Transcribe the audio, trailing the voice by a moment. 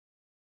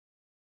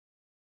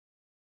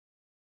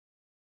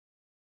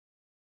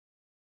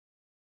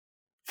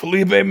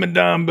Felipe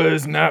Madamba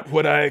is not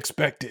what I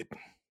expected.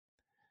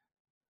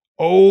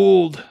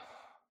 Old,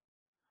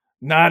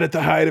 not at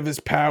the height of his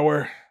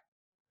power,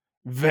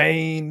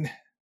 vain,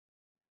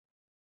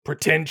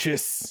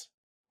 pretentious,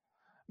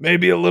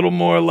 maybe a little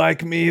more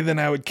like me than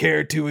I would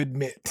care to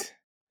admit.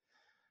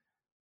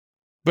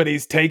 But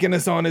he's taken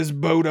us on his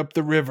boat up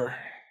the river.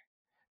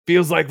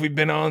 Feels like we've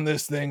been on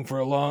this thing for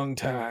a long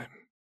time.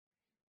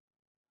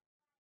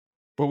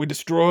 But we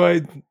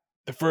destroyed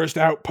the first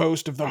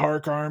outpost of the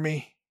Hark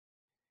army.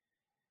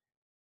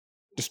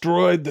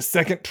 Destroyed the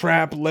second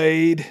trap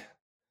laid.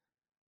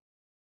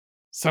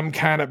 Some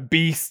kind of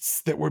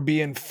beasts that were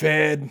being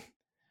fed,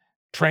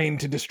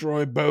 trained to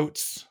destroy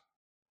boats.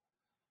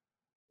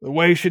 The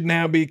way should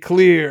now be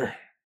clear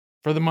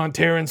for the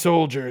Monteran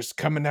soldiers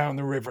coming down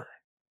the river.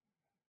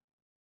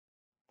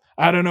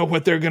 I don't know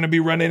what they're going to be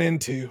running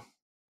into.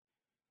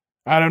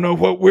 I don't know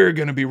what we're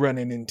going to be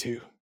running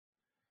into.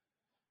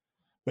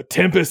 But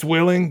Tempest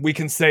willing, we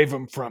can save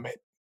them from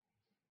it.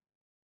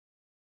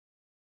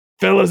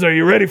 Fellas, are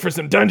you ready for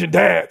some Dungeon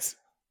Dads?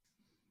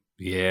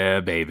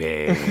 Yeah, baby.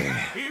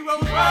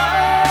 Heroes rise,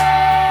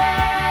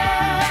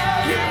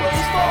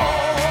 heroes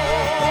fall.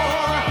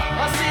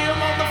 I see them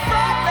on the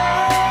front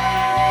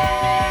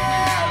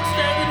line,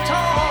 standing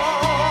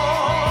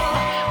tall.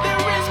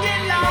 They're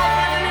risking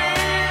life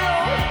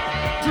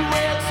and limb to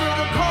answer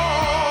the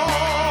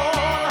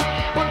call.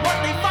 But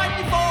what they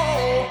fighting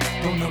for?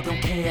 Don't know,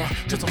 don't care,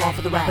 just along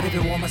for the ride. But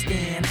everyone must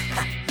stand.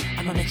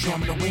 I'm gonna make sure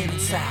I'm gonna win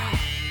inside.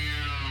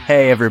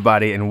 Hey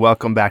everybody, and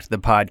welcome back to the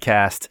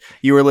podcast.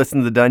 You are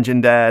listening to the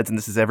Dungeon Dads, and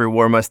this is Every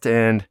War Must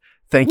End.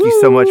 Thank you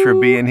so much for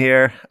being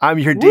here. I'm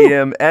your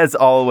DM, as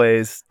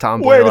always,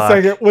 Tom Blaylock. Wait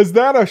a second, was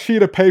that a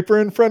sheet of paper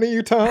in front of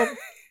you, Tom?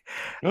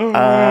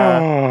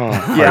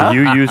 Yeah. Are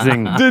you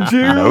using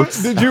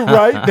notes? Did you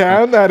write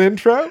down that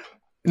intro?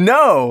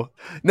 No.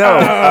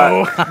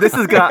 This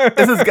has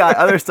got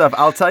other stuff.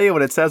 I'll tell you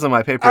what it says on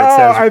my paper.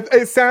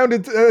 It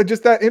sounded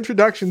just that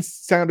introduction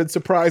sounded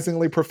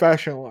surprisingly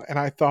professional, and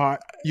I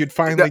thought you'd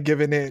finally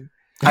given in.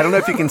 I don't know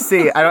if you can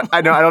see. I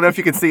don't know if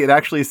you can see. It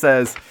actually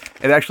says,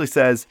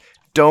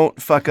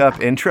 "Don't fuck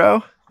up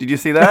intro." Did you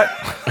see that?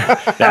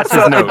 That's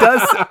his note.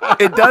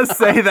 It does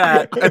say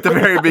that at the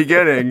very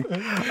beginning,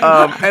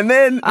 and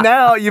then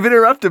now you've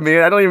interrupted me,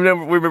 and I don't even know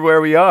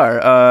where we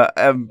are.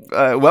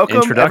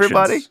 Welcome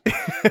everybody.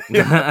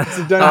 It's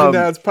a Dungeon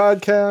Dads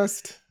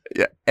podcast.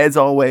 Yeah, as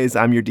always,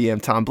 I'm your DM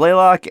Tom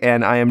Blaylock,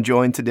 and I am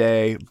joined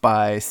today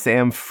by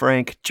Sam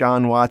Frank,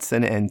 John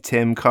Watson, and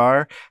Tim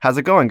Carr. How's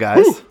it going,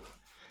 guys? Woo.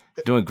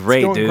 Doing great,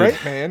 It's going dude.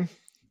 great, man.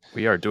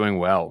 We are doing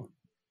well.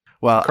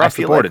 Well, Across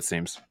the board, it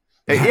seems.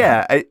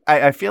 Yeah,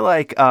 I feel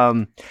like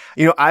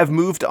I've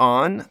moved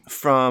on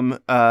from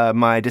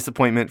my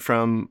disappointment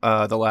from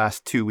the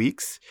last 2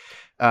 weeks,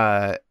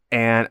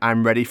 and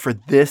I'm ready for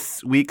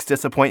this week's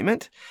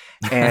disappointment.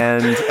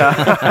 And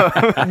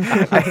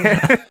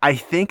I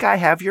think I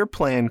have your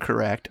plan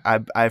correct.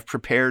 I've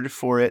prepared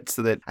for it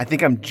so that I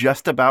think I'm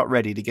just about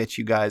ready to get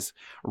you guys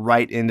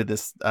right into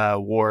this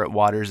war at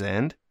Water's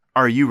End.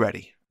 Are you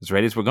ready? As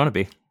ready as we're going to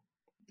be.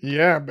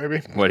 Yeah,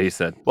 baby. What he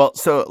said. Well,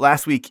 so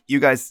last week, you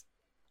guys,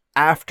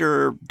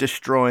 after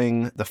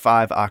destroying the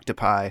 5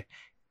 octopi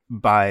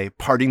by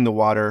parting the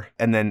water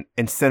and then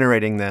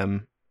incinerating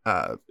them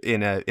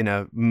in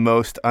a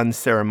most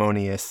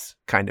unceremonious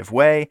kind of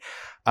way,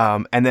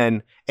 and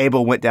then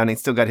Abel went down and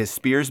still got his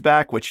spears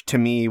back, which to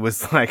me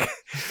was like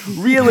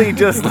really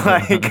just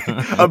like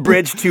a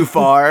bridge too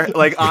far.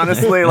 Like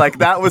honestly, like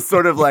that was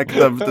sort of like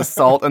the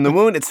salt on the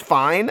wound. It's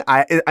fine.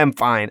 I'm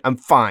fine.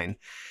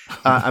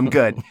 I'm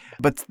good.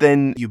 But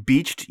then you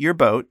beached your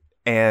boat.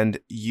 And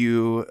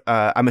you,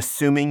 I'm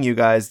assuming you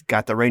guys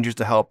got the Rangers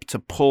to help to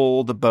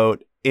pull the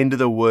boat into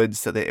the woods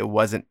so that it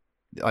wasn't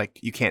like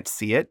you can't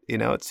see it,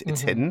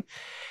 it's hidden.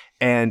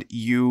 And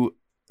you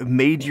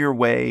made your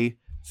way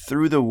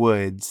through the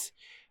woods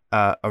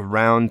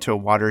around to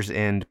Water's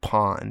End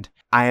Pond.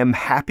 I am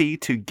happy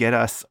to get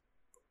us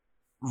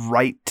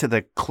right to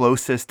the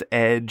closest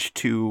edge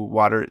to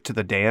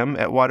the dam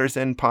at Water's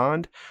End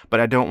Pond, but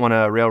I don't want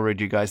to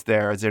railroad you guys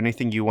there. Is there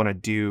anything you want to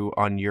do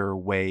on your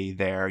way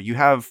there? You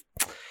have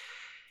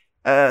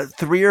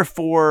 3,000 or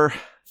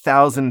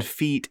 4,000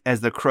 feet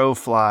as the crow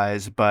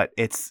flies, but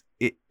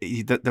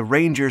the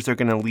Rangers are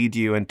going to lead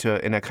you in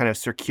a kind of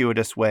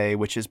circuitous way,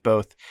 which is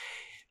both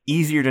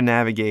easier to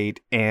navigate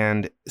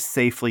and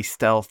safely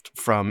stealthed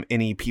from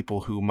any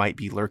people who might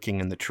be lurking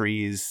in the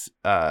trees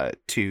as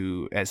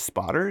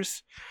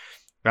spotters.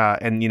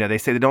 And they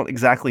say they don't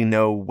exactly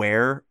know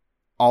where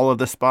all of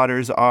the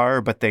spotters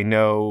are, but they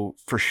know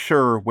for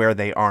sure where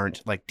they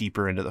aren't, like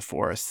deeper into the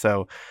forest.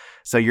 So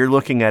you're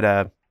looking at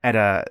a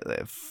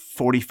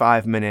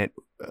 45-minute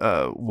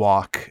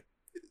walk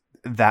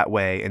that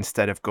way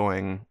instead of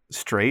going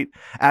straight.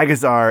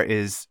 Agazar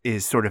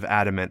is sort of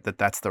adamant that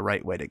that's the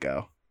right way to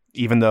go,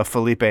 even though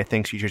Felipe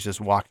thinks you should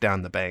just walk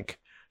down the bank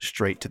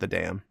straight to the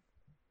dam.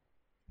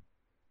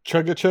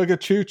 Chugga chugga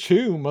choo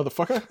choo,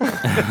 motherfucker.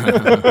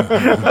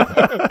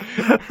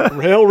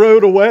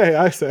 Railroad away,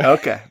 I say.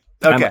 Okay.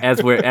 Okay.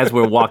 As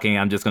we're walking,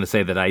 I'm just going to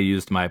say that I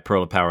used my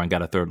Pearl of Power and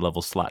got a 3rd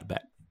level slot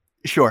back.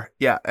 Sure.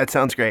 Yeah, that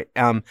sounds great.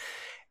 And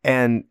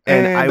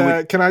I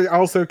would. Can I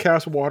also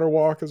cast Water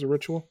Walk as a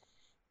ritual?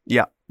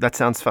 Yeah, that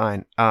sounds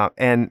fine.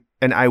 And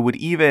I would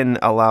even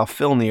allow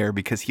Filnir,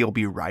 because he'll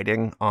be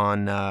riding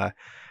on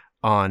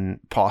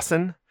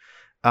Pawson.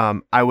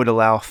 I would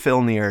allow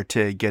Filnir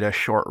to get a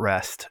short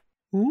rest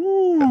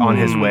Ooh. on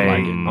his way.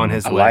 like it. On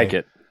his I way. like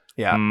it.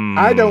 Yeah.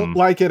 I don't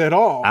like it at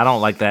all. I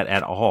don't like that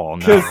at all.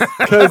 No.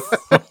 Because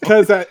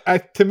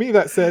to me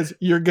that says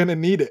you're gonna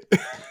need it.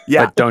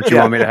 Yeah. But don't you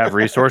Yeah. want me to have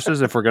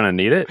resources if we're going to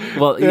need it?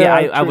 Well, Yeah,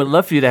 I would true.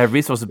 love for you to have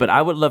resources, but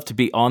I would love to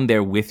be on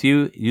there with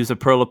you, use a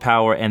Pearl of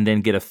Power, and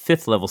then get a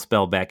 5th level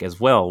spell back as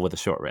well with a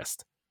short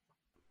rest.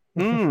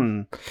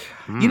 You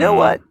know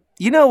what?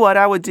 You know what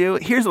I would do?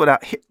 Here's what I'll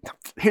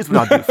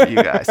do for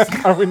you guys.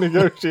 Are we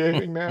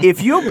negotiating now?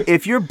 If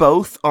you're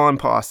both on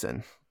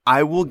Pawson,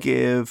 I will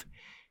give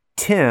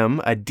Tim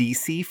a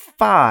DC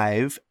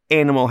 5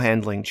 animal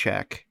handling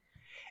check,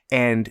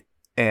 and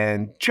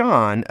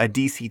John a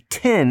DC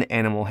 10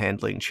 animal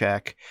handling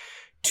check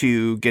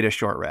to get a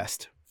short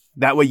rest.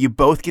 That way you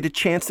both get a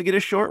chance to get a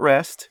short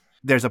rest.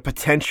 There's a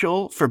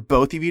potential for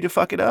both of you to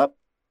fuck it up,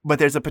 but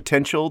there's a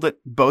potential that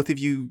both of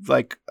you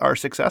are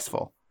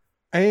successful.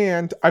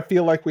 And I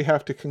feel like we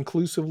have to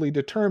conclusively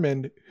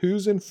determine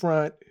who's in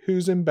front,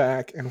 who's in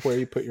back, and where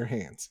you put your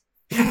hands.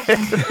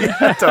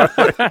 Yeah,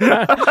 totally.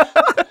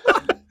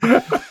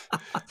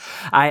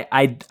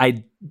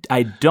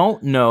 I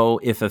don't know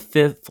if a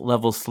 5th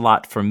level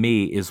slot for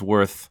me is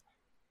worth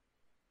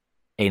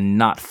a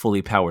not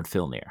fully powered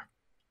Filnir.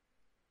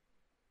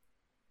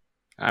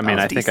 I mean,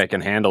 Oh, I think I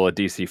can handle a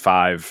DC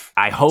 5.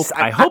 I hope so.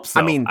 I I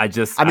would mean,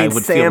 feel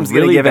Sam's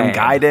really gonna give him bad.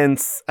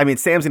 guidance.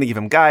 Sam's gonna give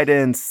him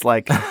guidance.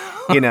 What's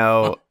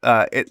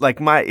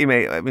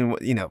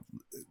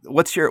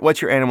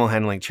your animal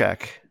handling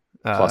check?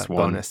 +1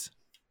 bonus.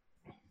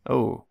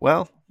 Oh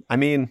well, I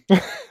mean, I'm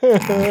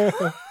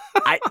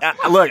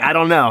look, I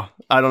don't know.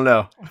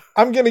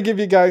 going to give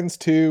you guidance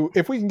too.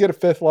 If we can get a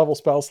 5th level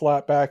spell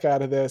slot back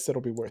out of this,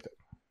 it'll be worth it.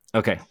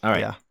 Okay, all right.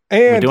 Yeah,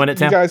 And doing it,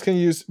 you Tim? guys can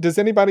use. Does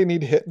anybody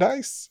need hit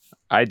dice?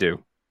 I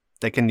do.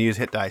 they can use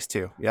hit dice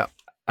too. Yeah.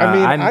 I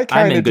mean, I'm I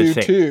kind in of good do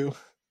shape. too.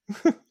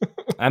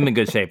 I'm in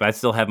good shape. I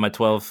still have my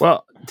 12.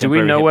 Well, do we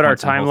temporary know hit what our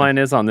points I'm holding. timeline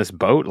is on this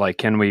boat? Like,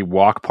 can we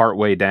walk part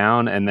way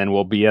down and then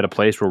we'll be at a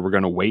place where we're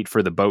going to wait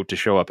for the boat to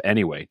show up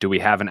anyway? Do we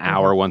have an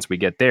hour once we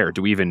get there?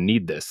 Do we even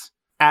need this?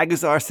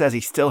 Agazar says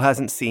he still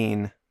hasn't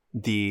seen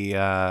the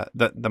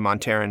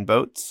Monteran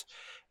boats,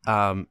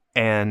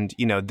 and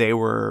they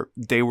were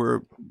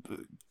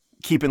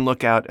keeping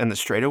lookout in the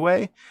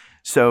straightaway.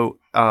 So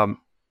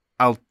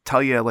I'll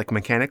tell you,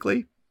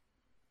 mechanically,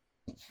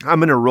 I'm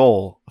gonna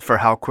roll for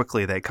how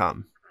quickly they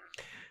come,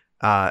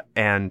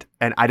 and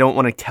I don't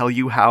want to tell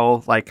you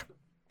how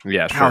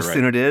Yeah, sure. how right.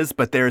 soon it is,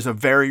 but there's a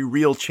very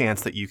real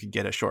chance that you could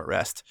get a short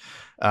rest,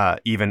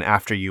 even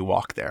after you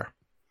walk there.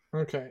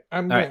 Okay,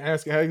 I'm All going to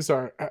ask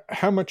Agazar,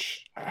 how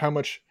much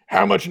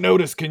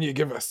notice can you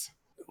give us?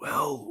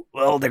 Well,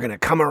 they're gonna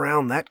come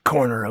around that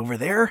corner over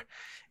there,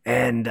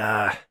 and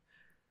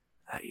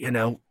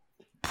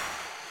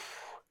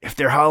if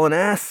they're hauling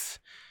ass,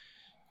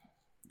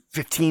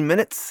 15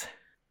 minutes.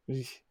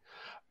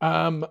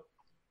 Um,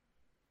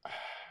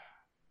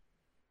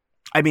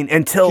 I mean,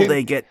 until Can-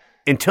 they get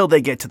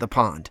to the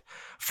pond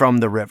from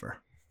the river.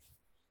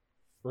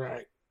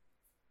 right.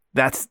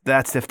 That's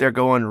if they're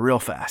going real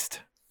fast.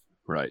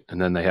 Right.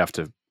 And then they have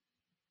to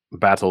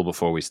battle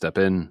before we step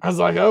in. I was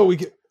like, oh, we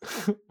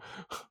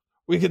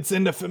could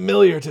send a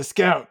familiar to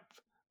scout.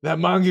 That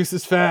mongoose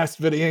is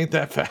fast, but he ain't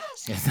that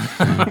fast.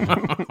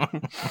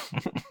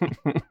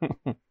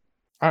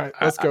 All right,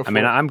 let's go. I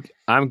mean,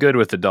 I'm good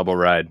with the double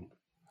ride.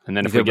 And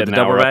then You if we good get with an the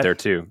double hour ride? up there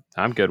too,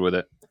 I'm good with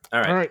it. All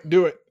All right. right,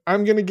 do it.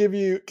 I'm gonna give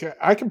you.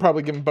 I can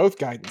probably give them both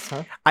guidance,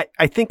 huh?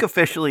 I think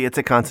officially it's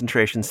a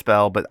concentration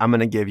spell, but I'm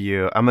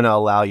gonna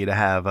allow you to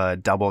have a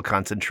double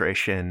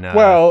concentration.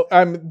 Well,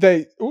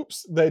 they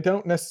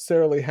don't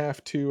necessarily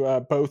have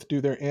to both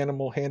do their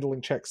animal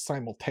handling checks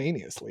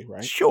simultaneously,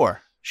 right?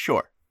 Sure.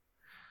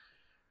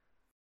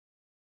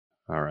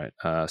 All right.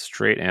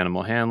 Straight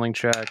animal handling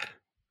check.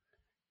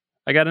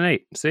 I got an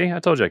 8. See, I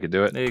told you I could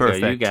do it. There you go. You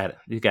Perfect. got it.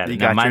 You got it. You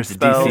Now got your mine's a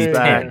spells DC 10.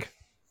 back.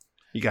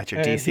 You got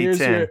your And DC here's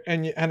 10.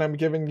 and I'm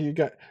giving you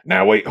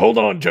now. Wait, hold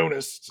on,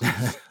 Jonas.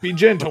 Be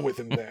gentle with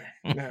him there.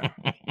 Now,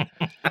 you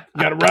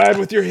got to ride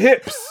with your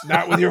hips,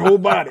 not with your whole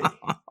body.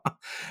 All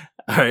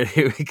right,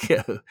 here we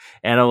go.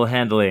 Animal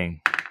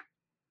handling.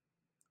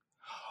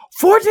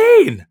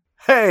 14.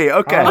 Hey,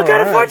 okay. I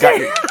got a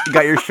 14. You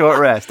got your short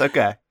rest.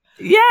 Okay.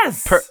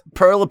 Yes.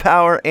 Pearl of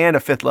Power and a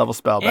 5th level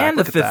spell back. and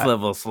the Look at 5th that.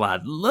 level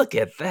slot. Look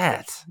at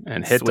that.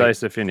 And hit Sweet.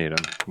 dice if you need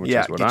them, which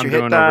Yeah, is what get I'm your hit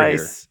doing over here.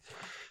 dice.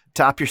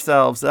 Top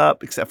yourselves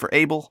up, except for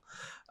Abel.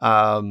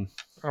 I'm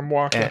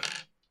walking.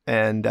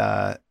 And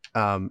Sam,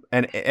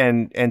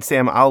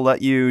 I'll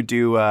let you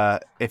do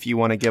if you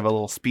want to give a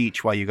little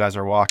speech while you guys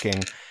are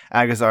walking.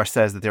 Agazar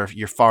says that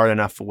you're far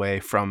enough away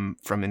from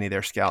any of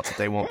their scouts that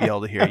they won't be able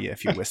to hear you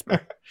if you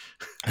whisper.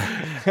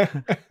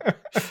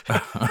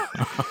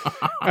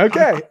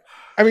 Okay.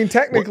 I mean,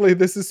 technically,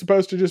 this is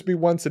supposed to just be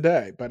once a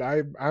day, but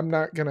I'm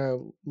not gonna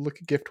look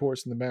a gift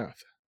horse in the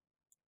mouth.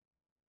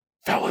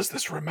 Fellas,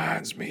 this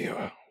reminds me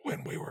of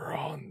when we were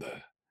on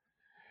the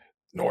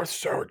North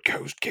Sword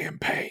Coast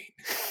campaign.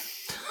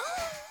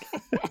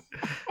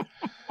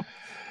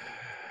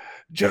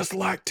 Just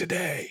like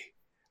today,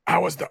 I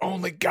was the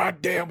only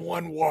goddamn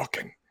one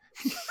walking.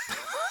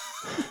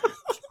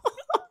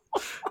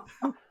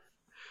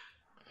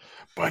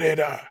 But it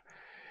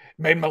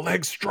made my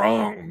legs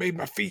strong, made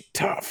my feet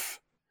tough,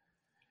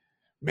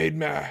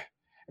 and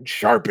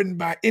sharpened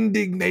my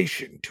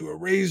indignation to a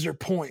razor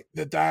point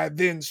that I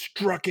then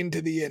struck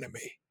into the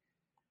enemy.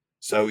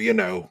 So,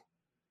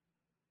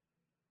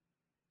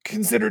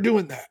 consider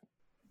doing that.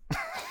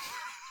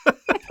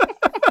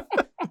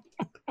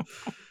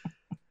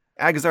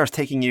 Agazar's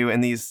taking you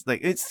in these,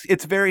 like,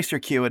 it's very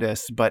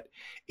circuitous, but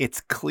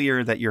it's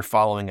clear that you're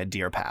following a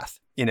deer path.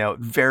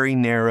 Very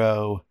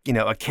narrow,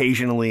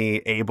 occasionally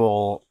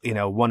able,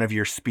 one of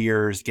your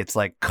spears gets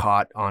like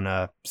caught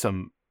on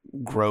some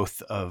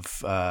growth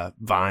of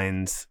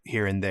vines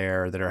here and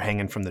there that are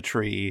hanging from the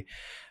tree.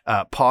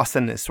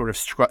 Pawson is sort of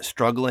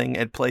struggling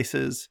at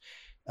places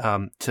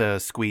to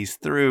squeeze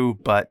through,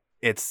 but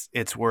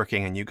it's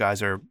working, and you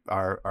guys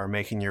are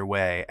making your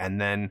way.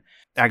 And then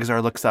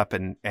Agazar looks up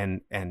and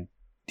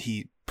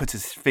he puts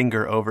his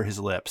finger over his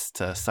lips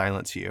to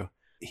silence you.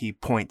 He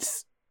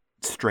points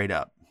straight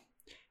up,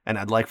 and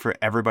I'd like for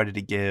everybody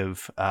to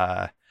give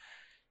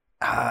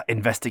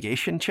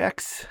investigation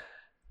checks.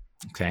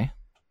 Okay.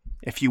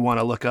 If you want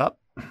to look up.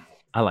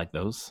 I like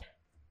those.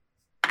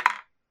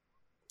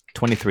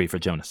 23 for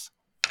Jonas.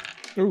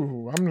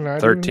 Ooh, I'm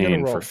not 13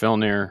 even for roll.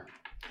 Filnir.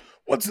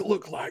 What's it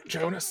look like,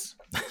 Jonas?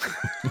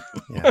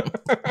 Yeah.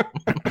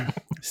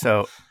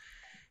 So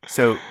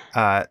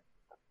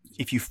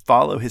if you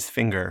follow his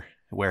finger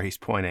where he's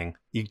pointing,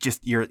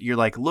 you're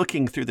like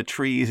looking through the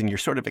trees, and you're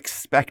sort of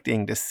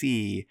expecting to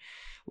see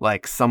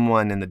like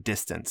someone in the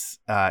distance.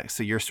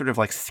 So you're sort of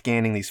like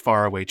scanning these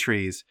faraway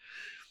trees,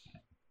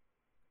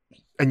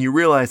 and you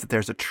realize that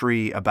there's a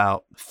tree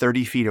about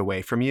 30 feet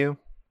away from you,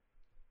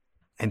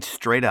 and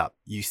straight up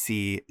you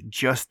see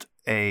just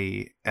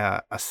a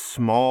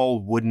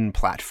small wooden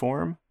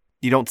platform.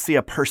 You don't see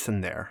a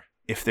person there.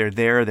 If they're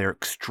there, they're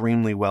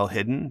extremely well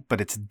hidden,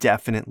 but it's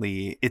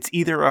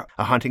either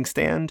a hunting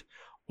stand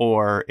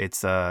or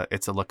it's a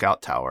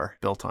lookout tower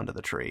built onto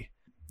the tree.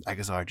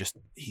 Agazar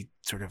he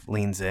sort of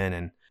leans in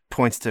and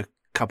points to a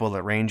couple of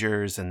the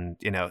rangers, and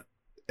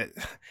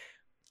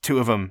two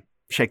of them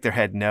shake their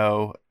head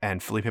no,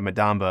 and Felipe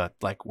Madamba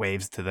like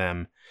waves to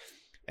them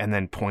and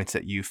then points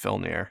at you,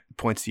 Filnir.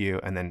 Points to you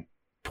and then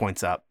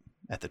points up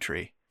at the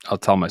tree. I'll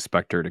tell my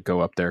Spectre to go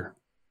up there,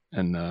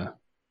 and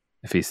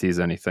if he sees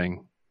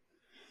anything,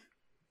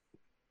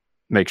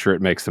 make sure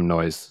it makes some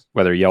noise,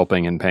 whether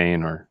yelping in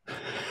pain or...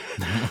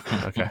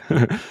 Okay.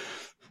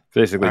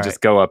 Basically, All just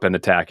right. go up and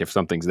attack if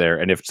something's there.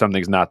 And if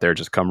something's not there,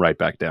 just come right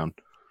back down.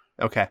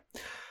 Okay.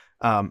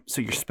 So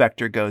your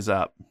Spectre goes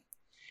up,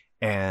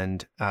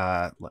 and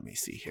let me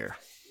see here.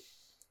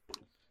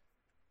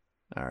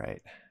 All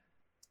right.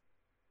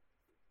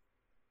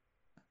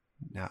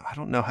 Now, I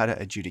don't know how to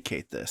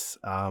adjudicate this.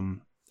 All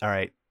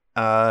right.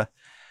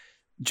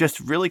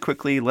 Just really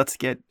quickly, let's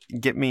get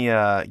me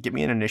an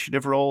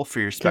initiative roll for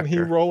your Spectre. Can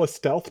he roll a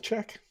stealth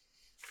check?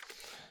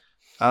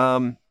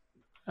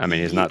 I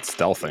mean, he's not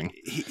stealthing.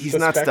 He's The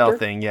not Spectre?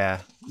 stealthing.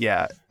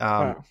 Yeah.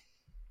 Wow.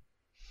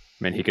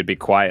 I mean, he could be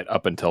quiet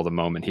up until the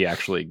moment he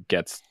actually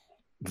gets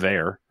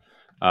there.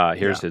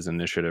 Here's his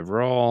initiative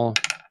roll.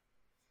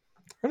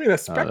 I mean, a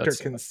specter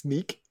that's- can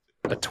sneak.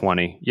 A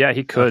 20. Yeah,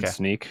 he could Okay.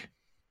 sneak.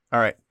 All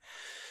right.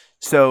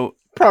 So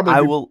Probably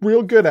I be will-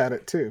 real good at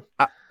it too.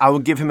 I will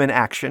give him an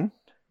action,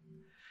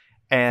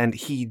 and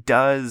he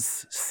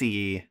does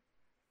see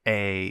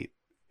a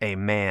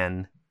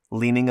man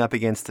leaning up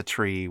against the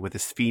tree with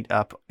his feet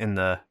up on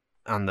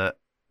the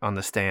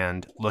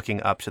stand,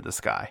 looking up to the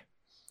sky.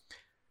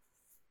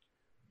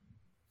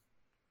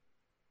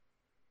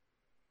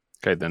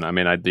 Okay, then, I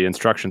mean, the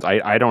instructions,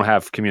 I don't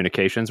have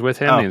communications with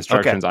him. Oh, The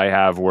instructions I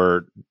have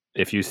were,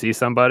 if you see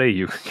somebody,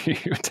 you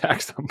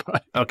attack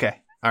somebody. Okay.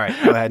 All right.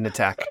 Go ahead and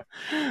attack.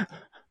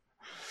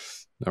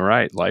 All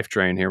right, life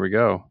drain, here we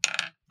go.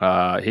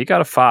 He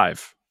got a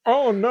 5.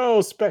 Oh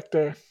no,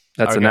 Spectre.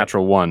 That's Okay. a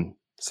natural 1.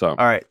 So All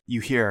right. You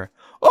hear,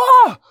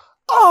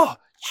 oh,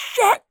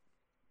 shit.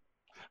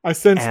 I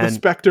sense the And-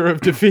 specter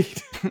of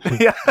defeat.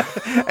 Yeah.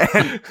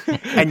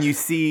 and you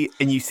see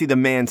the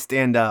man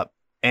stand up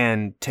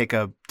and take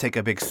a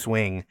big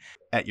swing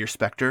at your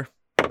Spectre.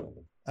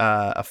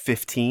 A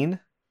 15,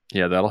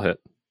 yeah, that'll hit.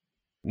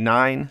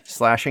 9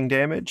 slashing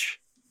damage.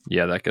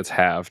 Yeah, that gets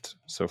halved.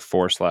 So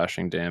 4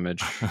 slashing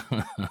damage.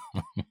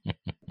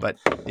 But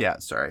yeah,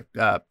 sorry.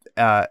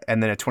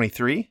 And then a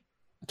 23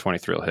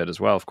 23 will hit as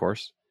well, of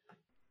course.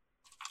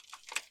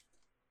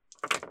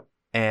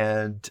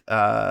 and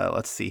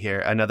let's see here,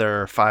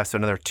 another 5, so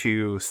another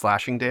 2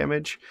 slashing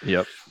damage.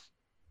 Yep.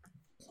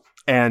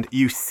 And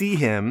you see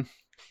him.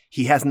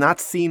 He has not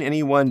seen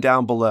anyone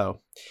down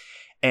below.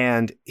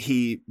 and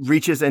he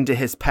reaches into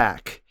his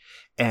pack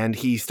and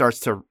he starts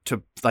to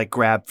like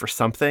grab for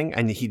something,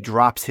 and he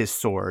drops his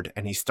sword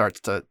and he starts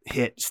to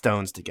hit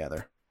stones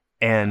together.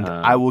 And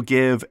I will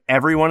give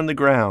everyone on the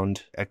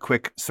ground a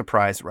quick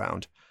surprise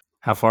round.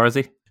 How far is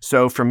he?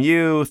 So from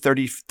you,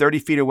 30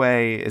 feet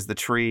away is the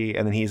tree,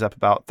 and then he's up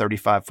about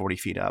 35, 40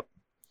 feet up.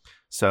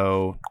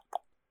 So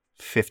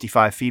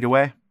 55 feet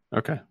away.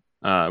 Okay.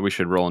 We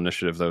should roll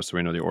initiative, though, so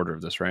we know the order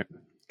of this, right?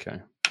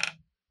 Okay.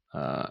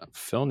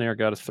 Filnir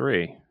got a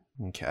 3.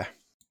 Okay.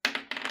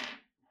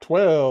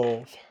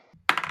 12.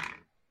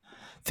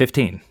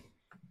 15.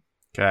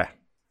 Okay.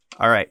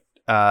 All right.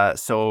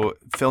 So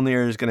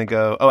Filnir is going to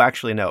go. Oh,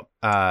 actually, no.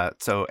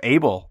 So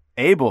Abel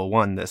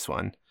won this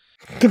one.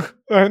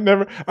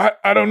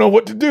 I don't know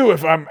what to do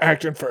if I'm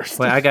acting first.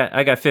 Wait,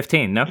 I got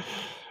 15. No.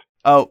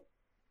 Oh,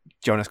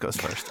 Jonas goes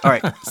first. All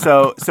right.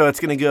 So it's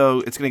gonna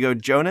go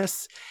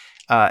Jonas,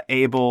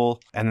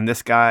 Abel, and then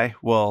this guy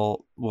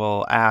will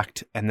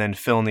act, and then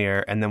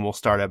Filnir, and then we'll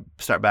start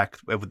back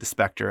with the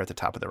Spectre at the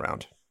top of the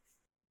round.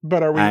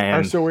 But are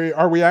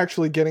we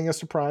actually getting a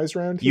surprise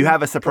round? You here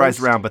have a surprise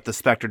first? round, but the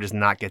Spectre does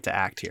not get to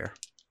act here.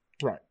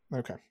 Right.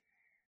 Okay.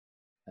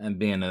 And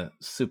being a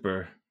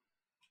super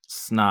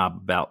snob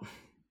about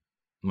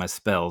my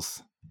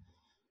spells,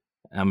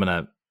 I'm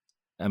gonna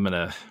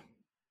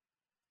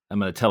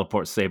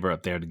teleport Saber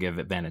up there to give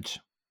advantage.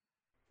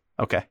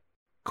 Okay.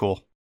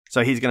 Cool.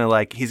 So he's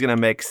gonna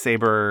make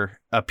Saber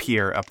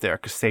appear up there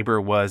because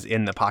Saber was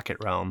in the pocket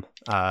realm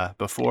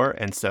before,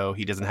 and so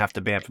he doesn't have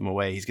to bamf him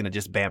away. He's gonna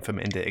just bamf him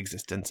into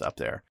existence up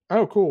there.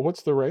 Oh, cool.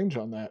 What's the range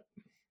on that?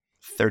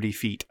 30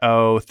 feet.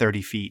 Oh,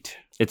 30 feet.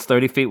 It's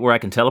 30 feet where I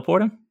can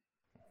teleport him.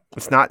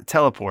 It's not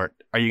teleport.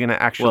 Are you gonna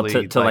actually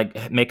Well, to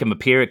like make him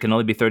appear, it can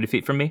only be 30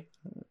 feet from me.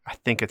 I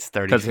think it's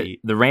 30 Because feet.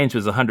 the range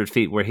was 100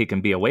 feet where he can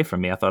be away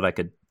from me. I thought I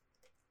could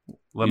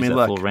Let use me that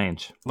look. full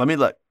range. Let me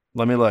look.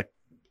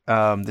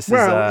 This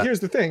Well, is here's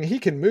the thing. He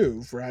can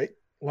move, right?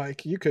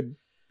 Like you could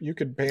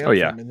bamf Oh,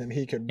 yeah. him, and then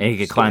he could. And he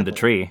could climb the stamp him.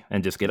 tree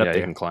and just get Yeah, up you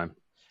there. can climb.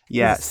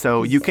 yeah. He's-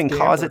 So he's you can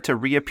cause scamper. it to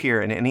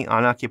reappear in any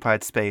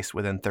unoccupied space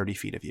within 30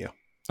 feet of you.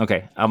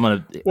 Okay, I'm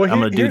gonna Well, I'm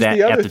gonna do here's that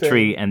the at other the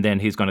tree, thing. and then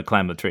he's gonna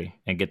climb the tree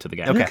and get to the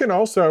guy. Okay. You can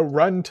also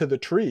run to the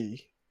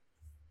tree,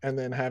 and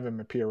then have him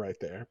appear right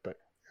there. But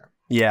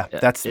Yeah,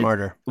 that's it-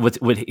 smarter. Would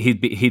he'd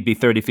be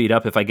 30 feet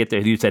up if I get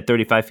there? You said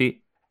 35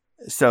 feet.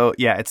 So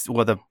yeah, it's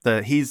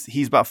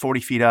he's about 40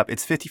 feet up.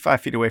 It's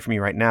 55 feet away from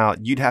you right now.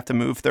 You'd have to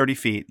move 30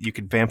 feet. You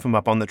could vamp him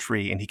up on the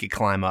tree, and he could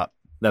climb up.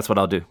 That's what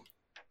I'll do.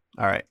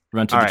 All right.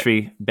 Run to All the right.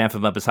 tree, bamf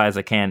him up as high as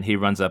I can. He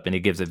runs up and he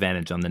gives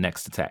advantage on the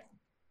next attack.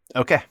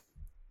 Okay.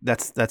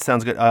 That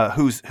sounds good.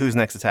 Who's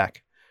next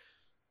attack?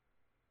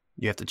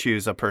 You have to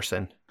choose a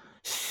person.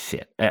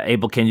 Shit,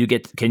 Abel, can you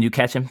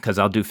catch him? Because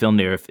I'll do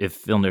Filnir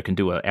if Filnir can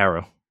do an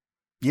arrow.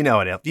 You know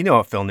what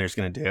Filnir's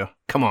gonna do.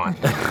 Come on.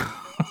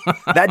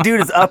 That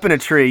dude is up in a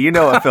tree. You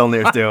know what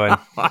Filnir's doing.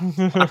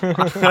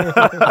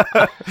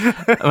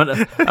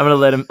 I'm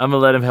gonna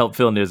let him help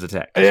Filnir's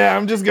attack. yeah,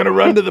 I'm just gonna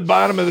run to the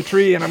bottom of the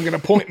tree, and I'm gonna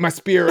point my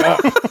spear up.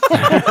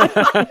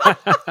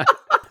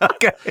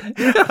 Okay.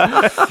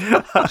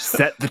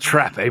 Set the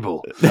trap,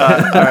 Abel.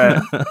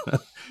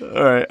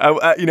 All right.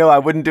 I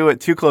wouldn't do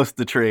it too close to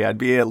the tree. I'd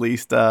be at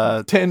least 10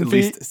 at feet,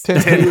 least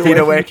 10 10 feet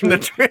away from the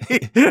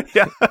tree.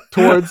 Yeah.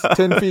 towards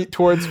 10 feet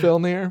towards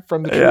Filnir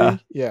from the tree. Yeah.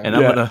 Yeah. And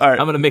Yeah, I'm all right.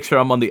 gonna make sure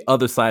I'm on the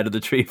other side of the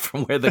tree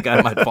from where the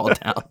guy might fall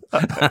down.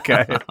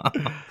 Okay.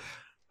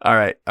 All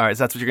right. So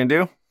that's what you're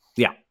gonna do.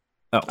 Yeah.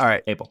 Oh, All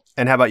right. Abel.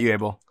 And how about you,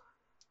 Abel?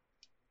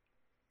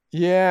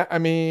 Yeah, I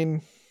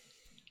mean,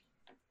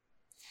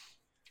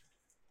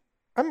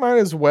 I might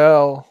as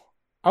well.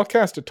 I'll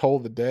cast a Toll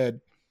the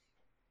Dead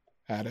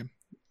at him.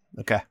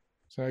 Okay.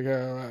 So I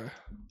go,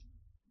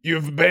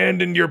 You've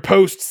abandoned your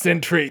post,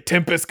 sentry.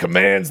 Tempest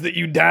commands that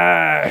you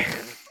die.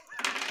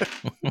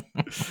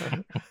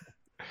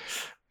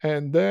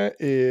 and that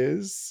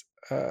is,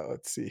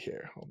 let's see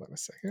here. Hold on a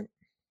second.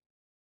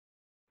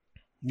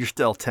 You're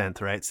still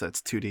 10th, right? So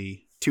it's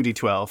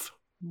 2d12.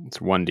 It's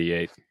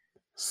 1d8.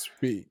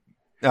 Sweet.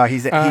 Oh,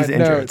 he's no, injured,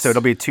 it's- so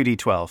it'll be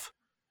 2d12.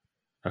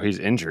 Oh, he's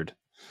injured.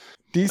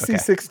 DC Okay.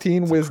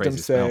 16 That's a Wisdom crazy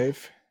spell.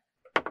 save.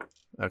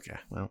 Okay.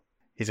 Well,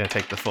 he's gonna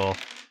take the full.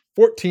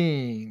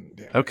 14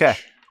 damage. Okay.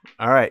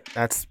 All right.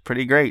 That's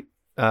pretty great.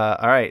 All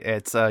right.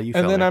 It's you.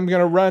 And then Filnir. I'm going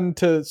to run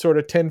to sort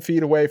of 10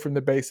 feet away from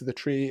the base of the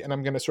tree, and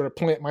I'm going to sort of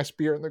plant my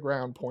spear in the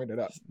ground, point it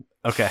up.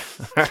 Okay.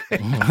 All right.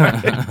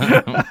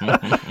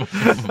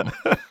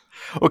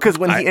 Well, because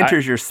when he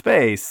enters your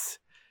space,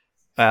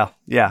 well,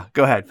 yeah.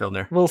 Go ahead,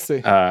 Filnir. We'll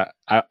see.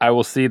 I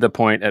will see the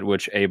point at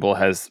which Abel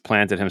has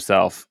planted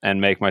himself and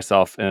make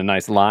myself in a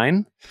nice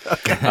line.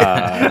 Okay.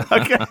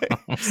 Okay.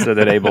 Okay. So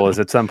that Abel is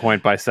at some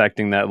point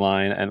bisecting that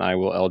line, and I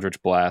will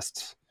Eldritch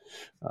Blast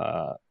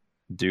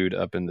dude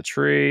up in the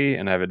tree,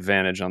 and I have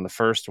advantage on the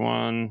first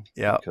one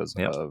Yeah. because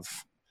Yep. of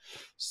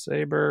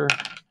Saber.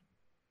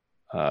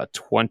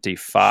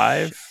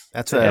 25.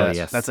 That's Hell a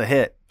yes. that's a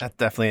hit. That's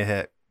definitely a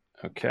hit.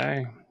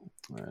 Okay.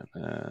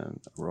 And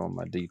roll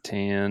my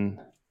d10.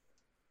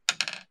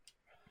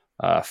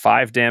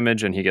 5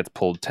 damage, and he gets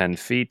pulled 10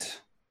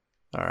 feet.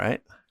 All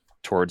right.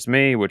 towards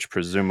me, which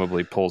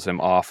presumably pulls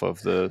him off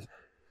of the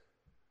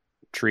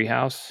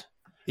treehouse.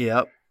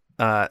 Yep.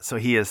 So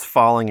he is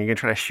falling. You're going to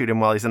try to shoot him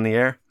while he's in the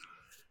air?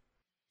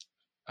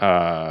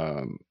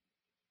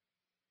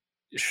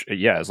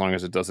 Yeah, as long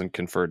as it doesn't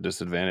confer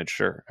disadvantage,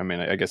 sure. I mean,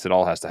 I guess it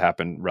all has to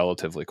happen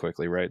relatively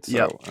quickly, right?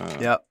 So,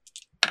 Yep.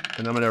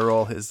 And I'm going to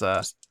roll his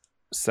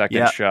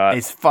second shot.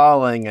 He's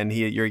falling, and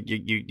you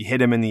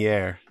hit him in the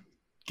air.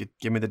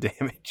 Give me the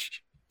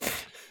damage.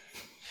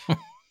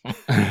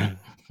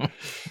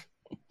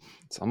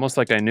 It's almost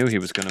like I knew he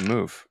was going to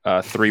move.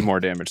 3 more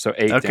damage, so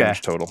 8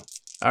 damage total.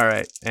 All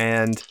right,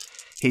 and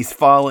he's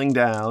falling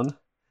down,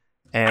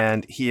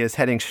 and he is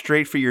heading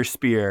straight for your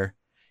spear,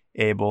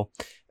 Abel.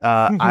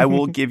 I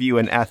will give you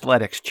an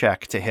athletics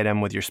check to hit him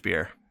with your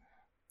spear.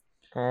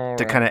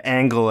 To kind of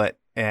angle it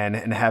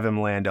and have him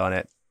land on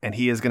it. And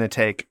he is going to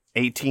take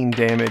 18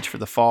 damage for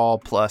the fall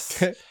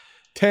plus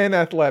 10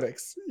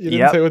 athletics. You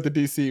didn't say what the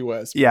DC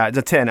was. Yeah, it's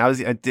a 10. I was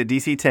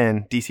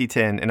DC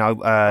 10, and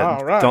I'll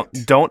all right.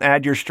 don't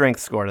add your strength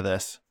score to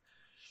this.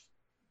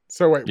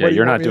 So wait, Yeah, what do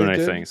you're you want not me doing to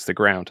do? anything. It's the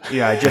ground.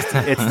 Yeah,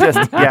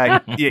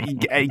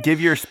 give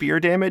your spear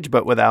damage,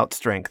 but without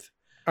strength.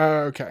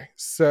 Okay,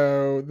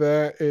 so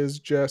that is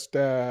just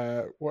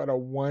what, a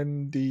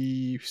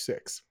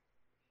 1d6.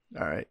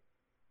 All right.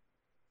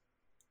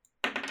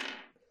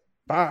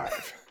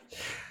 5.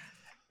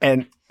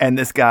 And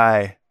this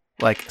guy,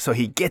 so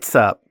he gets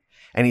up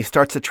and he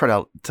starts to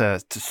try to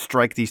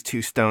strike these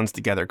two stones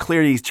together.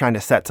 Clearly, he's trying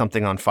to set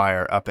something on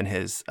fire up in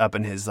his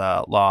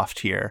loft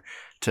here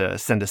to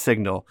send a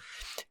signal.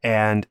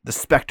 And the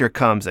specter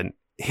comes and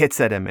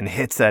hits at him, and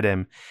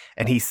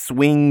he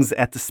swings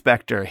at the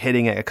specter,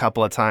 hitting it a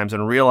couple of times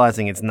and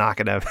realizing it's not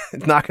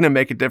gonna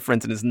make a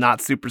difference, and is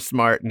not super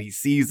smart. And he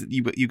sees that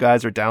you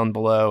guys are down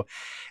below,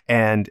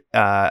 and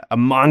a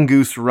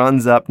mongoose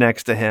runs up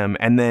next to him,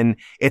 and then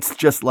it's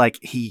just like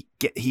he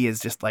is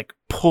just like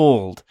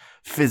pulled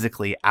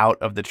physically out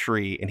of the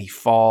tree, and he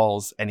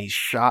falls, and he's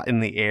shot in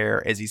the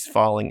air as he's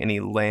falling, and he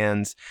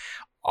lands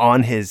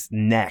on his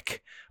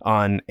neck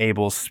on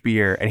Abel's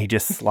spear, and he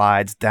just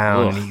slides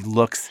down. And he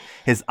looks,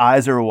 his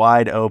eyes are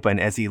wide open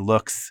as he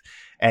looks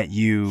at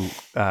you,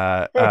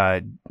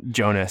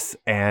 Jonas,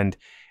 and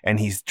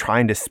he's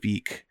trying to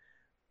speak,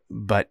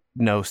 but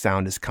no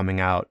sound is coming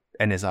out,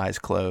 and his eyes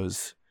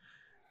close.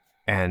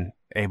 And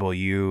Abel,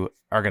 you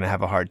are going to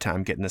have a hard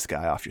time getting this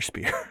guy off your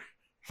spear.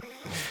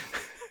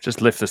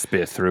 Just lift the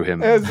spear through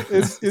him.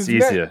 His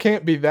easier. neck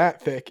can't be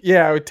that thick.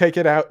 Yeah, I would take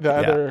it out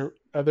the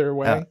other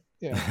way.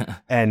 Yeah.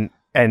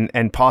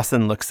 And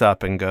Pawson looks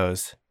up and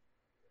goes,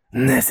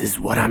 "This is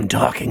what I'm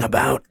talking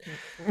about.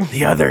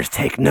 The others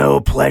take no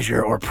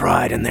pleasure or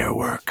pride in their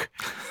work."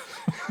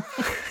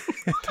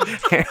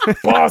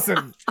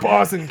 Boston,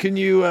 can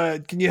you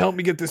help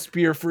me get the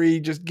spear free?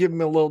 Just give him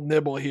a little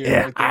nibble here.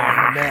 Yeah. Right there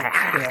on the neck.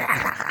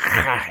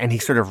 Yeah. And he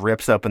sort of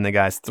rips open the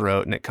guy's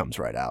throat, and it comes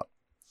right out.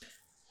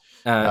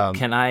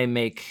 Can I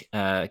make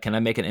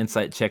an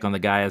insight check on the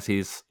guy as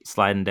he's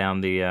sliding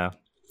down the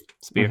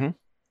spear?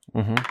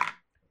 Mm-hmm.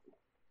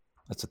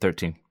 That's a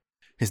 13.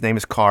 His name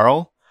is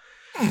Carl.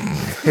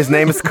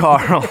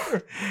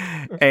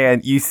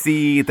 And you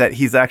see that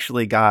he's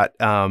actually got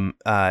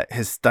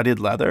his studded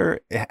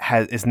leather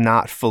is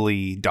not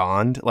fully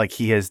donned. Like,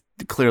 he has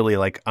clearly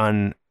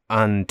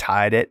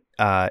untied it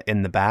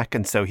in the back,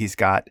 and so he's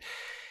got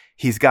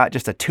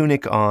just a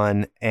tunic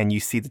on, and you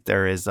see that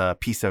there is a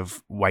piece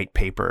of white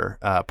paper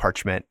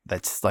parchment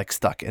that's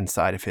stuck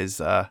inside of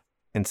his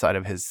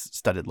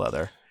studded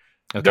leather.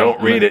 Okay,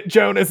 Don't read it,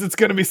 Jonas. It's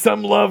going to be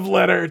some love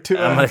letter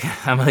to I'm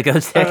gonna go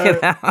check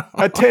it out.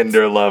 a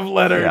tender love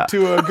letter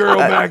to a girl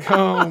back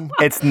home.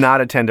 It's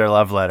not a tender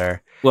love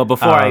letter. Well,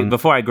 before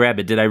I grab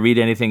it, did I read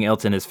anything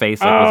else in his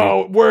face?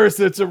 Worse,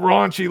 it's a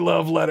raunchy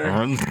love letter.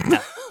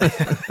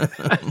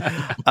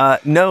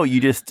 No,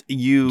 he was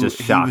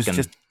shocked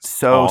just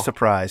so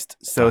surprised,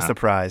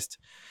 surprised.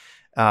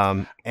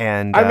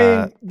 And I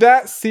mean,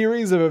 that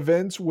series of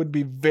events would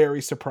be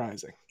very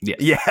surpurprising.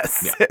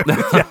 Yes,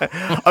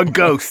 a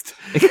ghost.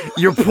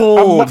 You're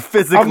pulled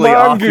physically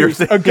off your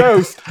a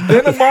ghost,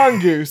 then a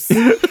mongoose,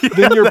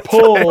 then you're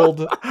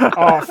pulled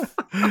off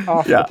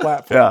the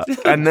platform. Yeah,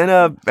 and then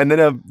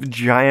a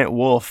giant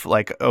wolf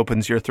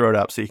opens your throat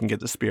up so you can get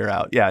the spear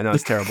out. Yeah, no,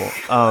 it's terrible.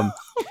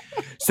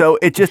 So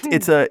it's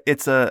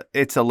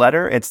a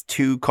letter. It's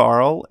to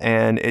Carl,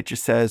 and it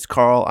just says,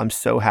 "Carl, I'm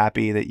so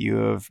happy that you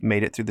have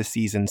made it through the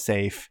season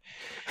safe.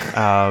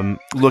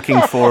 Looking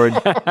forward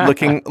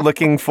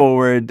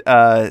to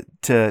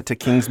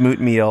King's Moot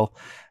Meal.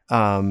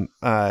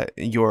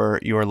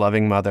 Your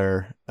loving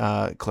mother,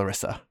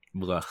 Clarissa."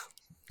 Ugh.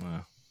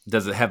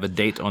 Does it have a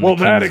date on? Well,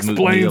 the that King's Moot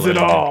explains meal it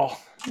or all.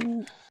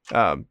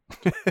 No,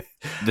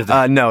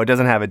 it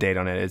doesn't have a date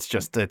on it. It's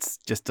just a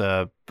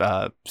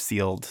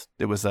sealed.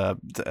 It was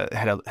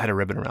had a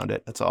ribbon around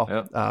it. That's all.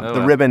 Yep.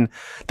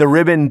 The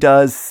ribbon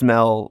does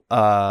smell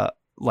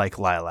like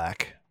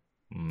lilac.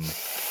 Mm.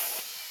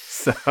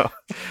 So,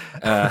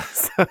 I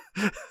just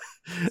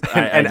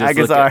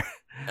Agazar,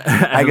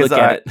 look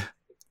at it.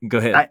 Go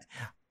ahead.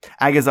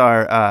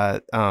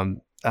 Agazar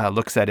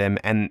looks at him,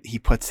 and he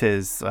puts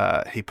his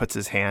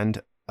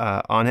hand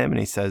on him, and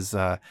he says,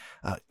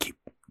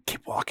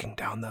 "Keep walking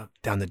down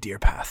the deer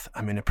path.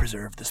 I'm going to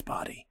preserve this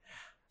body,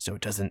 so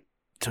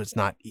it's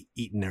not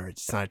eaten or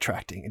it's not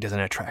attracting. It doesn't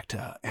attract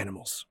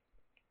animals."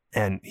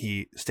 And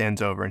he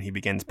stands over and he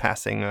begins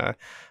passing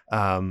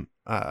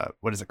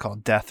what is it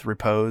called? Death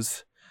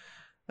repose.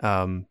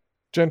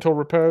 Gentle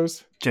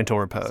repose. Gentle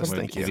repose. Something-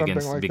 Thank you.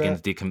 something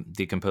Begins like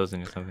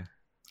decomposing or something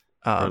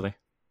early.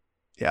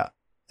 Yeah.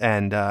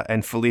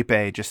 And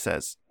Felipe just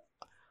says,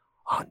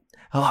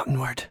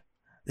 onward,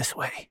 this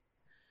way.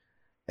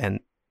 And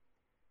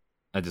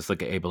I just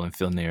look at Abel and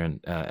Filnir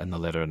and the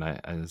letter, and I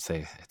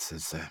say, it's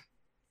as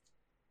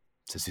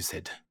you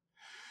said,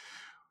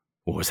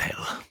 war's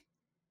hell.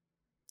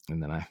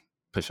 And then I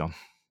push on.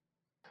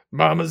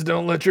 Mamas,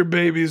 don't let your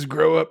babies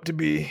grow up to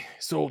be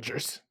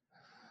soldiers.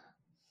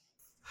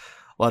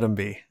 let them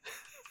be.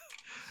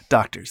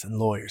 Doctors and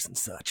lawyers and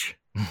such.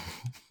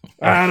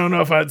 I don't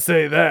know if I'd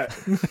say that.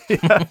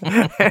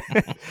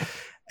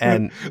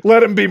 And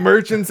Let them be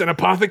merchants and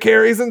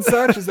apothecaries and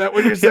such? Is that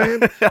what you're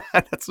saying?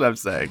 That's what I'm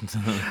saying.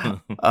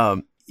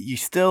 You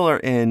still are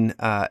in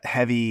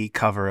heavy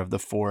cover of the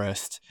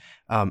forest,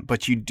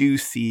 but you do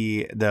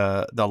see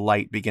the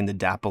light begin to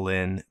dapple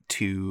in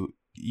to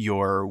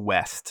your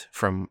west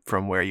from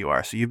where you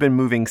are. So you've been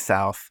moving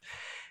south,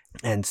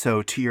 and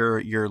so to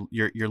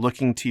you're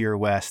looking to your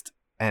west.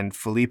 And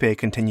Felipe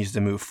continues to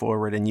move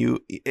forward, and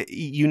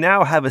you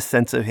now have a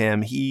sense of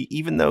him. He,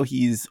 even though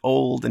he's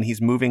old and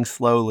he's moving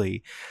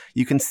slowly,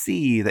 you can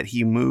see that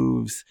he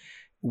moves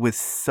with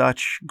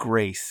such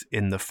grace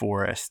in the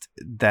forest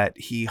that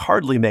he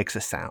hardly makes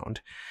a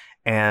sound.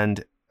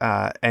 And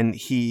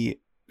he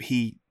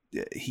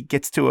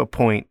gets to a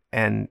point,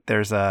 and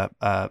there's a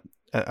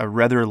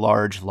rather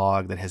large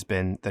log that has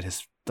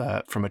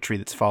from a tree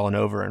that's fallen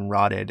over and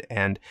rotted,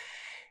 and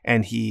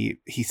he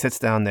sits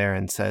down there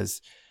and says,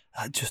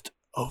 "Just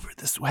over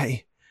this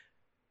way,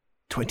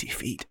 20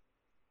 feet.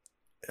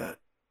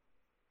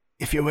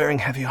 If you're wearing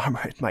heavy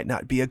armor, it might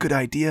not be a good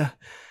idea.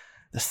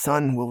 The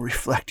sun will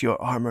reflect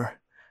your armor,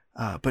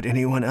 but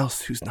anyone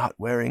else who's not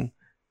wearing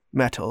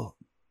metal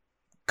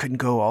can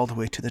go all the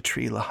way to the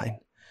tree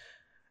line.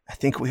 I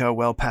think we are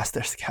well past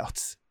their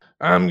scouts."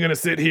 I'm going to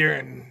sit here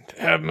and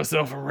have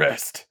myself a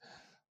rest.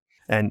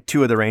 And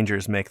two of the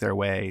rangers make their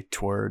way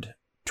toward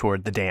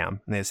the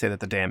dam, and they say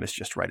that the dam is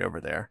just right over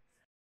there.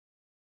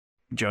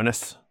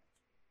 Jonas,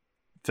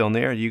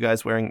 Filnir, are you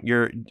guys wearing...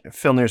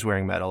 Filnir's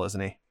wearing metal,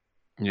 isn't he?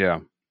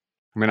 Yeah.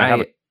 I mean, I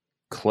have a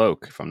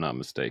cloak, if I'm not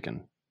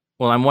mistaken.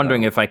 Well, I'm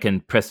wondering if I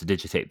can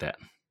prestidigitate that.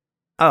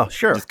 Oh,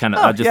 sure. Just kind of,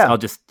 I'll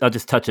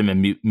just touch him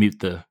and mute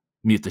the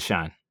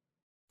shine.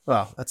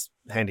 Well, that's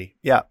handy.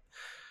 Yeah.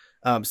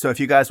 So if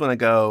you guys want to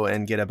go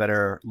and get a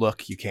better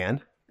look, you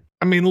can.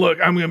 I mean, look,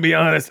 I'm going to be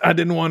honest. I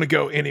didn't want to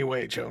go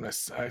anyway,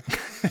 Jonas. I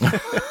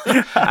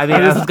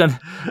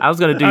was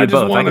gonna do you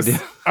both.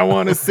 I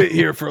want to sit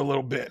here for a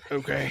little bit,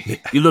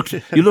 okay? You looked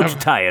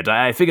tired.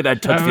 I figured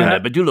I'd touch you on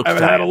that, but you look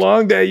tired. I've had a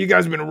long day. You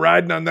guys have been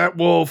riding on that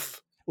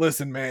wolf.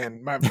 Listen,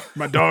 man,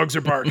 my dogs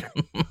are barking.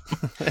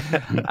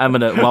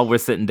 While we're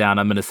sitting down,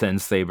 I'm gonna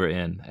send Saber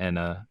in and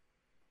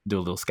do a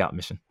little scout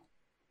mission.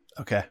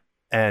 Okay.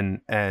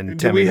 And do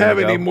Tim, we have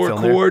any go? more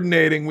Filnir?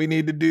 coordinating we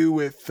need to do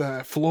with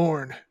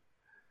Florn?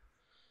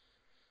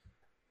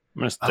 I'm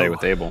going to stay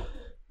with Abel.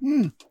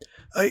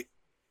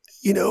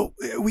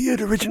 We had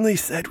originally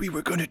said we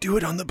were going to do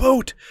it on the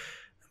boat,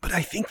 but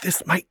I think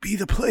this might be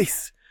the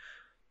place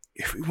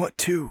if we want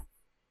to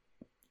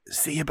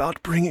see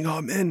about bringing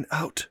our men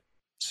out.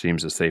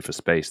 Seems a safer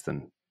space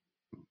than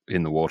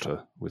in the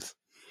water with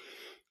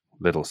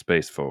little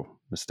space for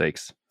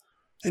mistakes.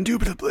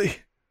 Indubitably.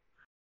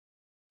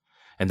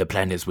 And the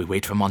plan is we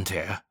wait for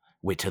Monterre,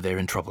 wait till they're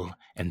in trouble,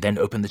 and then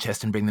open the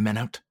chest and bring the men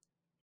out?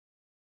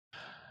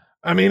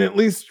 I mean, at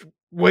least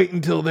wait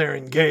until they're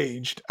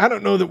engaged. I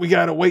don't know that we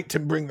got to wait to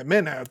bring the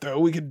men out, though.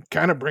 We could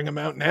kind of bring them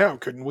out now,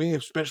 couldn't we?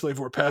 Especially if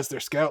we're past their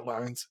scout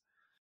lines.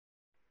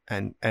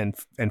 And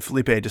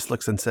Felipe just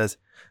looks and says,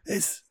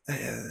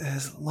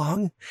 As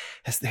long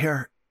as they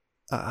are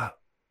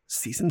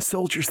seasoned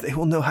soldiers, they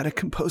will know how to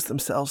compose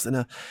themselves in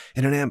an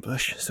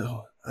ambush.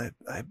 So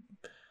that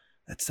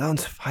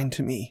sounds fine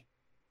to me.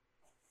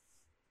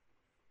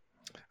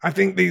 I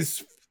think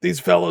these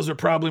fellows are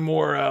probably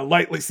more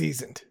lightly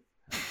seasoned.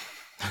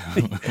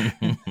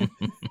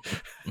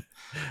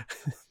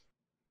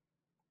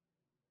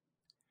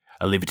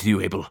 I'll leave it to you,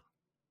 Abel.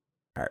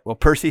 all right, well,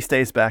 Percy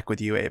stays back with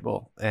you,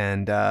 Abel,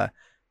 and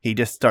he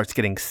just starts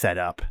getting set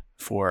up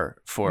for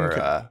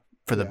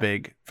the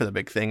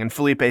big thing. And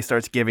Felipe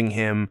starts giving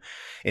him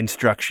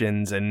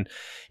instructions, and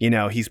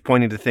he's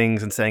pointing to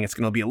things and saying it's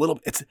going to be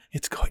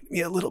it's going to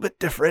be a little bit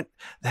different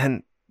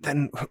than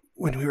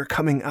when we were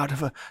coming out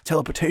of a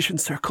teleportation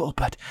circle,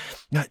 but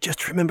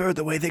just remember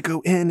the way they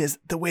go in is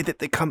the way that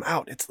they come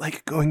out. It's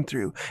like going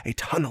through a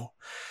tunnel.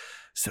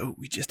 So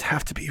we just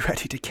have to be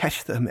ready to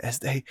catch them as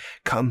they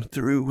come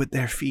through with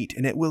their feet.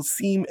 And it will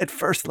seem at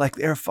first like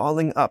they're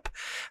falling up,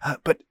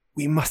 but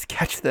we must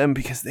catch them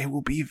because they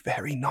will be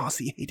very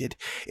nauseated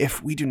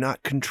if we do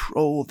not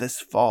control this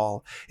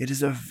fall.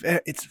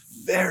 It's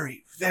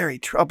very, very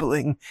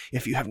troubling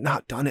if you have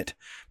not done it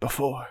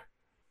before.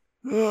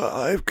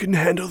 I can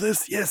handle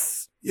this.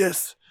 Yes.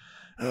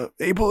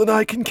 Abel and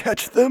I can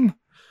catch them.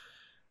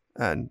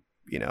 And,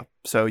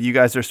 so you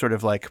guys are sort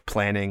of like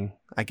planning,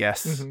 I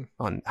guess,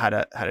 on how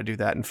to do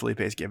that. And Felipe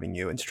is giving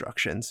you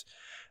instructions.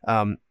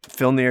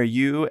 Filnir,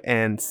 you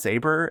and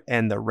Saber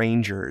and the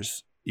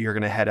Rangers, you're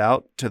going to head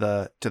out to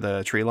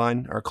the tree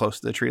line or close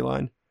to the tree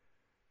line.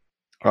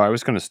 Oh, I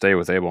was going to stay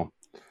with Abel.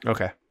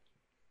 Okay.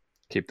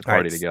 Keep the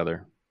party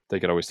together. They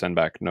could always send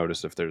back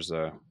notice if there's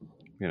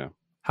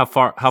How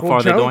far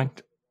are they going?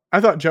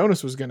 I thought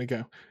Jonas was going to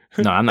go.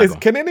 No, I'm not going.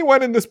 Can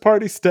anyone in this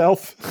party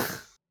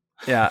stealth?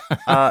 Yeah.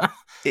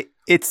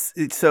 It's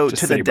so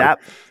Just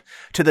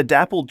to the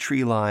dappled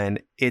tree line,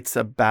 it's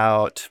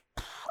about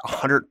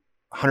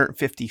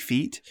 150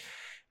 feet.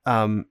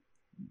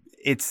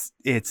 It's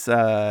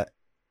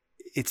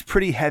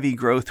pretty heavy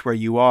growth where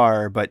you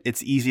are, but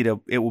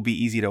it will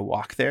be easy to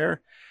walk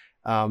there.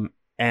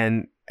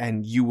 And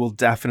you will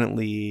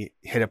definitely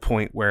hit a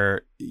point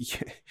where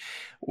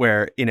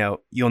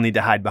you'll need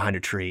to hide behind a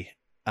tree.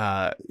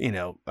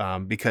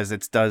 Because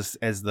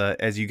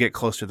as you get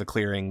closer to the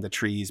clearing, the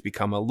trees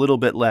become a little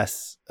bit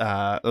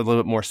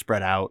more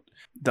spread out.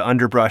 The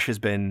underbrush has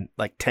been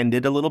like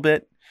tended a little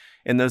bit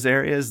in those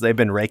areas. They've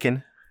been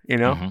raking,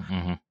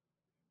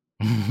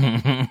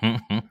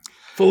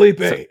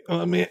 Felipe,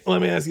 let me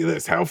ask you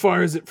this: how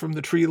far is it from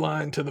the tree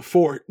line to the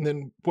fort? And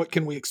then what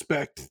can we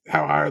expect?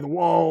 How high are the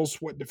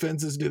walls? What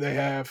defenses do they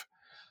have?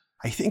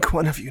 I think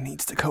one of you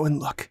needs to go and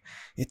look.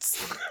 It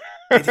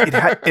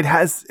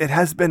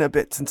has been a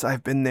bit since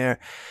I've been there.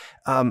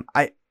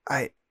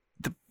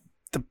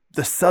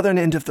 The southern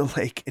end of the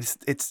lake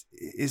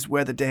is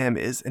where the dam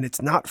is, and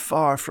it's not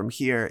far from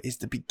here is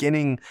the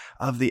beginning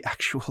of the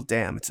actual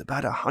dam. It's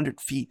about 100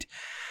 feet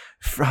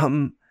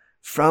from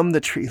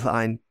the tree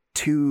line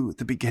to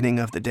the beginning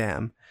of the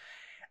dam,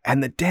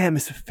 and the dam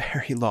is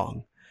very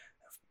long,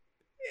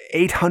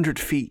 800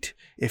 feet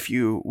if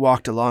you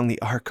walked along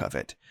the arc of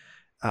it.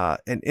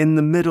 And in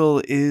the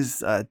middle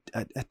is a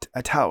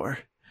tower,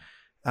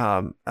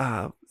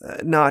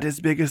 not as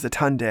big as the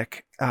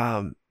Tundek.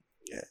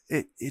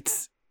 It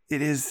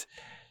is.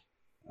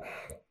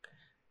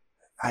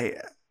 I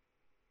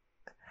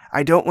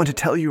don't want to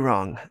tell you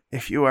wrong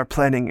if you are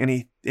planning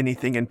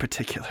anything in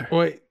particular.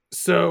 Wait,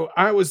 so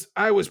I was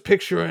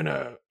picturing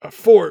a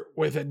fort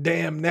with a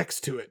dam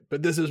next to it,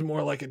 but this is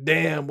more like a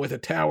dam with a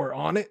tower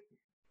on it?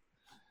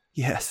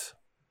 Yes,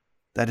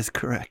 that is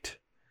correct.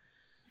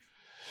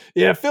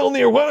 Yeah,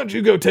 Filnir, why don't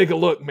you go take a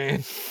look,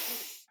 man?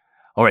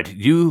 All right,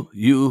 you,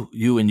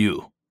 and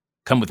you.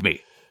 Come with me.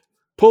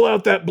 Pull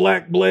out that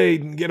black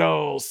blade and get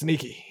all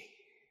sneaky.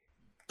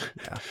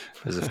 Yeah.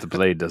 As if the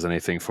blade does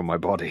anything for my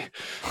body.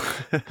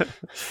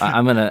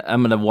 I'm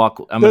gonna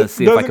walk. I'm gonna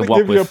see if I can walk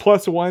give you a with.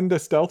 +1 to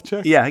stealth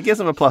check? Yeah, it gives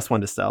him a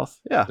 +1 to stealth.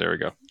 Yeah. There we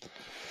go.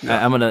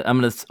 I'm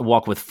gonna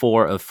walk with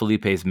 4 of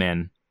Felipe's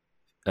men,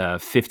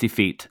 50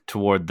 feet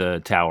toward the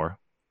tower,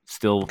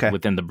 still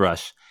within the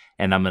brush,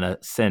 and I'm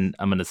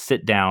gonna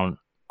sit down,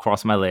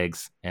 cross my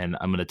legs, and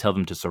I'm gonna tell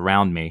them to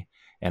surround me,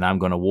 and I'm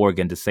gonna warg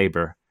into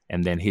Saber,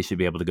 and then he should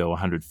be able to go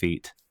 100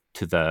 feet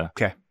to the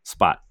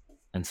spot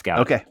and scout.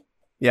 Okay.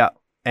 Yeah.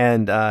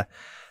 And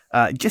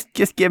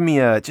just give me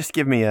a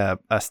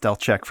stealth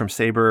check from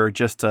Saber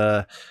just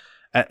as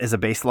a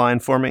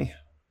baseline for me.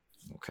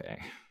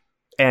 Okay.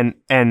 And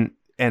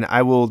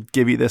I will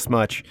give you this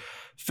much.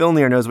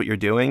 Filnir knows what you're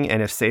doing,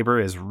 and if Saber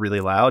is really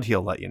loud,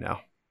 he'll let you know.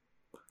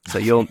 So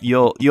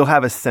you'll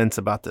have a sense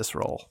about this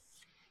roll.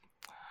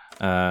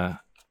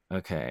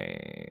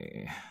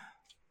 Okay.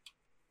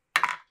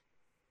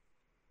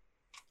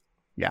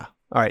 Yeah.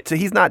 All right. So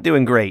he's not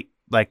doing great.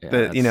 Like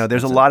there's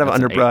a an lot of 8.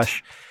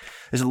 underbrush.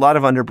 There's a lot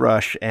of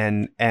underbrush,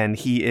 and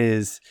he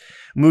is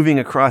moving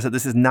across it.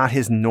 This is not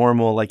his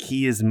normal. Like,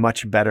 he is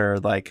much better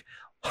like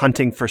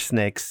hunting for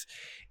snakes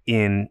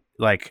in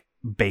like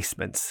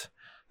basements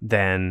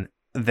than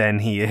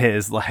he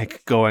is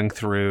like going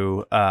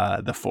through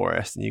the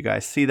forest. And you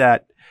guys see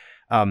that.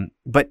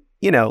 But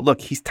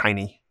look, he's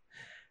tiny,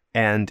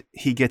 and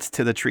he gets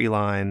to the tree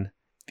line.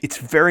 It's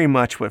very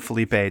much what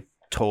Felipe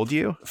told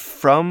you.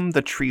 From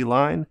the tree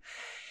line,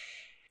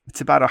 it's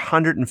about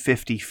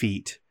 150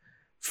 feet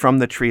from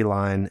the tree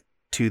line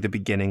to the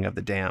beginning of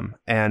the dam.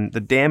 And the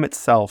dam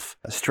itself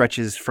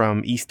stretches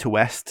from east to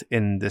west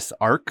in this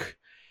arc.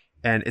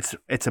 And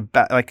it's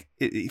about like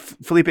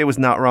Felipe was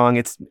not wrong.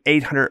 It's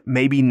 800,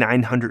 maybe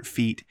 900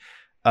 feet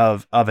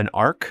of an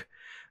arc.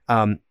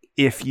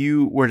 If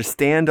you were to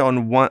stand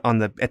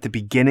at the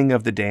beginning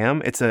of the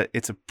dam, it's a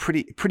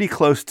pretty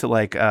close to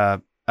like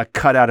a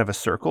cutout of a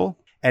circle.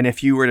 And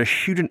if you were to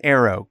shoot an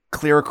arrow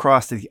clear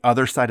across to the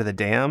other side of the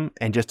dam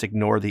and just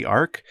ignore the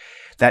arc,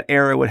 that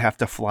arrow would have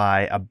to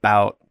fly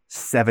about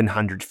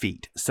 700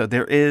 feet. So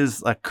there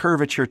is a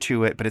curvature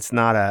to it, but it's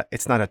not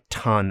a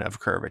ton of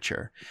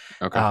curvature.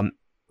 Okay.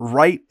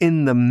 Right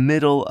in the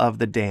middle of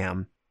the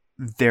dam,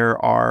 there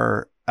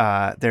are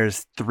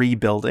there's 3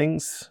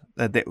 buildings.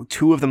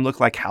 Two of them look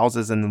like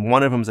houses, and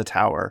one of them's a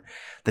tower.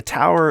 The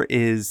tower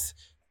is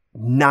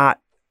not.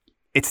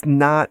 It's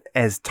not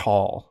as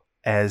tall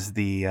as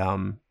the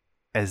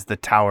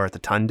tower at the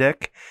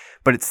Tundik,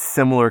 but it's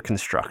similar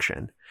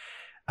construction.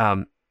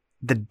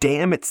 The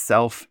dam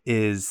itself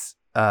is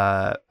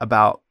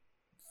about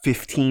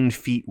 15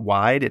 feet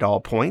wide at all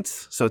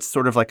points. So it's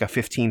sort of like a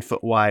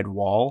 15-foot wide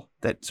wall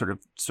that sort of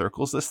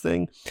circles this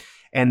thing.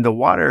 And the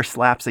water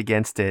slaps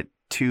against it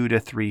 2 to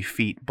 3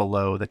 feet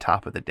below the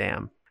top of the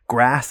dam.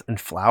 Grass and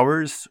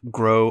flowers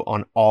grow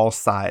on all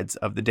sides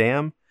of the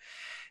dam.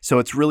 So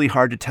it's really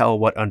hard to tell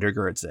what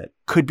undergirds it.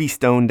 Could be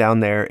stone down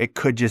there. It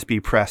could just be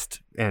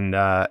pressed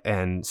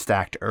and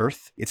stacked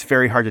earth. It's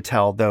very hard to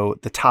tell, though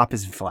the top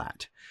is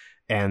flat.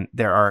 And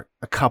there are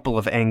a couple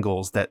of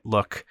angles that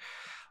look,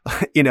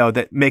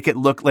 that make it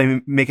look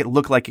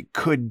like it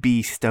could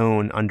be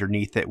stone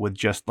underneath it with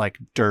just like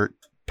dirt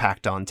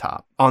packed on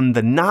top. On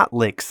the not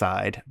lake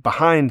side,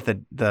 behind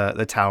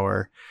the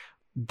tower,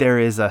 there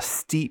is a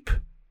steep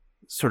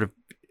sort of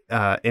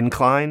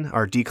incline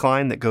or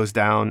decline that goes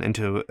down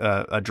into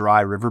a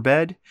dry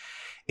riverbed.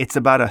 It's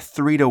about a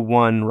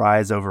 3-to-1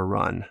 rise over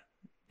run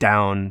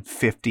down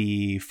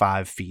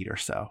 55 feet or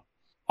so.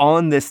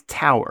 On this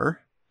tower,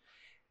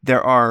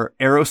 there are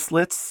arrow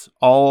slits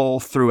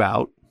all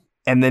throughout.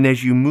 And then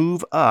as you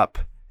move up,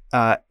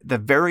 the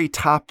very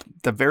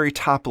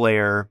top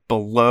layer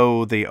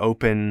below the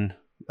open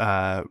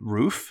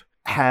roof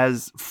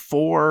has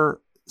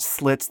 4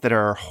 slits that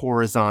are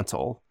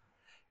horizontal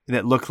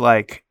that look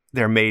like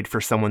they're made for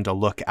someone to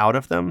look out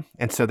of them.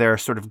 And so they're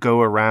sort of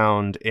go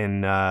around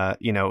in, they're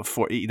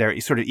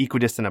sort of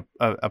equidistant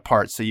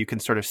apart. So you can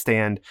sort of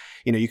stand,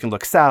 you can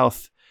look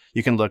south,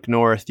 you can look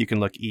north, you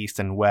can look east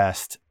and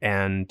west,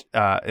 and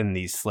in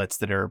these slits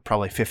that are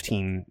probably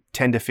 10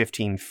 to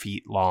 15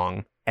 feet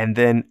long. And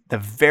then the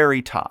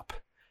very top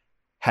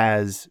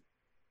has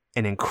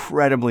an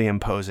incredibly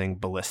imposing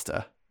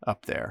ballista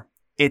up there.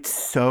 It's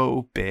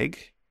so big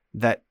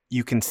that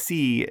you can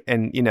see,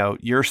 and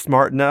you're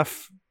smart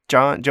enough,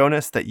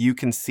 Jonas, that you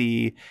can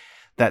see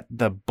that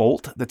the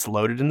bolt that's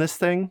loaded in this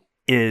thing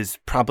is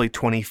probably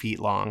 20 feet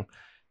long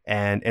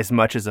and as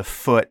much as a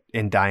foot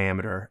in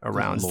diameter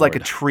around. It's like a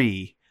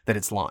tree that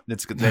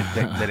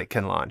that it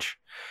can launch.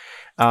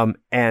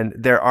 And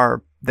there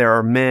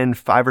are men,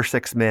 5 or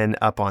 6 men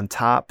up on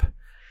top,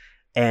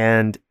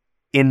 and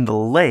in the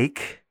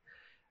lake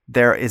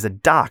there is a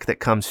dock that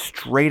comes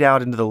straight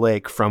out into the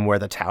lake from where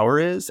the tower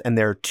is, and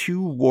there are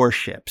 2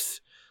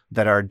 warships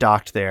that are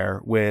docked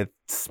there with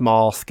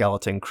small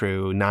skeleton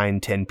crew,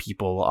 9-10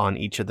 people on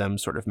each of them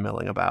sort of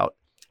milling about.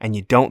 And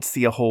you don't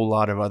see a whole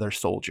lot of other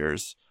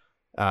soldiers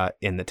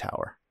in the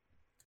tower.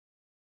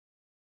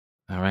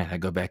 All right, I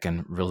go back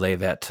and relay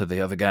that to the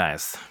other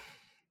guys.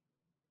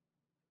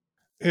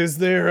 Is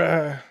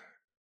there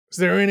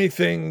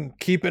anything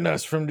keeping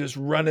us from just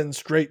running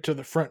straight to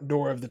the front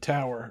door of the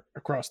tower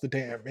across the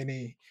dam?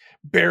 Any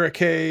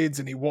barricades,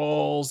 any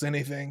walls,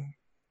 anything?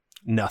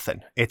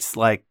 Nothing. It's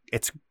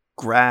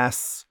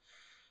grass,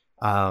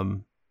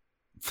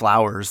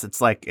 flowers.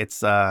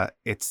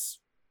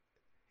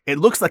 It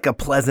looks like a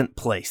pleasant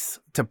place,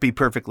 to be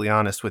perfectly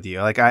honest with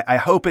you. Like I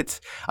hope it's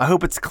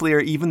clear,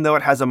 even though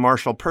it has a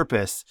martial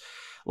purpose.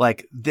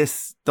 Like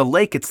the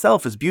lake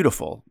itself is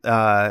beautiful,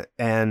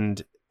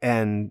 and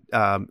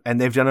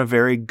they've done a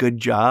very good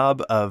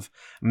job of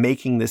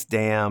making this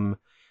dam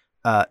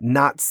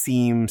not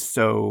seem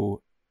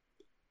so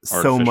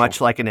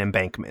much like an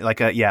embankment,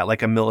 like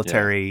a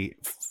military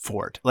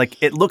fort.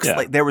 Like it looks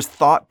like there was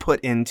thought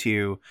put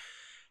into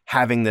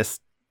having this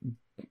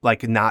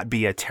like not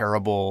be a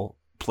terrible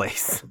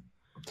place.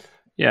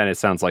 Yeah, and it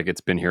sounds like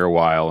it's been here a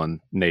while, and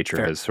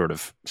nature has sort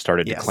of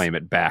started to claim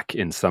it back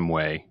in some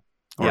way,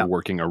 or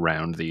working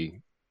around the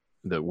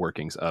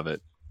workings of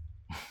it.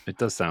 It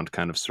does sound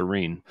kind of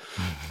serene.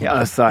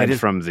 Yeah, aside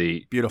from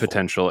the beautiful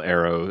potential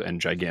arrow and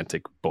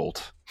gigantic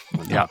bolt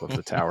on top of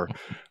the tower.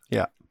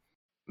 Yeah.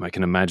 I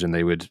can imagine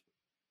they would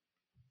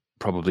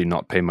probably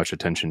not pay much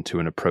attention to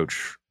an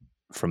approach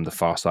from the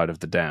far side of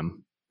the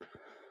dam,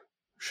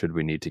 should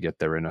we need to get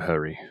there in a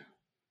hurry.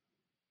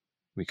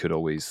 We could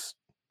always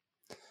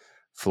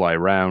fly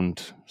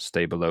around,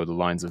 stay below the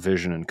lines of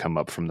vision, and come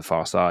up from the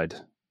far side.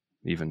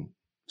 Even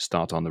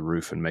start on the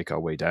roof and make our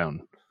way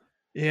down.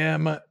 Yeah,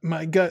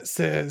 my gut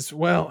says,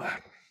 well,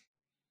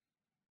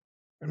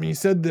 I mean, you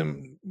said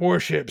them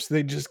warships,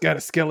 they just got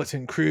a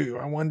skeleton crew.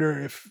 I wonder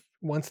if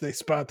once they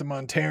spot the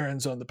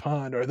Monterans on the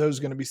pond, are those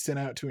going to be sent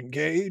out to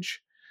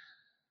engage?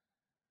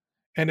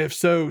 And if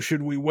so,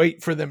 should we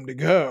wait for them to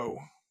go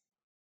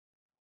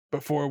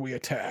before we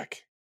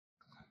attack?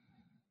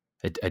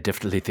 I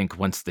definitely think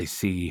once they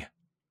see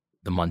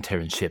the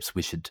Monteran ships,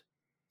 we should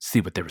see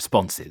what their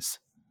response is.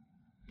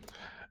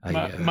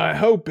 My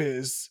hope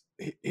is,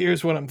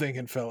 here's what I'm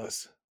thinking,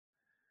 fellas.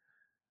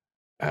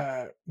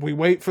 We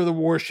wait for the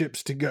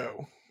warships to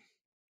go.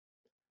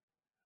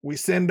 We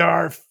send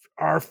our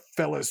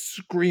fellas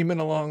screaming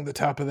along the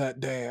top of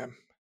that dam.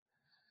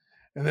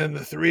 And then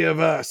the 3 of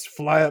us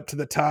fly up to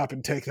the top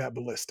and take that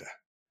ballista.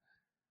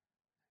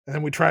 And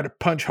then we try to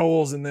punch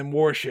holes in them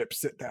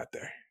warships sitting out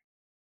there.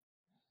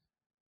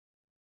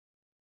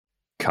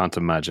 Can't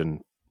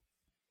imagine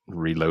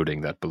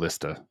reloading that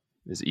ballista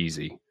is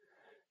easy,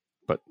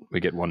 but we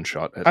get one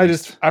shot at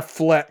least. I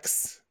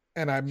flex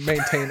and I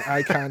maintain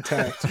eye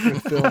contact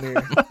with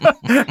Filnir.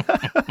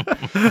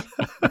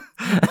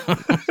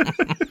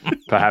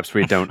 Perhaps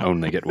we don't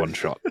only get one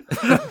shot.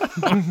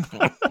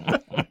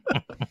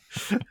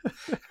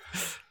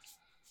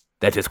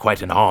 That is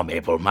quite an arm,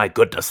 Abel. My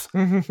goodness.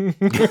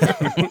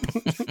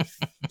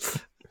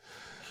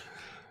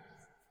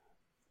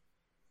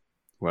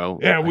 Well,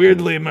 Yeah,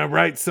 weirdly, my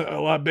right's a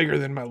lot bigger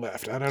than my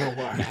left. I don't know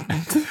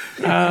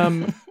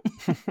why.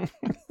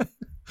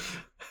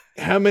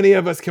 How many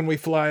of us can we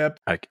fly up?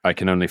 I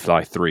can only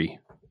fly 3,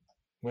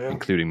 Well,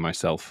 including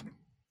myself.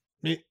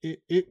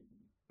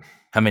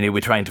 How many are we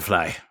trying to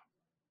fly?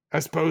 I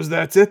suppose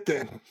that's it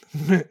then.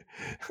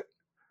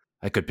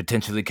 I could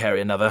potentially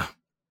carry another.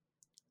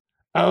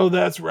 Oh,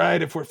 that's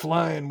right. If we're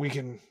flying, we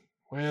can.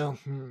 Well,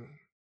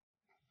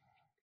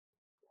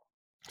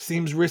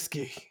 seems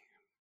risky.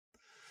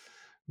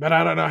 But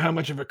I don't know how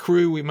much of a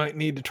crew we might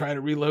need to try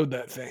to reload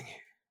that thing.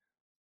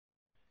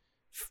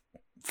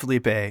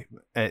 Felipe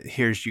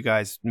hears you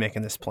guys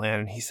making this plan,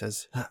 and he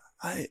says,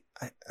 I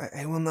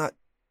will not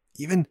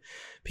even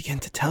begin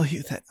to tell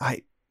you that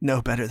I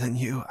know better than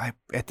you.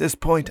 At this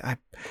point,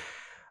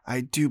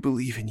 I do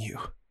believe in you.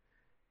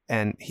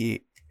 and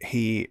he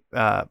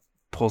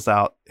pulls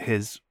out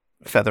his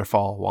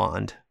Featherfall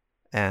wand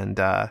and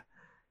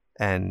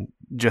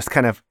just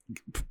kind of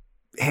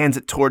hands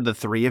it toward the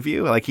three of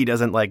you. Like, he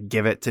doesn't like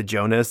give it to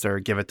Jonas or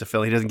give it to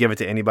Phil. He doesn't give it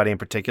to anybody in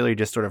particular. He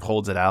just sort of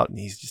holds it out and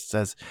he just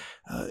says,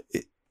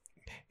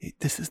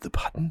 this is the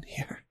button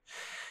here.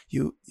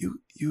 You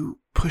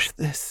push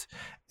this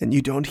and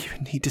you don't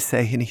even need to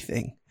say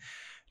anything.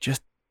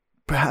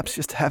 Perhaps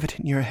just have it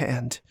in your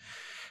hand,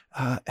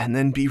 and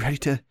then be ready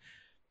to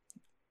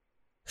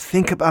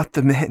think about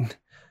the men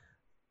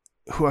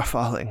who are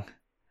falling,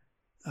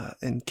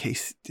 in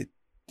case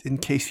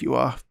you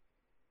are,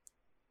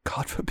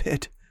 God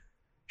forbid,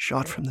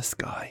 shot from the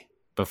sky.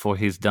 Before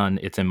he's done,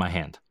 it's in my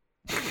hand.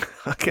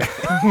 okay.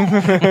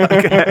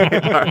 Okay.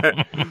 All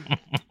right.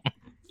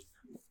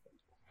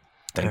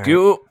 Thank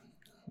you.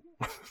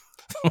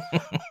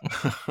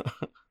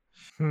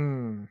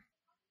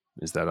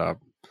 Is that our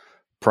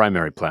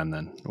primary plan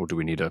then, or do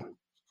we need to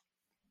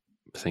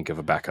think of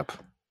a backup?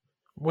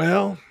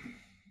 Well,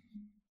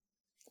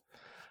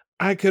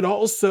 I could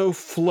also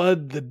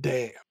flood the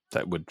dam.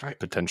 That would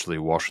potentially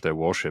wash their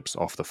warships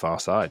off the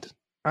far side.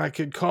 I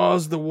could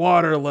cause the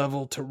water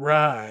level to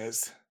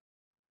rise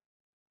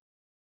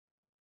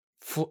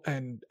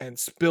and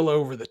spill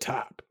over the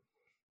top.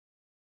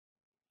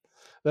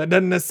 That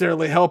doesn't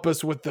necessarily help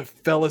us with the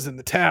fellas in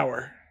the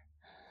tower.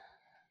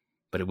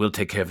 But it will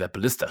take care of that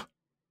ballista.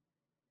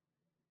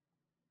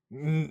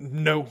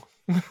 No.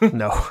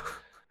 No.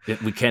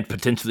 We can't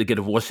potentially get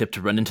a warship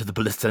to run into the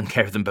ballista and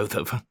carry them both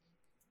over.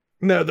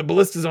 No, the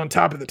ballista's on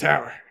top of the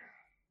tower.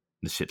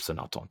 The ships are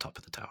not on top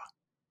of the tower.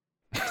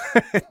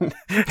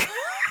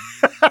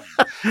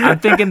 I'm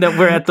thinking that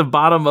we're at the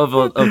bottom of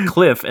a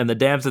cliff and the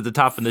dam's at the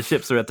top and the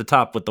ships are at the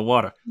top with the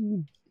water.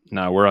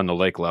 No, we're on the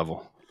lake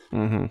level.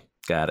 Mm-hmm.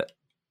 Got it.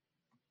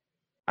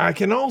 I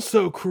can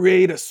also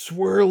create a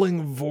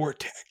swirling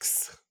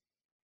vortex.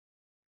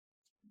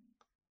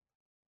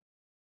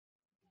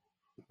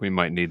 We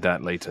might need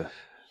that later.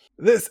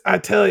 This, I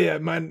tell you,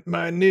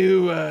 my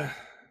new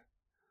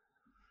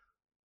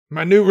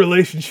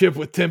relationship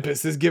with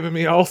Tempest is giving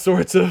me all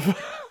sorts of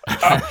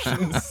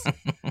options.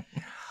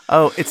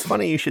 Oh, it's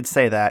funny you should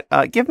say that.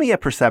 Give me a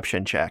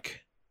perception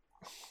check.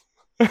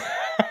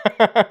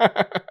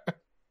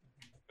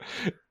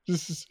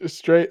 Just a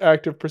straight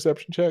active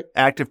perception check.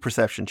 Active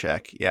perception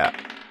check. Yeah.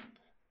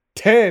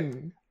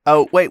 10.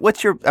 Oh, wait,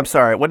 I'm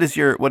sorry. What is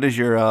your My your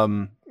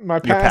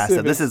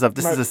passive. passive?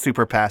 This is a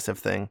super passive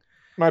thing.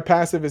 My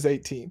passive is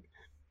 18.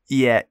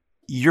 Yeah,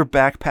 your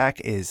backpack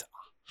is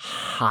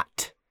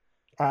hot.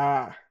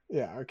 Ah,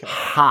 yeah, okay.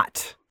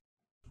 Hot.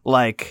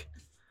 Like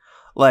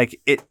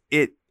it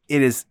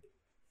is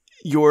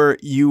your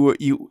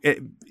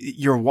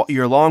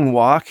long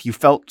walk, you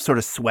felt sort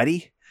of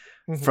sweaty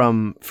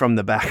from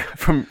the back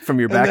from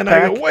your backpack. And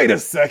then I go, wait a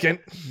second.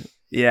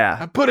 Yeah.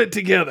 I put it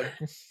together.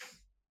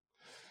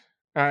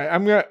 All right,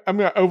 I'm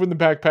gonna open the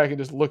backpack and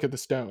just look at the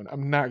stone.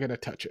 I'm not gonna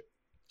touch it.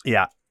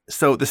 Yeah.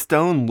 So the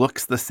stone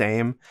looks the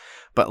same,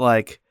 but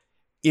like,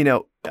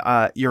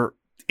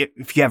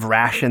 if you have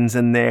rations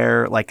in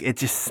there, like it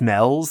just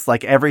smells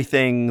like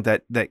everything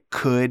that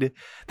could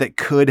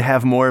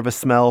have more of a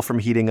smell from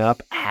heating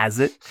up has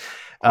it.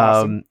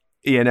 Awesome.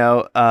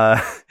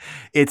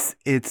 It's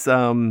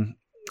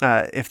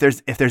if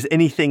there's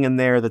anything in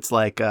there that's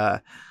like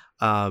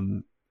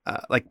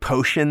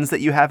potions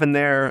that you have in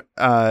there,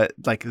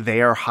 like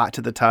they are hot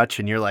to the touch,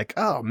 and you're like,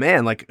 oh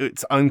man, like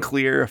it's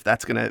unclear if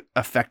that's gonna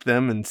affect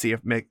them and see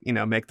if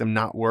make them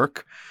not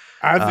work.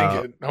 I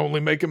think it only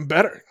make them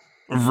better.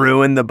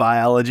 ruin the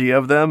biology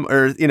of them,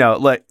 or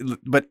like,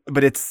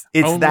 but it's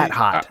Only- that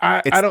hot. I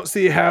It's- don't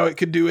see how it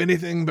could do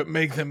anything but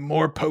make them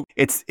more potent.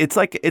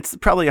 It's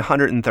probably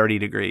 130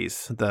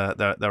 degrees.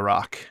 The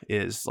rock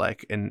is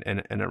like in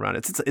around.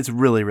 It's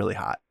really really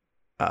hot.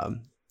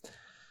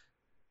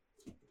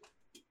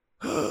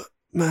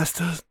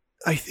 Master,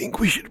 I think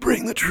we should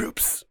bring the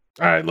troops.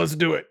 All right, let's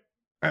do it.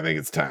 I think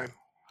it's time.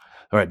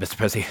 All right, Mr.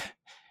 Percy,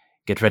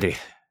 get ready.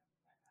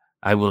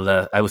 I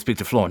will speak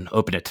to Florn.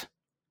 Open it.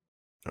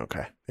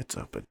 Okay, it's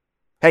open.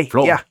 Hey,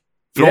 Floor. yeah,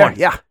 Floor.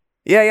 yeah.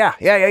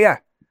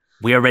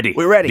 We are ready.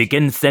 We're ready.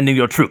 Begin sending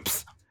your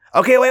troops.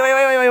 Okay,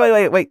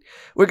 wait.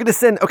 We're gonna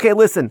send. Okay,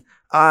 listen.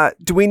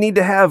 Do we need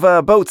to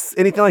have boats?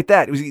 Anything like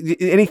that?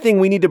 Anything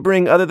we need to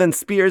bring other than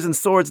spears and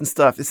swords and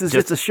stuff? This is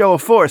just a show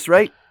of force,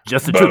 right?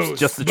 Just the Bows, troops.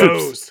 Just the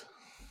troops. bows.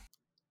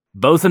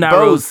 Bows and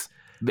arrows.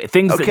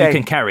 Things that Okay. you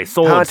can carry.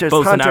 Swords, Hunters,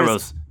 bows and hunters.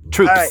 arrows.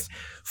 Troops. All right.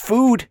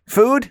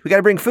 Food. We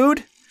gotta bring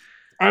food.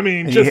 I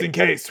mean, And just you- in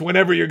case,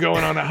 whenever you're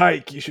going on a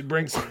hike, you should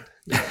bring some.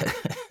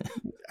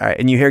 All right,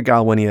 and you hear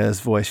Galwinia's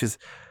voice. She's,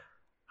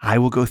 I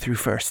will go through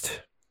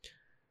first.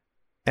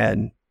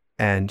 And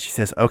she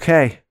says,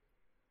 okay.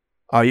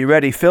 Are you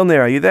ready? Filnir,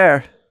 are you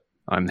there?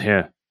 I'm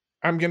here.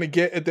 I'm going to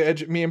get at the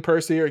edge. Me and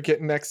Percy are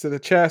getting next to the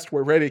chest.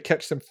 We're ready to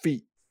catch some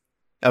feet.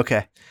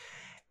 Okay.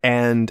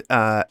 And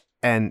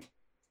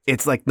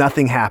it's like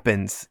nothing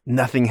happens.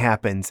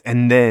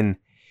 And then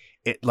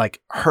it like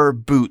her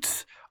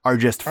boots are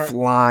just All right.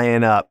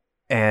 flying up.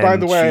 And By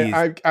the way,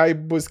 she's- I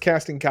was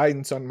casting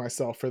guidance on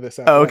myself for this.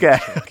 Oh, okay.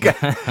 Okay.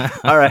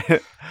 All right.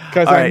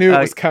 Because All I right, knew it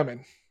was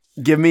coming.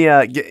 Give me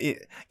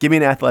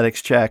an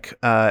athletics check,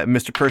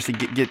 Mr. Percy.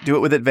 Do it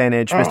with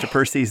advantage. Oh. Mr.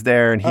 Percy's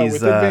there, and he's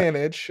With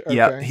advantage. Okay.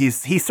 yeah,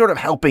 he's sort of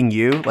helping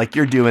you, like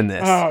you're doing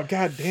this. Oh,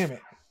 God damn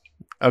it.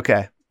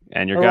 Okay,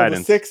 And I your rolled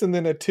guidance. a 6 and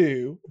then a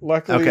 2.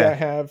 Luckily, Okay. I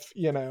have,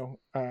 you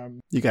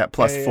got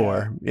plus a,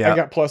 4. Yeah. I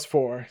got plus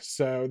 4.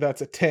 So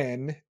that's a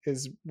 10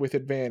 is with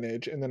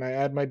advantage. And then I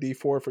add my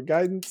D4 for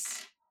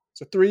guidance.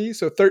 So 3,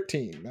 so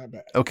 13. Not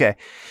bad. Okay,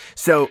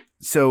 so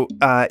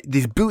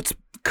these boots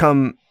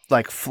come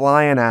like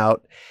flying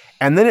out,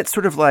 and then it's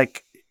sort of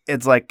like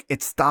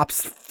it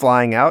stops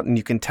flying out, and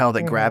you can tell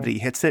that Mhm. gravity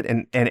hits it,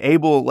 and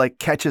Abel like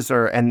catches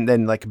her and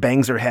then like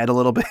bangs her head a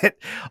little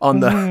bit on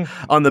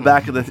the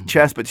back of the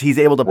chest, but he's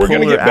able to We're pull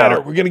going to her get better.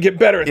 out. We're going to get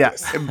better at Yeah,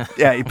 this.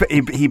 yeah.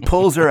 He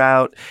pulls her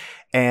out,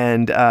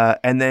 and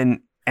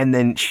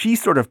then she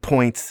sort of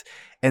points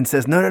and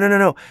says,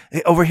 "No,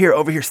 hey, over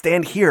here,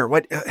 stand here.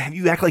 What?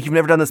 You act like you've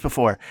never done this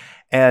before."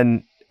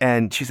 And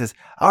she says,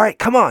 "All right,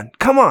 come on."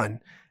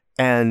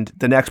 And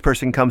the next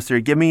person comes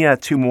through. Give me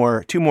two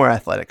more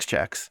athletics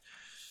checks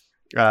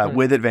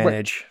with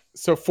advantage.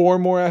 So 4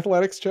 more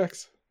athletics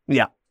checks?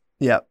 Yeah.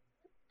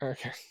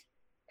 Okay.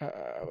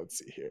 Let's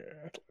see here.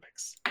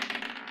 Athletics.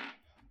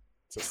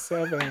 It's a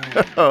 7.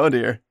 Oh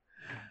dear.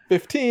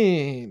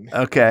 15.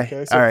 Okay.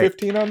 Okay, so All right.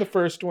 15 on the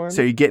first one.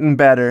 So you're getting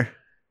better.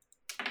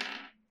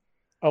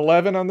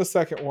 11 on the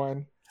second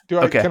one.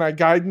 Okay. Can I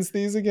guidance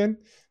these again?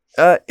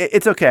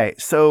 It's okay.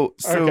 So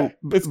Okay.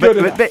 It's but- good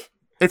but- enough. but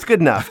it's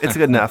good enough. It's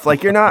good enough.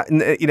 Like you're not,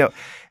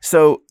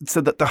 so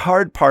the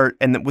hard part,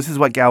 and this is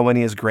what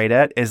Galwinia is great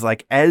at, is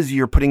like as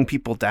you're putting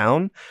people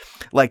down,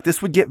 like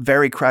this would get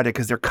very crowded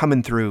because they're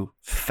coming through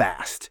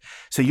fast.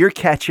 So you're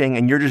catching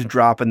and you're just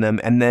dropping them,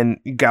 and then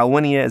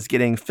Galwinia is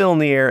getting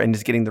Filnir and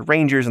is getting the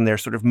Rangers, and they're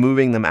sort of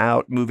moving them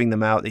out.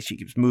 She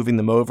keeps moving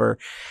them over.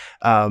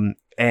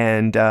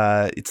 And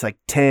it's like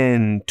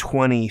 10,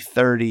 20,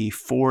 30,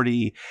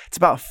 40. It's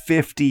about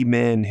 50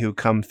 men who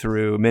come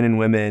through, men and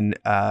women.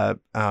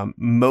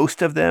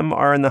 Most of them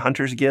are in the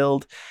Hunters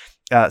Guild.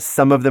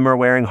 Some of them are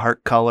wearing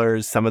heart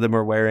colors. Some of them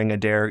are wearing a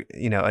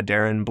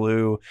Darren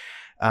blue.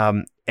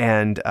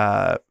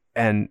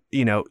 And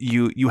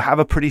you have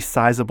a pretty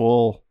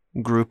sizable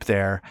group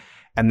there.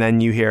 And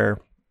then you hear,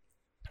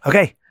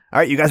 okay, all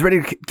right, you guys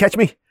ready to catch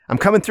me? I'm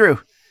coming through.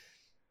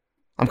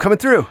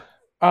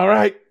 All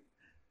right.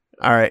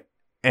 All right.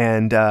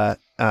 And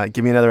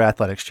give me another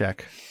athletics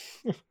check.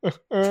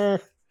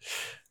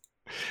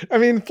 I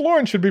mean,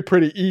 Florence should be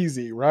pretty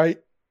easy, right?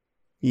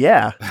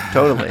 Yeah,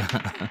 totally.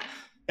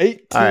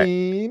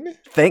 18.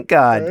 Thank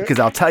God, Okay. because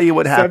I'll tell you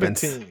what happens.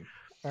 17.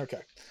 Okay.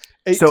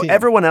 18. So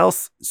everyone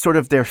else, sort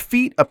of their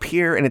feet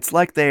appear, and it's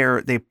like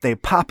they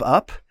pop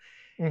up.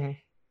 Mhm.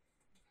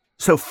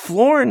 So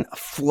Florn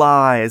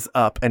flies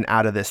up and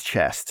out of this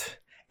chest.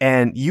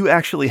 And you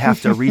actually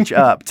have to reach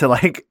up to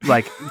like,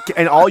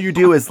 and all you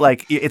do is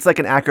like, it's like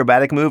an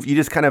acrobatic move. You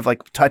just kind of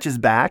like touch his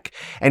back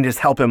and just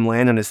help him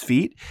land on his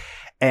feet.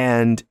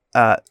 And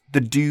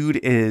the dude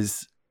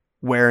is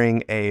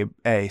wearing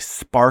a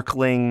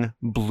sparkling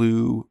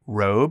blue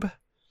robe.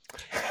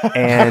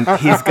 And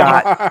he's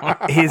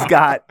got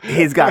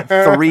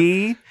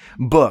 3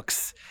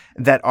 books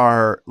that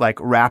are like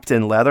wrapped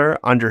in leather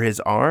under his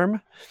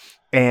arm.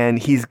 And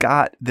he's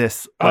got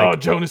this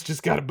Jonas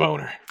just got a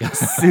boner.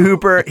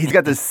 he's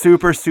got this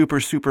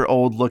super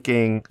old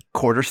looking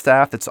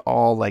quarterstaff that's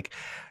all like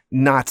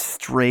not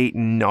straight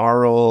and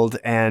gnarled,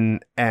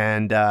 and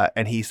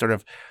he sort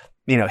of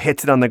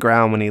hits it on the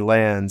ground when he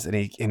lands, and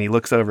he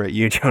looks over at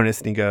you, Jonas,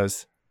 and he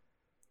goes,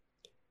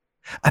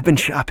 "I've been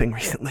shopping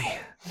recently."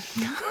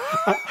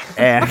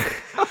 And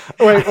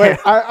Wait.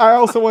 I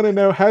also want to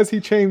know, has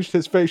he changed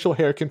his facial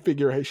hair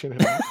configuration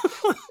at all?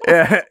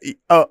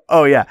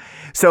 oh yeah.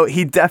 So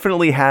he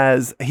definitely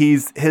has.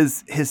 His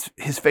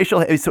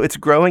facial. So it's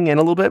growing in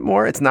a little bit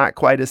more. It's not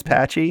quite as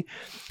patchy.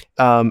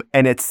 And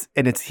he's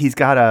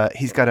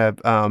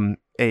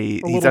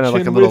done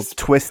like a little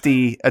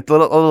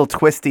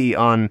twisty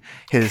on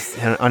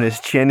his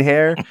chin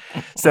hair.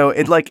 So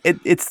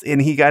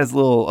and he got his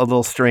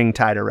little string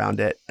tied around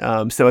it.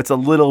 So it's a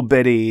little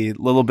bitty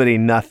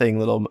nothing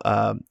little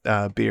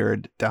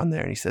beard down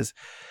there. And he says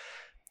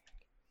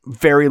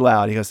very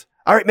loud, he goes,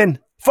 "All right, men,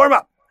 form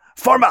up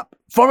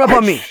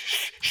on me."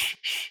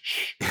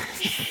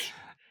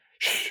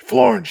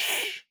 Florin,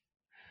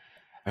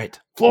 Right.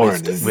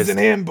 Florin, this is an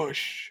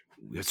ambush.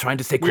 We're trying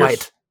to stay We're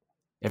quiet.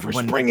 We're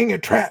Everyone. springing a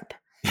trap.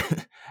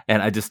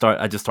 And I just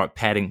start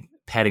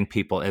patting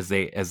people as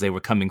they were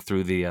coming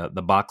through the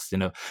box.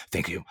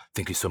 Thank you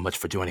so much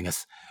for joining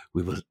us.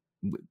 We will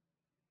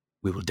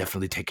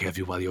definitely take care of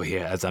you while you're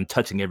here. As I'm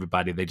touching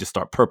everybody, they just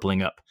start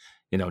purpling up.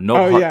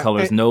 No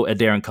colors, no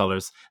Adaran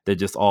colors. They're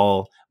just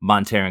all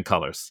Monteran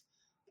colors.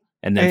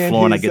 And then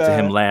Florin, I get to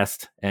him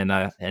last, and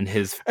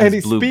his and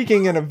he's blue.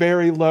 speaking in a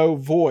very low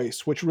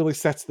voice, which really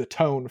sets the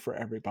tone for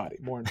everybody.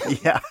 More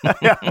important. Yeah.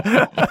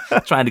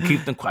 Trying to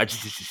keep them quiet.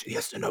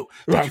 Yes or no.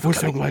 Right, we're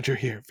so glad you're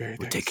here. Very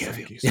We'll take care of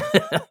you. sir.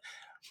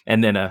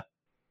 And then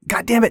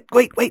God damn it!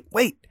 Wait!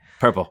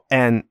 purple.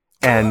 And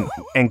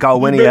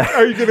Galwinia.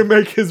 Are you gonna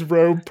make his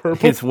robe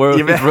purple? His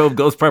robe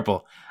goes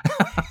purple.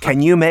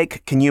 Can you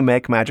make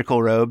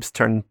magical robes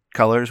turn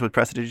colors with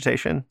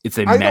prestidigitation? It's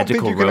a I don't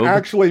magical think you robe. can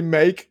actually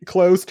make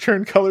clothes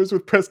turn colors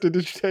with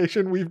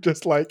prestidigitation. We've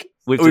just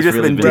We've just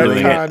been doing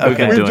it. retconned. We've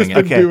been We've doing just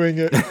it. been doing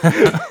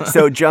it.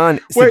 So John,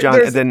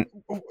 then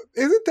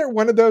Isn't there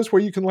one of those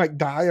where you can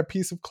dye a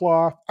piece of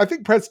cloth? I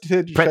think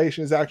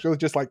prestidigitation is actually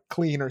just like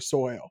cleaner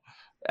soil.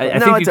 I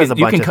No, think it does a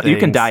bunch of you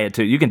can things. dye it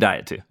too. You can dye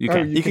it too. You Oh,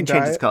 can. you can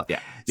change its color. Yeah.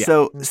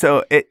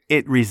 So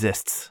it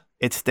resists.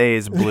 It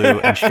stays blue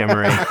and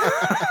shimmery.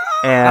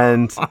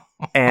 and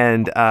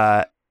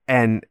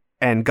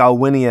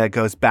Galwinia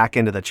goes back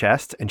into the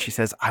chest and she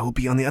says, "I will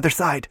be on the other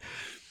side."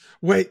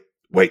 Wait,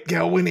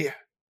 Galwinia.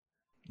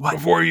 What?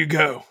 Before you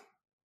go,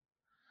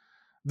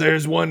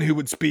 there's one who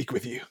would speak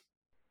with you.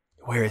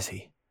 Where is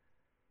he?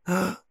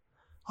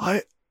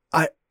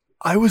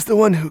 I was the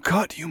one who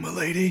caught you,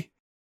 milady.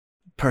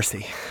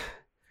 Percy.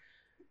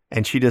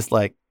 And she just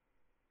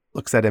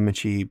looks at him and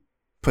she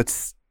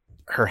puts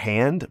her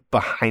hand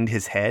behind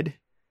his head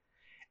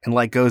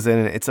and goes in,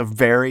 and it's a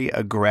very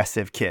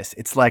aggressive kiss.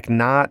 It's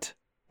not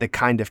the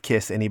kind of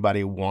kiss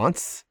anybody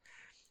wants,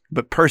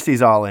 but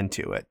Percy's all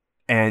into it.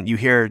 And you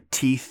hear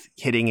teeth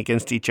hitting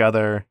against each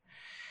other,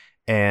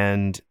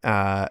 and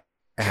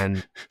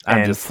I'm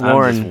Florin just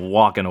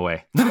walking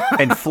away.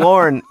 and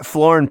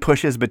Florin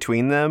pushes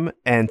between them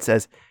and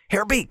says,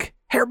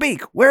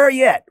 Hairbeak, where are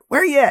you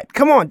at?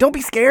 Come on, don't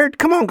be scared.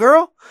 Come on,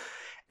 girl."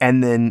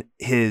 And then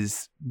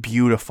his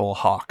beautiful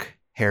hawk,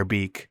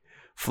 Hairbeak,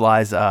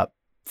 flies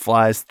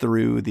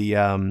through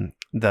the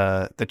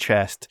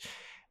chest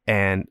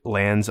and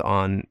lands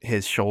on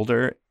his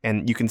shoulder.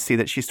 And you can see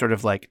that she sort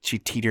of she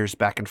teeters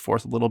back and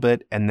forth a little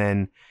bit, and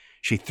then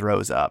she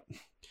throws up.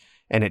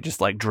 And it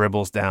just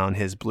dribbles down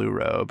his blue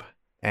robe.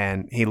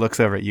 And he looks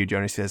over at you,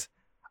 Jonas, and says,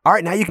 "All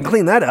right, now you can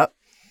clean that up."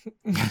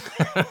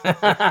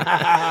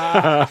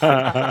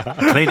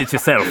 Clean it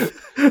yourself.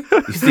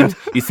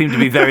 You seem to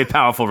be very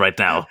powerful right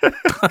now.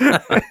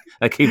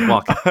 I keep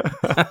walking.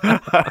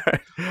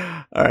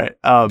 All right.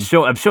 I'm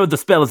sure the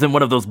spell is in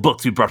one of those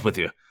books you brought with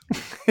you.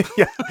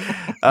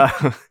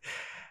 Yeah.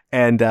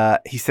 And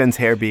he sends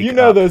Hairbeak. You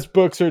know up. those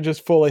books are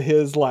just full of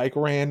his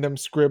random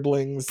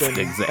scribblings and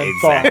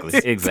thoughts.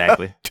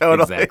 Exactly.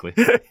 Totally. Exactly.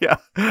 Yeah.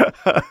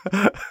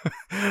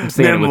 I'm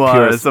saying it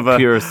Memoirs with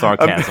pure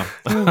sarcasm.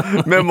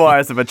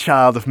 Memoirs of a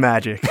child of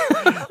magic.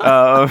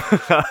 And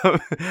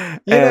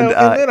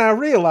then I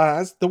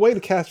realized the way to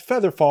cast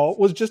Featherfall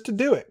was just to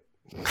do it.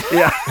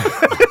 Yeah.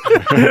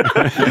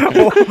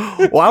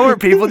 Why weren't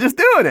people just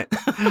doing it?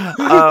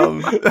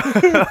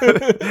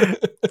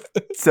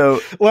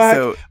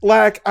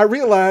 I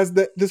realized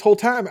that this whole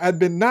time I'd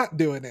been not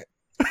doing it.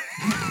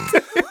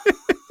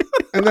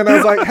 And then I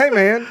was like, "Hey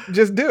man,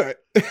 just do it."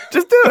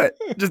 Just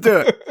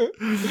do it.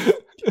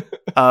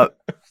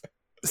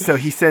 So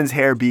he sends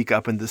Hairbeak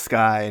up in the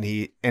sky, and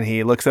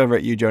he looks over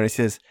at you, Joe, and he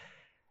says,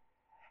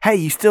 "Hey,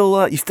 you still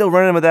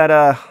running with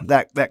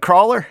that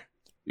crawler?"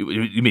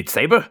 You mean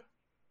Saber?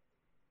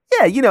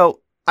 Yeah,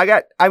 I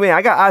got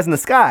eyes in the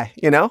sky,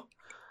 And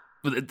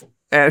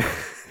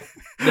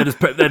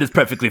That is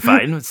perfectly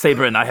fine.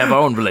 Saber and I have our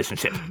own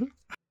relationship.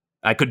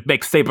 I could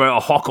make Saber a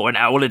hawk or an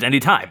owl at any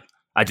time.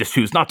 I just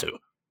choose not to.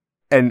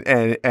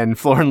 And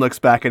Florin looks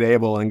back at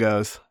Abel and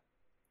goes,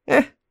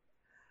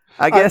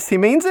 I guess he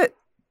means it.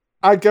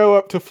 I go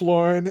up to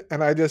Florin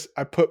and I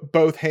put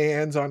both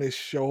hands on his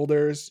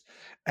shoulders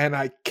and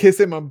I kiss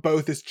him on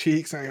both his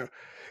cheeks and I go,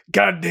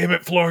 God damn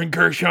it, Florin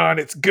Gershon,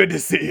 it's good to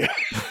see you.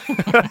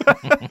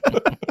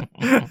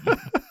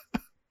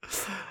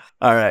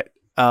 All right.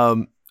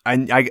 I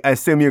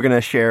assume you're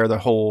gonna share the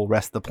whole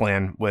rest of the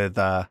plan with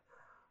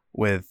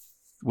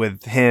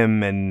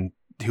him and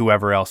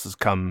whoever else has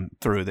come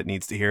through that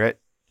needs to hear it.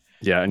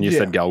 Yeah, and you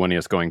said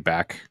Galwinius going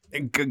back.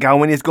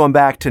 Galwinius going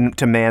back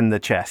to man the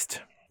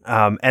chest.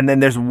 And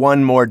then there's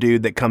one more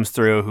dude that comes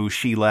through who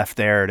she left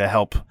there to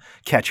help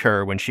catch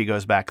her when she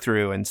goes back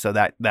through. And so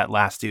that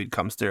last dude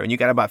comes through, and you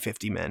got about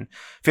 50 men,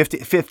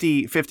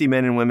 50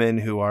 men and women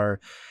who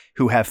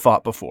have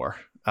fought before.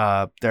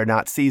 They're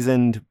not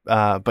seasoned,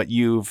 but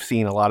you've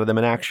seen a lot of them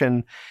in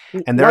action.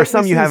 And there are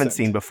some you haven't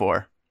seen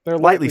before. They're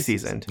Lightly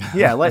seasoned.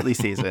 Yeah, lightly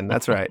seasoned.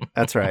 That's right.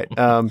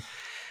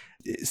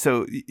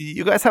 So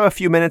you guys have a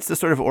few minutes to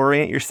sort of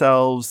orient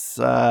yourselves.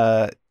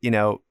 Florin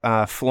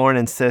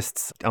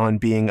insists on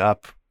being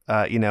up,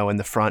 in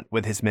the front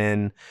with his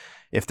men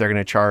if they're going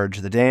to charge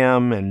the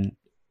dam. And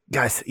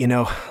guys,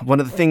 one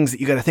of the things that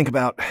you got to think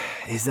about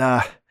is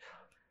there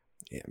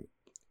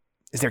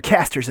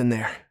casters in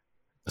there?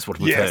 That's what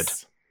we've heard.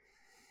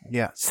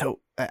 Yeah. So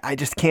I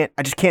just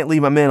can't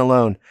leave my men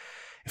alone.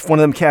 If one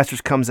of them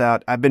casters comes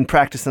out, I've been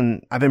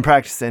practicing,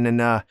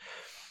 and I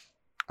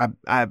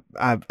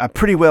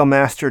pretty well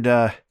mastered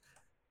this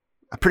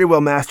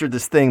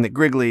thing that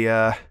Griggly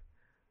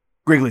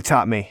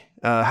taught me,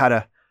 how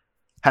to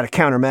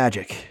counter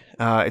magic.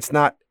 It's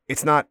not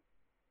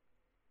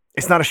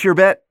a sure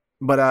bet,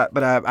 but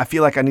I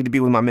feel like I need to be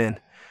with my men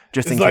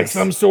just in It's like case.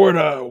 some sort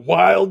of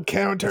wild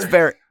counter. It's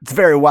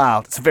very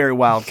wild. It's a very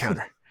wild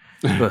counter.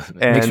 Well,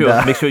 And,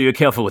 make sure you're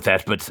careful with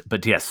that,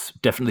 but yes,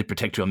 definitely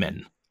protect your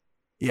men.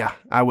 Yeah,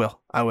 I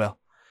will.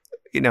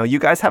 You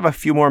guys have a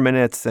few more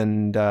minutes,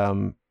 and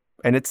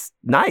it's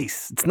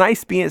nice. It's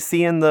nice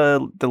seeing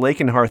the Lake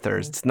and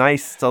Harthers. It's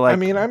nice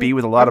to be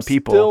with a lot of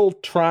people. Still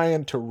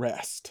trying to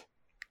rest.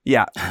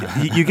 Yeah,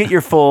 you get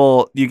your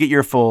full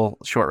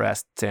short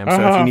rest, Sam. So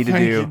if you need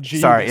to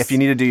if you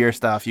need to do your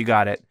stuff, you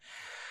got it.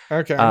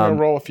 Okay, I'm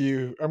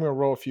gonna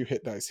roll a few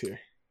hit dice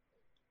here.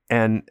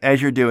 And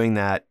as you're doing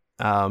that,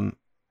 Do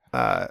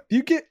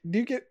you get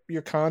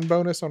your con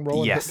bonus on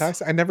rolling Yes. hit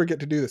dice? I never get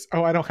to do this.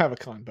 Oh, I don't have a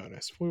con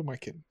bonus. Who am I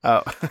kidding?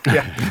 oh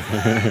yeah.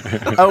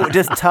 Oh,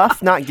 does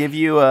tough not give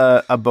you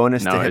a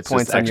bonus No, to hit it's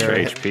points just on your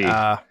extra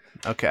HP.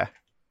 Okay.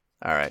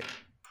 All right.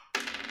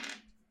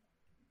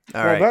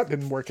 That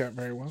didn't work out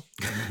very well.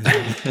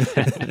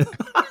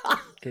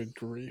 Good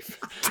grief.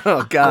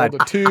 Oh God.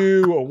 Rolled a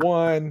 2, a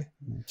 1,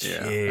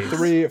 Jeez.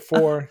 3, a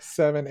 4,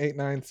 7, 8,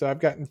 9. So I've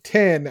gotten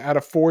 10 out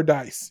of 4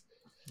 dice.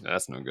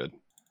 That's no good.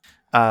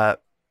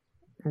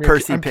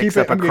 Percy picks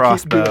up a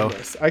crossbow.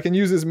 I can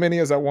use as many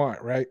as I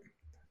want, right?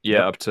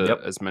 Yeah, up to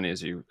Yep. as many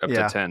as you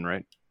Yeah. to 10,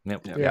 right?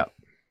 Yep. Yeah.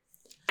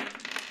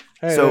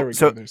 Hey, So- there we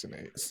so- go. There's an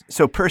 8.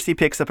 So Percy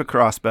picks up a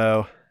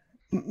crossbow.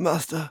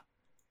 Master,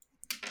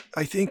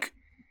 I think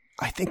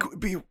it would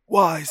be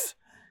wise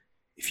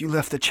if you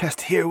left the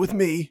chest here with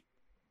me,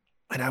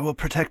 and I will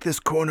protect this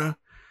corner,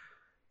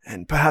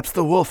 and perhaps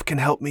the wolf can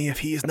help me if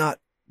he is not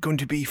going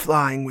to be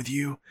flying with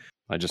you.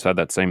 I just had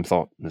that same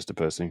thought, Mr.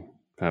 Percy.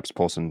 Perhaps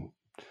Paulson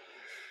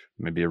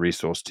may be a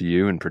resource to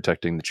you in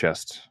protecting the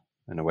chest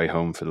and a way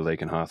home for the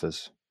Lake and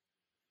Harthers.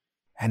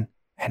 And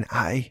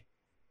I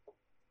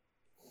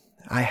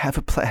have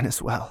a plan as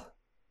well.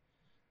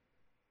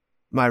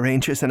 My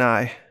rangers and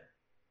I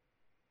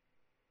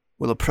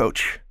will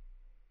approach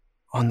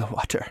on the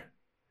water.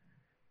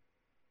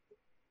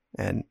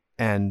 And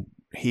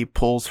he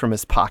pulls from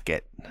his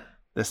pocket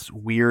this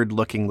weird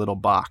looking little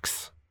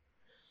box.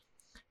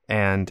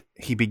 And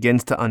he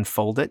begins to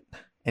unfold it.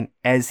 And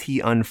as he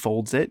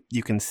unfolds it,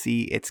 you can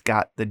see it's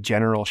got the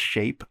general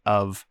shape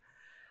of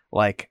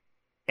like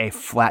a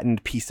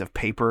flattened piece of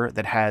paper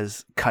that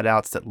has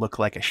cutouts that look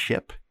like a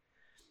ship.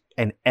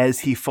 And as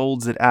he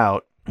folds it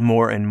out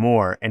more and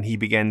more, and he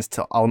begins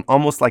to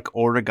almost like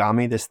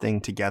origami this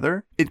thing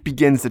together, it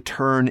begins to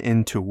turn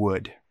into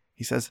wood.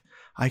 He says,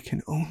 I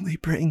can only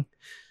bring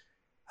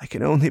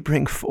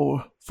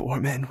 4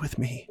 men with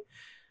me.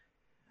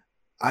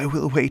 I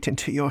will wait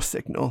until your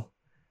signal.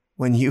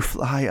 When you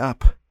fly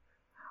up,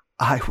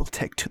 I will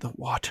take to the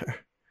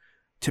water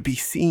to be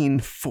seen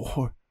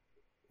for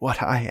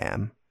what I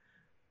am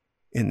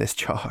in this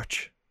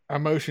charge. I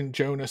motioned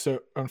Jonas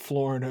on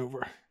Florin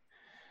over.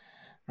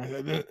 I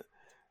said,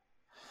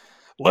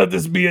 let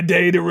this be a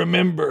day to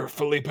remember,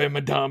 Felipe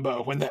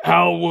Madamba, when the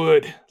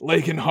Owlwood,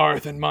 Lake and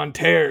Hearth, and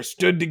Monterre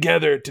stood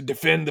together to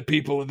defend the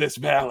people of this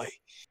valley.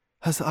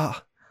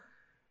 Huzzah.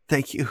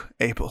 Thank you,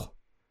 Abel.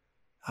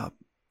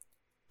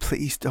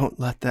 Please don't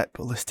let that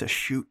ballista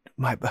shoot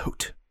my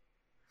boat.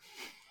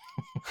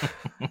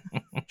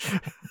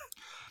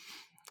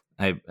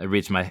 I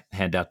reached my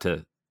hand out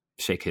to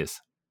shake his.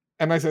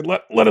 And I said,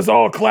 let us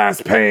all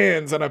clasp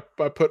hands. And I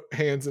put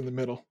hands in the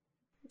middle.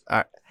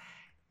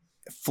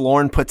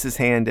 Florin puts his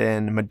hand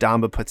in,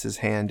 Madamba puts his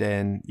hand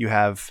in, you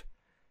have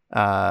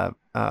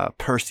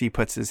Percy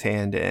puts his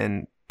hand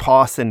in,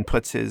 Pawson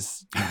puts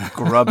his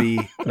grubby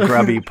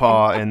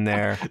paw in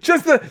there.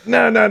 Just the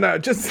no.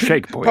 Just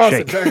Shake, boy, pause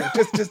shake.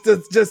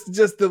 it.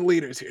 Just the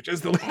leaders here.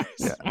 Just the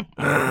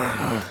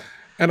leaders.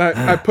 And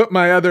I put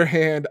my other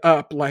hand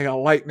up like a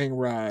lightning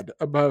rod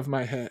above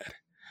my head.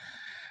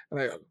 And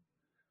I go,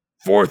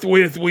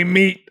 Forthwith we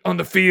meet on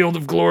the field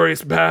of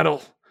glorious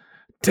battle.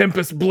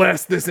 Tempest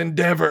bless this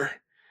endeavor,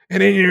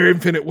 and in your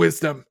infinite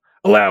wisdom,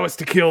 allow us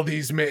to kill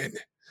these men.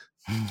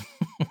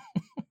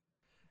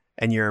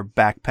 And your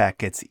backpack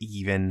gets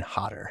even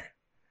hotter.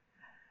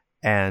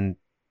 And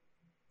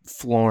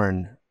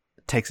Florn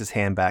takes his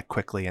hand back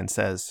quickly and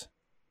says,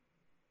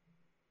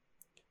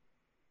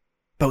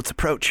 "Boats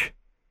approach.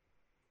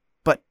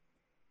 But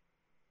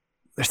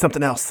there's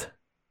something else.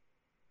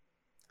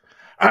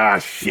 Ah,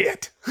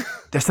 shit.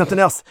 There's something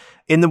else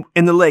in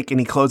the lake." And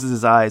he closes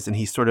his eyes and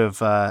he sort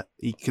of,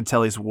 you can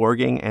tell he's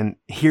warging. And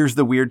here's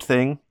the weird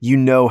thing.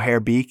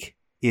 Hairbeak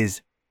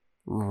is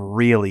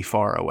really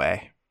far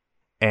away.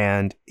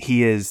 And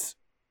he is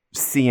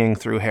seeing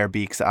through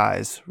Hairbeak's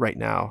eyes right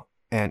now.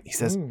 And he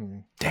says,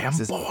 Damn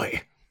says-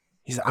 boy.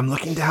 he says, "I'm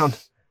looking down.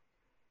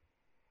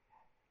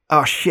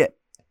 Oh, shit.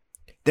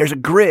 There's a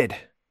grid.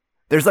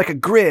 There's like a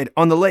grid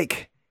on the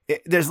lake.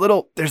 There's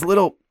little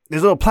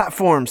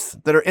platforms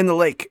that are in the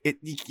lake.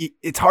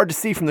 It's hard to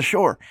see from the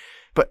shore,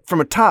 but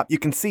from atop you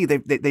can see they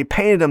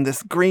painted them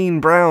this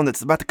green brown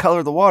that's about the color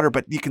of the water,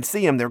 but you can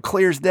see them. They're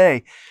clear as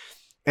day.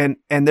 And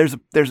there's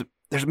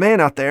a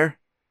man out there.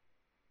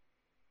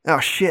 Oh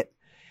shit!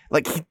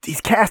 Like he's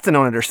casting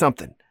on it or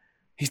something.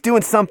 He's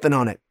doing something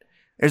on it.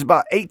 There's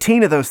about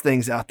 18 of those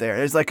things out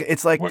there. It's like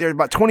they're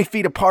about 20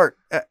 feet apart.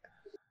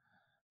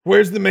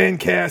 Where's the man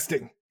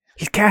casting?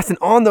 He's casting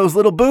on those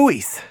little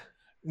buoys.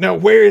 No,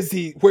 where is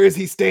he? Where is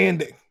he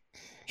standing?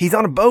 He's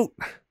on a boat.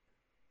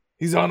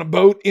 He's on a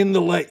boat in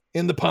the lake,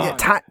 in the pond.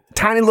 Yeah,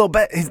 tiny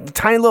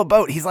little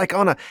boat. He's like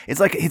on a. It's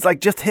like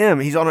just him.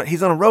 He's on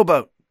a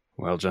rowboat.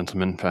 Well,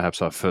 gentlemen,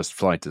 perhaps our first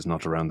flight is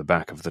not around the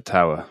back of the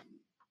tower.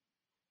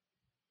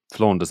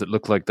 Florn, does it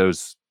look like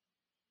those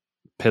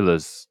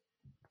pillars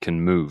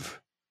can move?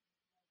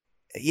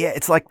 Yeah,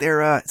 it's like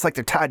they're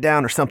tied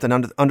down or something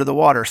under the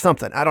water or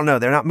something. I don't know.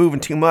 They're not moving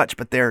too much,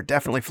 but they're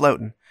definitely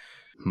floating.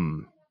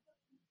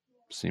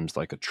 Seems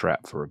like a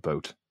trap for a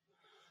boat.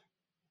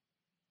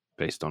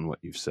 Based on what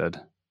you've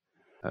said,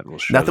 that will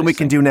surely Nothing we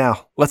can sink. do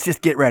now. Let's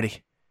just get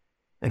ready.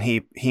 And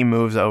he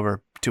moves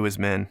over to his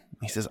men.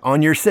 He says,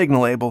 "On your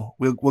signal, Abel.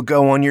 We'll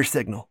go on your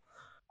signal."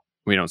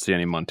 We don't see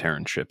any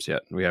Monteran ships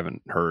yet. We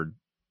haven't heard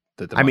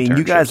that the I mean, Monteran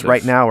you guys ships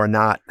right have- now are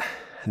not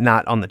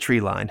on the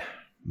tree line,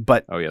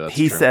 but Oh yeah, that's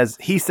he true.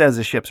 says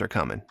the ships are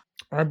coming.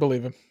 I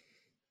believe him.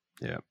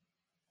 Yeah.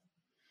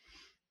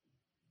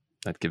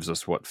 That gives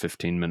us,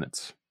 15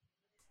 minutes?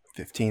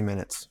 15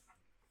 minutes.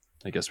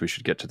 I guess we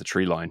should get to the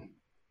tree line.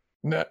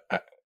 No,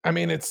 I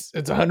mean it's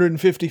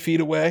 150 feet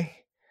away.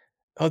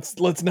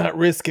 Let's not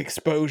risk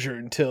exposure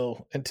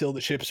until the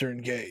ships are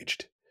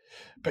engaged.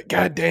 But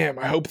goddamn,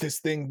 I hope this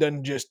thing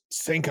doesn't just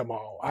sink them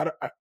all.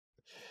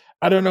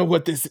 I don't know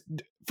what this.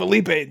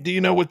 Felipe, do you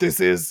know what this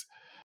is?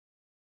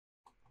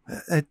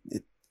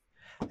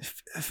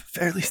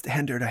 Fairly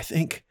standard, I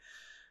think.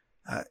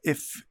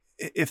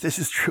 If this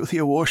is truly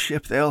a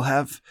warship, they'll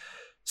have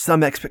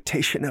some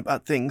expectation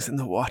about things in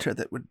the water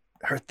that would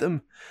hurt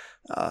them.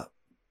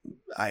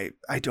 I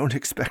don't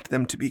expect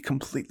them to be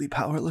completely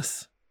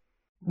powerless.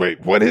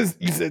 Wait, what is?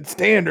 You said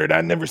standard.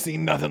 I've never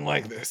seen nothing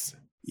like this.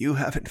 You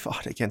haven't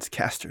fought against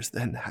casters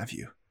then, have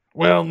you?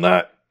 Well,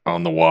 not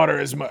on the water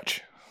as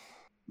much.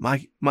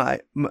 My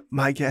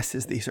guess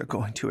is these are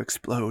going to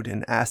explode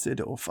in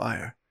acid or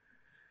fire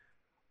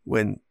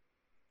when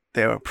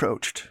they're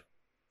approached.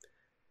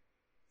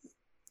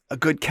 A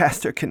good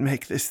caster can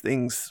make these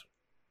things,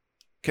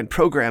 can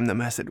program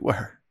them, as it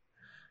were,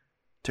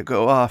 to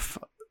go off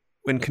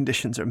when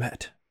conditions are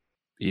met.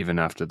 Even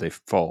after they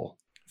fall,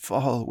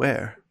 Fall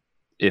where?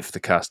 if the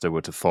caster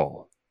were to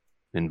fall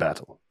in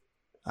battle.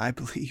 I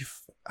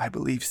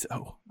believe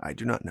so. I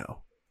do not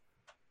know.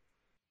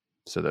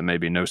 So there may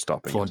be no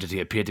stopping Florn, it. did he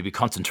appear to be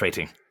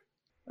concentrating?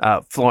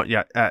 Florn,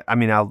 yeah.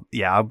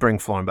 I'll bring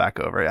Florn back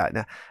over.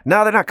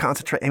 No, they're not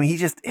concentrating. I mean,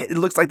 it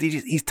looks like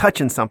he's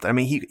touching something. I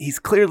mean, he's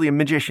clearly a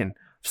magician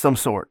of some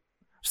sort,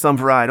 some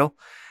varietal,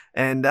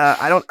 and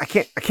I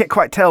can't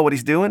quite tell what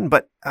he's doing.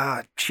 But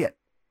shit.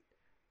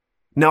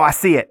 No, I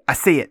see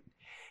it.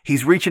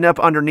 He's reaching up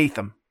underneath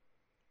them.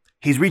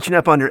 He's reaching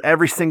up under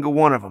every single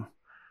one of them.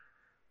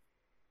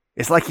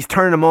 It's like he's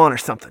turning them on or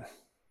something.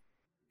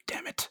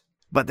 Damn it.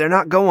 But they're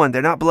not blowing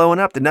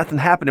up. There's nothing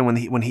happening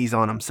when he's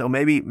on them. So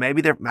maybe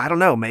they're, I don't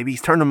know. Maybe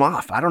he's turned them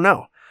off. I don't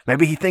know.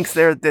 Maybe he thinks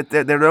they're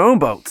their own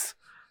boats.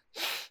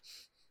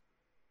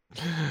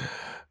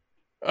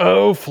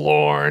 Oh,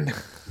 Florn.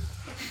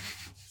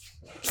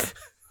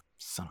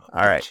 Son of a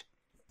All right. bitch.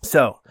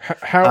 So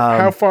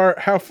How far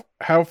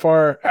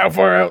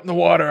out in the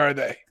water are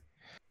they?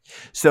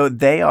 So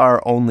they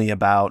are only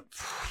about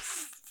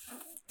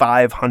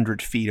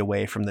 500 feet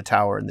away from the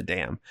tower and the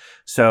dam.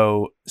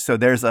 So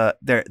there's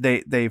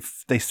they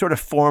sort of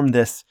form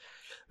this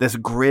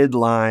grid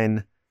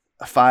line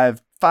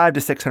 5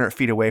 to 600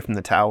 feet away from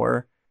the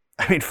tower.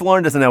 I mean,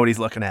 Florin doesn't know what he's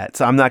looking at,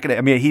 so I'm not going to,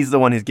 I mean, he's the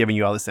one who's giving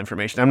you all this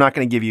information. I'm not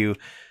going to give you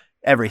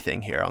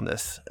everything here on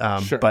this.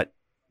 Sure. But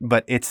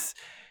it's,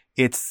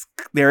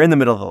 they're in the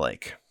middle of the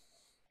lake.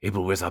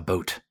 Abel, where's our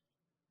boat?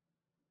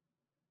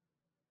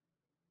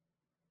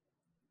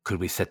 Could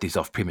we set these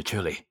off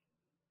prematurely?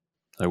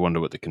 I wonder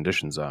what the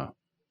conditions are.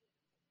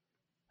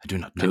 I do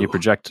not know.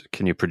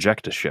 Can you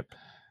project a ship?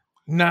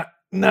 Not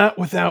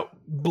without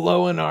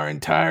blowing our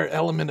entire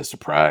element of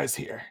surprise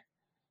here.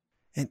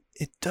 And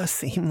it does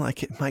seem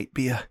like it might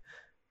be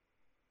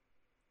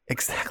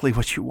exactly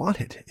what you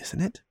wanted,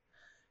 isn't it?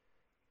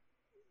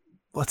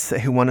 Let's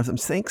say one of them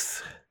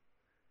sinks.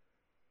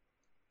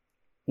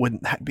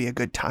 Wouldn't that be a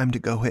good time to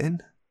go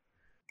in?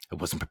 I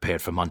wasn't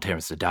prepared for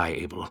Monterans to die,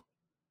 Abel.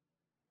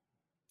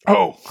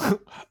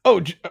 Oh,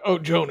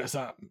 Jonas,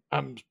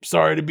 I'm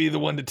sorry to be the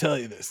one to tell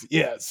you this.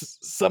 Yes,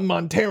 some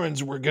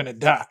Monterans were gonna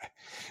die.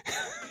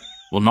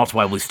 Well, not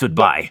while we stood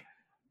by.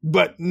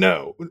 But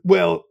no,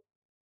 well,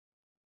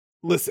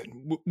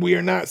 listen, we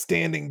are not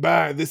standing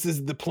by. This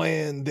is the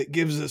plan that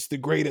gives us the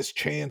greatest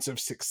chance of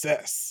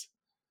success.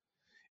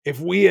 If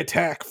we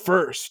attack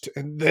first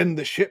and then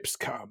the ships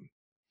come,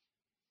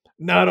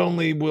 not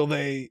only will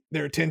their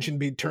attention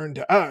be turned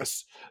to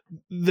us,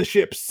 the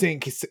ships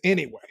sink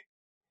anyway.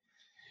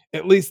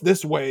 At least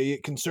this way,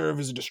 it can serve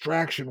as a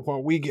distraction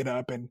while we get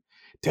up and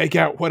take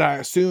out what I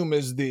assume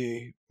is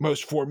the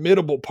most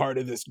formidable part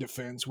of this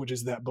defense, which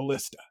is that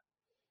ballista.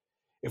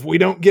 If we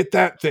don't get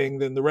that thing,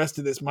 then the rest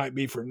of this might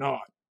be for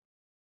naught.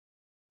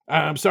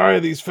 I'm sorry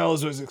these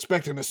fellows was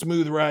expecting a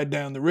smooth ride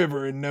down the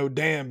river and no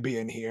dam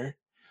being here.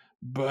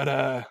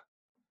 But,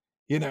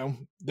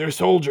 they're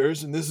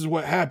soldiers, and this is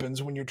what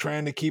happens when you're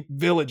trying to keep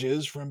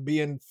villages from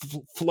being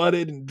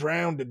flooded and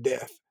drowned to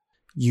death.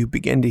 You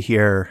begin to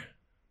hear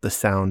the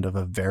sound of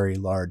a very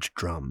large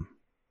drum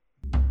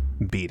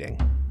beating.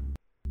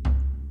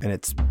 And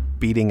it's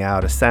beating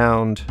out a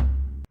sound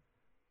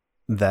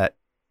that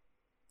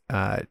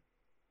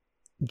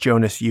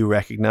Jonas, you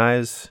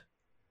recognize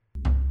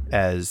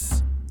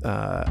as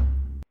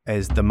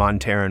the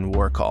Monteran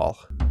war call.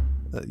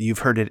 You've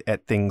heard it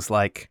at things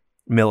like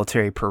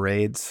military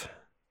parades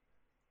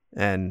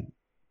and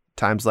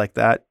times like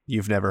that.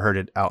 You've never heard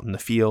it out in the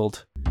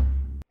field.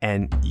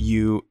 And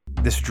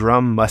this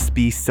drum must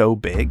be so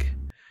big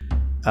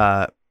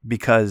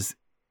because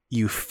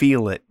you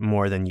feel it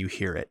more than you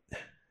hear it.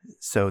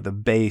 So the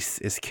bass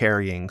is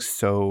carrying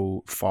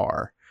so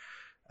far.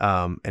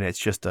 And it's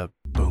just a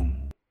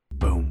boom,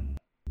 boom,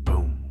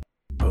 boom,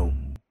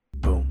 boom,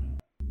 boom,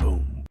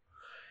 boom.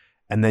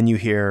 And then you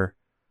hear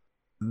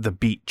the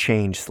beat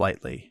change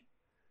slightly.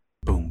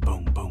 Boom,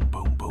 boom, boom,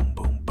 boom, boom,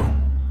 boom,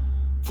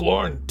 boom.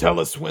 Florin, tell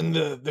us when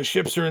the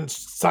ships are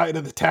inside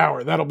of the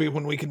tower. That'll be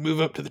when we can move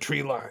up to the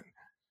tree line.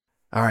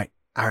 All right,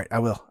 I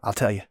will. I'll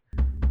tell you.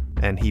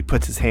 And he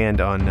puts his hand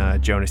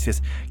on Jonas. He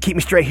says, keep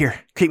me straight here.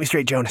 Keep me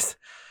straight, Jonas.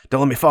 Don't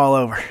let me fall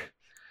over.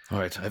 All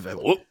right.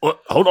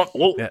 Hold on.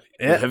 Whoa.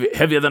 Yeah.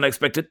 Heavier than I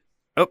expected.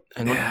 Oh,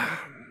 hang on. Yeah.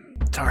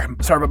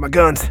 Sorry about my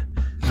guns.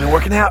 I've been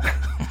working out.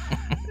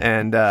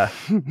 and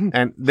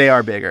they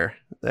are bigger.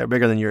 They're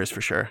bigger than yours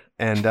for sure.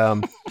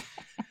 And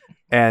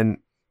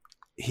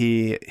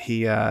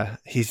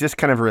he's just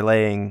kind of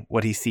relaying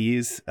what he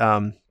sees.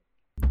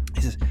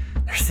 He says,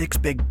 there's six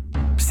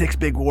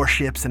big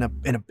warships and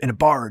a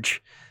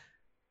barge.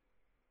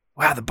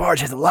 Wow, the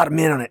barge has a lot of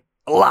men on it.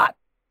 A lot.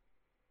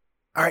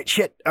 All right,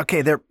 shit.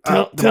 Okay,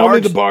 tell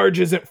me the barge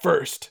isn't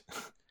first.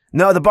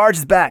 No, the barge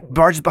is back.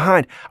 Barge is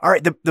behind. All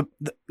right, the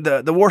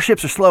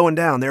warships are slowing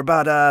down. They're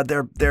about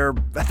they're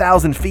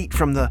 1,000 feet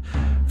from the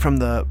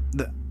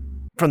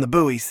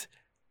buoys.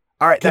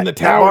 All right, can the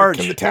tower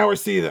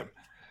see them?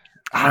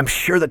 I'm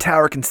sure the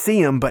tower can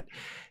see them, but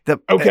we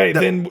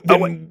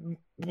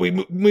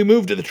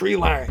move to the tree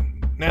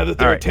line now that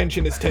their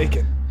attention is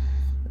taken.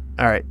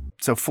 All right.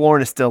 So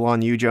Florin is still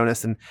on you,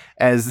 Jonas, and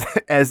as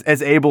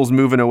Abel's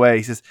moving away,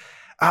 he says,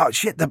 "Oh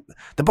shit! The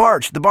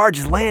barge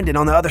is landing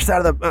on the other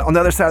side of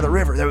the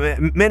river.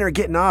 The men are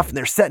getting off and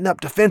they're setting up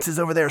defenses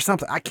over there or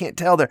something. I can't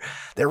tell.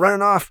 They're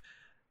running off.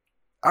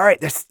 All right,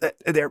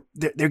 they're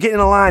getting in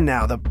a line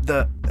now.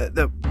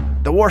 The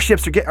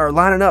warships are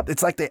lining up.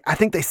 It's like I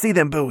think they see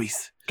them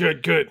buoys.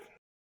 Good.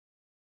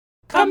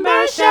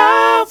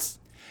 Commercials!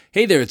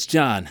 Hey there, it's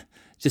John.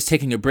 Just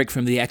taking a break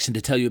from the action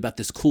to tell you about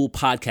this cool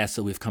podcast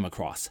that we've come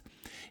across.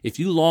 If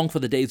you long for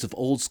the days of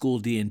old school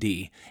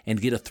D&D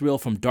and get a thrill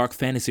from dark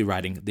fantasy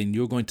writing, then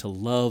you're going to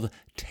love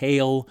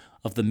Tale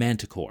of the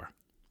Manticore.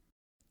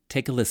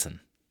 Take a listen.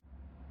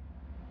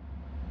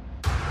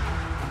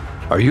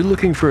 Are you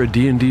looking for a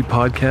D&D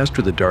podcast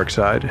with a dark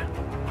side?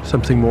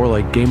 Something more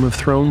like Game of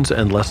Thrones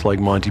and less like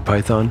Monty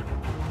Python?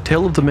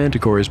 Tale of the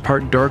Manticore is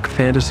part dark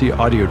fantasy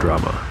audio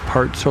drama,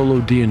 part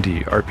solo D&D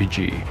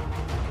RPG.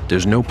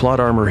 There's no plot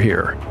armor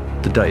here.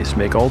 The dice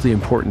make all the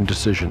important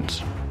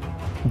decisions.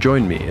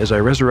 Join me as I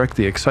resurrect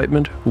the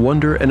excitement,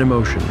 wonder, and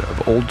emotion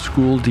of old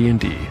school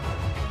D&D.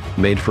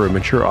 Made for a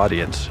mature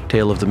audience,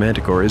 Tale of the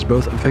Manticore is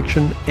both a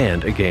fiction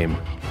and a game.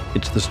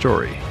 It's the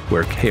story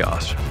where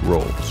chaos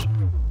rolls.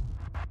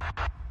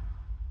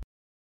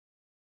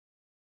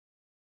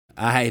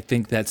 I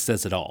think that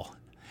says it all.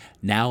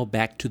 Now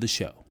back to the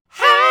show.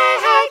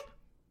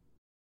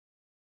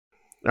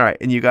 All right,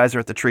 and you guys are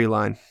at the tree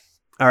line.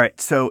 All right,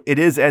 so it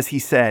is as he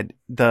said.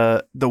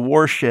 The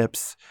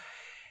warships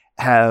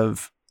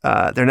have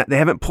they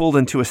haven't pulled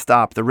into a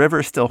stop. The river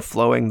is still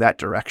flowing that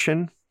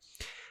direction.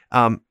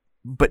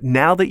 But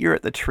now that you're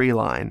at the tree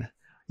line,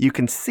 you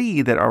can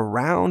see that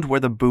around where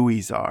the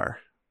buoys are,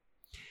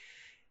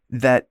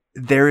 that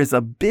there is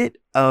a bit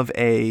of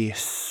a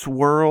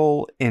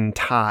swirl in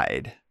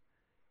tide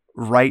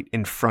right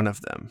in front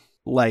of them.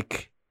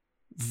 Like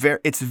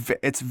it's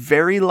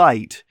very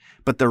light,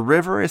 but the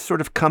river is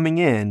sort of coming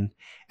in,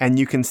 and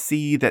you can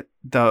see that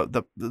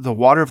the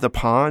water of the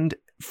pond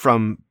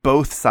from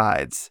both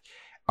sides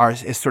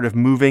is sort of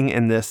moving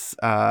in this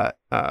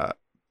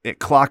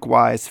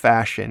clockwise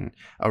fashion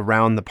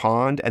around the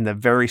pond, and the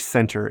very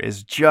center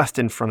is just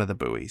in front of the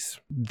buoys.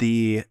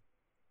 The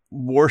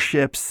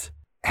warships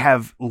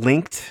have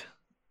linked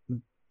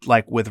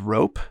like with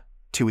rope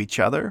to each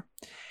other,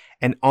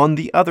 and on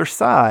the other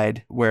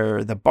side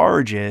where the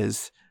barge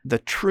is, the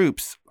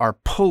troops are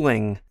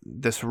pulling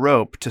this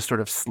rope to sort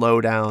of slow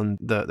down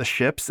the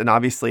ships. And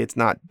obviously it's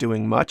not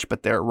doing much,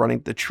 but they're running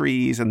the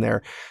trees and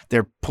they're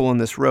pulling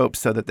this rope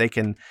so that they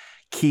can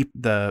keep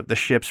the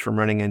ships from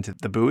running into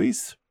the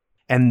buoys.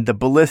 And the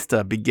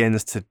ballista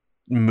begins to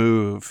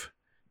move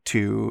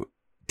to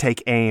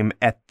take aim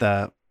at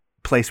the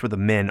place where the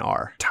men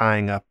are,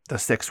 tying up the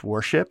 6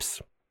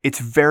 warships. It's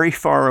very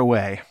far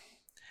away,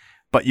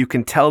 but you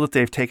can tell that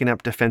they've taken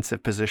up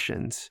defensive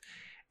positions.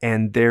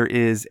 And there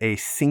is a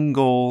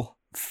single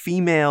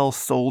female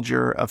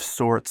soldier of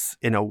sorts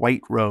in a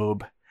white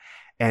robe,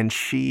 and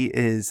she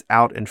is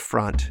out in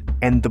front,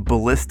 and the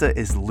ballista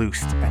is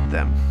loosed at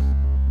them.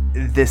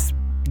 This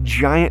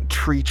giant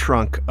tree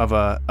trunk of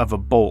a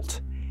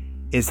bolt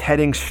is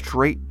heading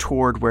straight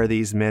toward where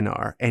these men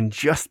are, and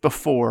just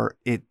before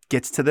it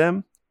gets to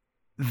them,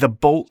 the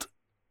bolt,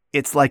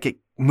 it's like it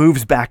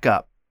moves back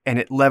up, and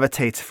it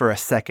levitates for a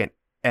second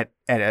at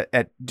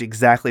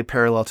exactly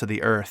parallel to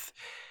the earth.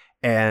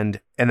 And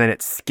then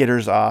it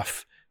skitters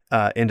off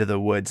into the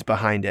woods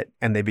behind it,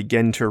 and they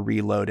begin to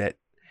reload it.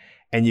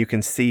 And you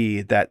can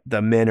see that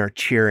the men are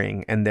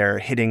cheering, and they're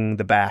hitting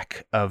the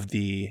back of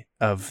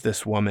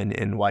this woman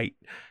in white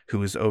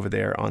who is over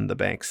there on the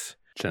banks.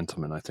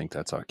 Gentlemen, I think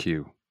that's our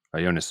cue.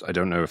 Ionis, I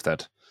don't know if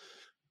that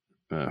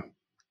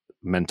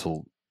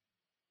mental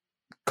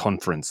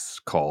conference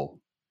call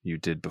you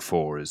did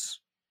before is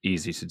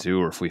easy to do,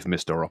 or if we've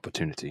missed our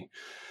opportunity.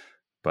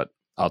 But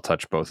I'll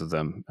touch both of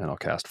them, and I'll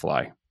cast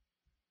Fly.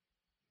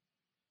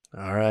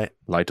 All right.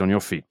 Light on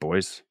your feet,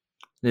 boys.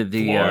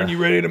 Florin, you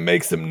ready to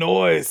make some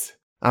noise?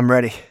 I'm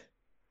ready.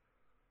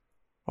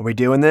 Are we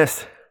doing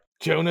this?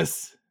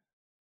 Jonas,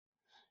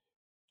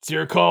 it's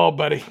your call,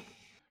 buddy.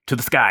 To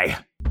the sky.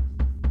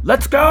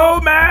 Let's go,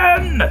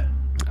 man!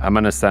 I'm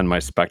going to send my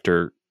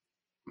Spectre.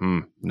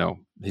 No.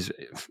 He's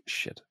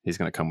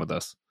going to come with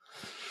us.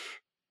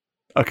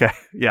 Okay.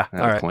 Yeah. I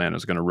had a plan. I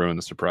was going to ruin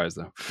the surprise,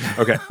 though.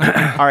 Okay.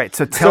 All right.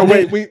 So tell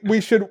me. Wait, we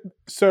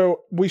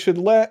should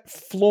let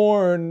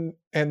Florin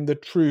and the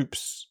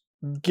troops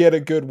get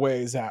a good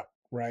ways out,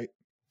 right?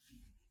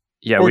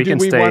 Yeah, Or we do can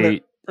we stay wanna-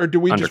 or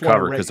do we just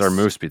undercover want to because our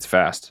move speed's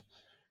fast.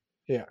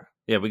 Yeah.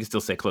 Yeah, we can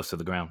still stay close to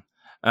the ground.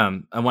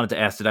 I wanted to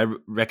ask, did I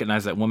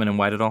recognize that woman in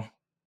white at all?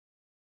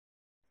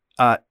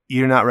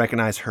 You do not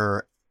recognize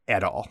her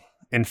at all.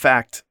 In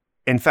fact,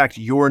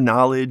 your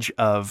knowledge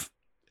of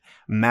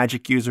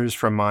magic users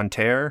from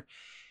Monterre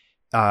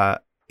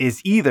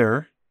is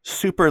either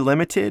super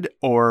limited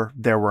or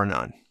there were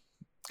none.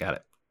 Got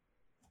it.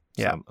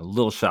 Yeah. So I'm a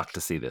little shocked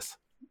to see this.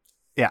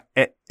 Yeah.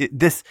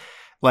 This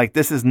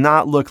does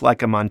not look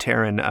like a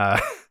Monterran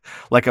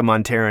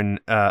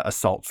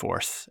assault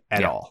force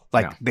at all.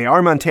 They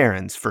are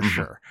Monterrans for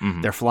sure.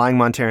 Mm-hmm. They're flying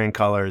Monterran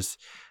colors.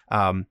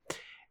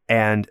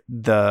 And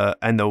the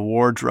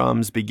war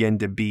drums begin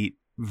to beat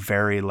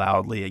very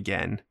loudly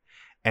again.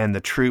 And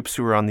the troops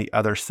who are on the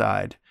other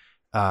side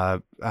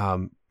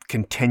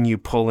continue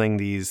pulling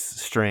these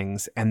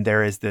strings. And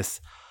there is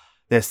this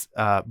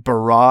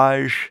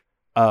barrage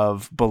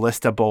of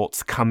ballista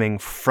bolts coming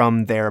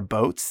from their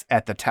boats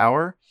at the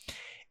tower.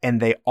 And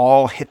they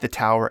all hit the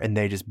tower and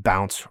they just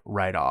bounce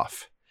right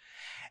off.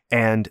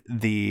 And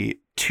the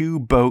 2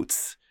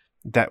 boats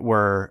that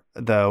were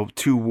the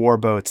 2 war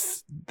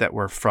boats that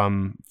were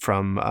from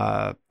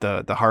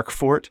the Hark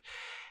Fort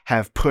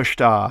have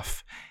pushed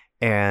off,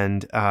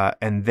 and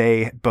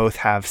they both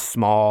have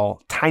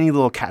small, tiny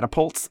little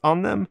catapults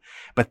on them,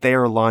 but they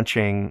are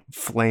launching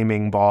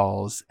flaming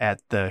balls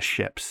at the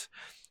ships,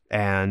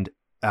 and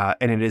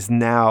it is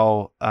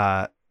now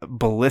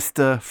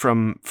ballista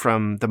from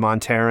the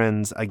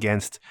Monterrans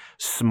against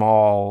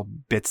small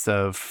bits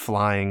of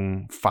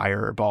flying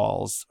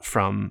fireballs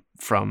from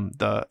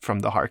the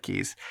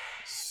Harkies,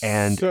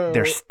 and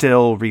they're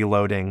still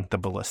reloading the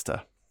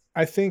ballista.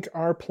 I think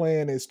our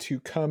plan is to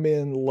come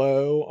in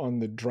low on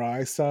the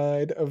dry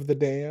side of the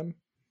dam,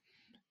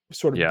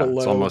 sort of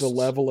below the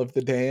level of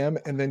the dam,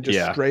 and then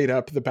just straight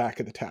up the back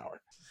of the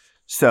tower.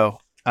 So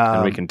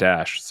and we can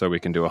dash, so we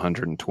can do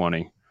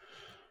 120.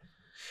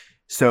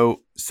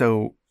 So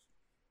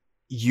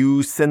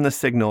you send the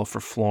signal for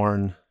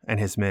Florn and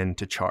his men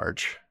to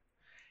charge,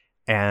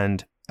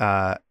 and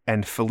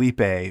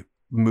Felipe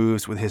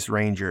moves with his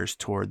rangers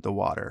toward the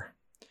water,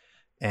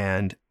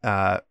 and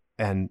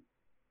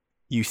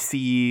you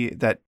see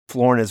that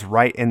Florn is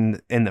right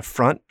in the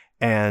front,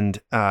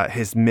 and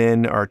his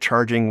men are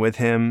charging with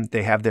him.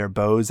 They have their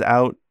bows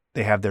out,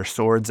 they have their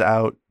swords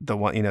out.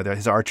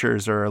 His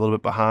archers are a little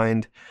bit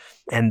behind,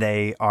 and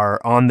they are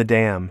on the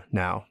dam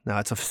now. Now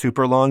it's a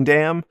super long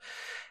dam.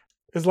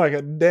 It's like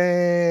a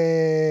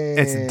dam.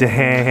 It's a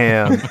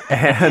dam.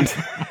 And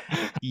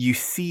you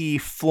see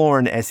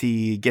Florn as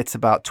he gets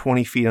about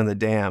 20 feet on the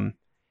dam.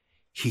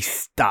 He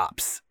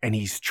stops, and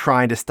he's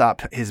trying to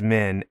stop his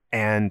men,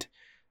 and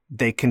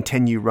they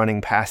continue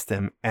running past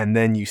him. And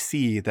then you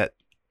see that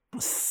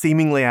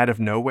seemingly out of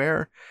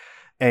nowhere,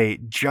 a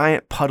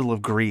giant puddle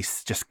of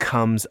grease just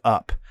comes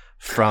up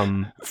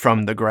from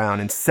the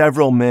ground, and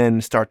several men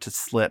start to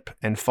slip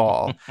and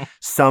fall.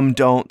 Some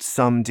don't,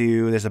 some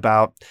do. There's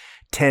about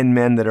 10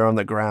 men that are on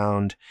the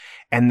ground,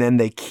 and then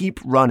they keep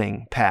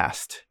running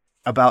past.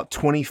 About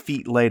 20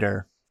 feet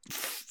later,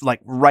 like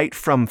right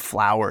from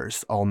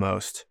flowers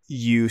almost,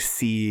 you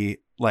see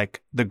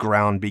like the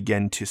ground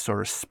begin to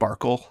sort of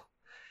sparkle,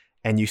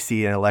 and you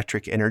see an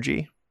electric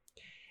energy,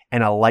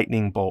 and a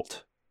lightning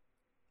bolt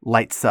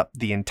lights up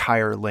the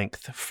entire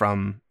length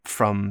from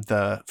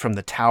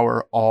the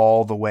tower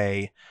all the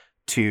way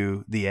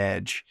to the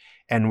edge.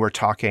 And we're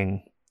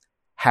talking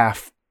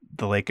half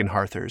the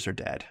Lakenharthers are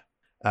dead.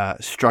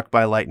 Struck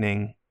by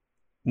lightning,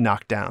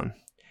 knocked down.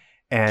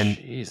 And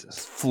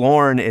Jesus.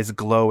 Florn is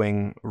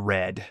glowing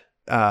red.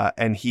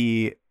 And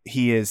he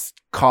is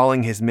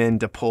calling his men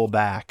to pull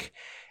back,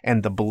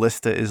 and the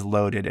ballista is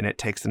loaded, and it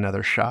takes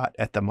another shot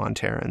at the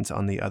Monterans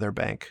on the other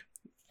bank.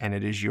 And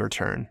it is your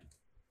turn.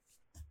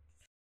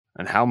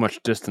 And how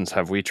much distance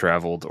have we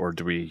traveled, or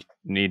do we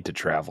need to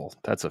travel?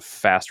 That's a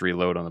fast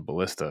reload on the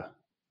ballista.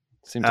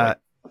 Seems like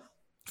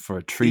for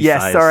a tree.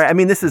 Yeah, sorry. I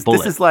mean, this is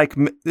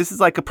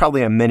bullet.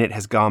 Probably a minute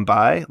has gone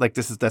by. Like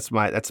that's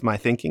my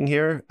thinking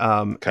here.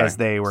 Okay. As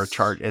they were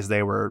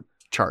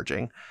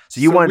charging.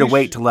 So you wanted to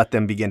wait to let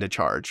them begin to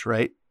charge,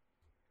 right?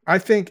 I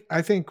think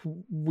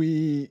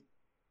we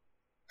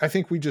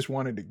just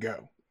wanted to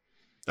go.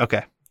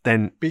 Okay.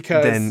 Then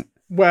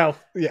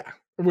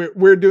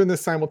we're doing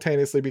this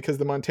simultaneously because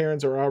the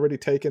Monterans are already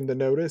taking the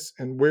notice,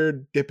 and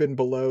we're dipping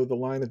below the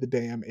line of the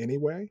dam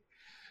anyway.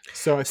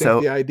 So I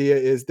think the idea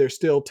is they're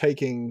still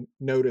taking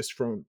notice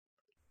from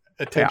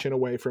attention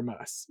away from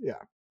us. Yeah.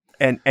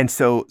 And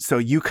so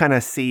you kind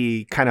of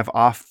see kind of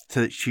off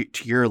to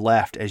your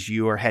left as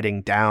you are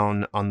heading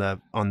down on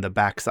the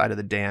backside of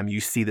the dam, you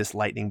see this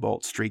lightning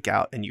bolt streak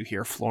out, and you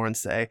hear Florn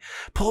say,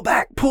 pull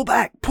back, pull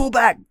back, pull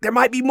back. There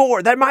might be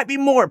more.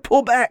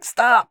 Pull back.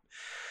 Stop.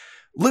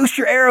 Loose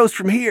your arrows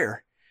from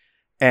here.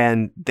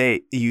 And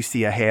you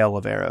see a hail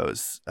of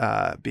arrows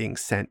being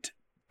sent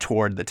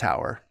toward the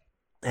tower.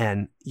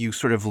 And you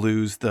sort of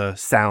lose the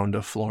sound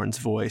of Florn's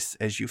voice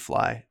as you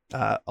fly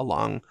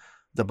along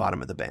the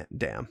bottom of the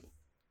dam.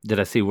 Did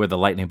I see where the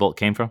lightning bolt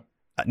came from?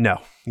 No,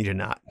 you did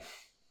not.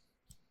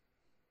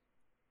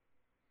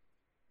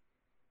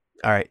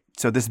 All right,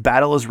 so this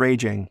battle is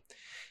raging.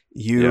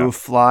 You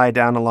fly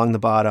down along the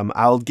bottom.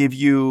 I'll give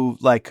you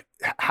like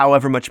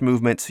however much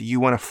movement. So you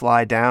want to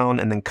fly down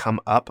and then come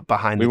up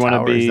behind the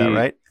tower. Is that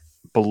right?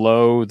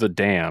 Below the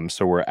dam,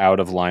 so we're out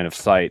of line of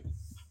sight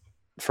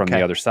from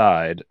the other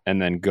side,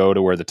 and then go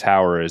to where the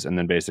tower is, and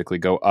then basically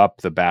go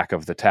up the back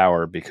of the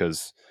tower,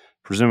 because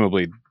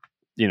presumably,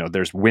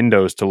 there's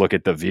windows to look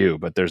at the view,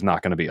 but there's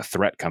not going to be a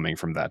threat coming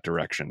from that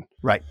direction.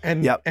 Right.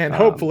 And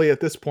hopefully at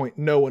this point,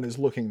 no one is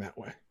looking that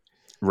way.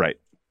 Right.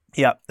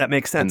 Yeah, that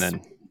makes sense.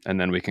 And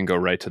then we can go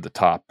right to the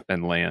top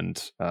and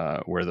land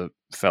where the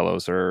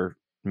fellows are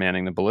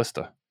manning the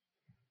ballista.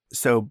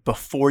 So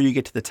before you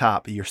get to the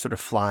top, you're sort of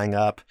flying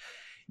up.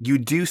 You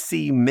do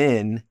see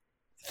men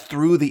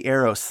through the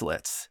arrow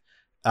slits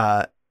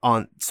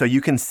so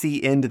you can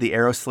see into the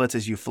arrow slits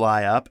as you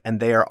fly up, and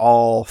they are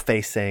all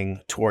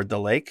facing toward the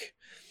lake.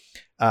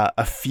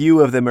 A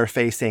few of them are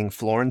facing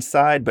Florn's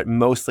side, but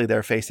mostly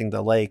they're facing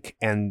the lake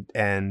and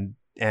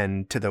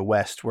to the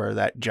west where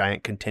that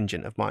giant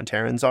contingent of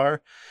Monterans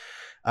are.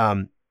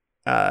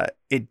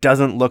 It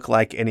doesn't look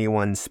like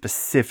anyone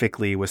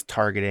specifically was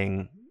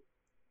targeting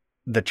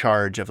the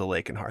charge of the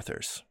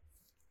Lakenharthers.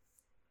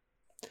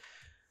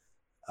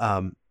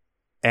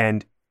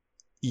 And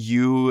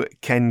you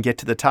can get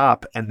to the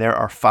top, and there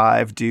are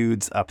 5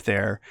 dudes up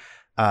there.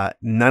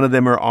 None of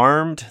them are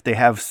armed. They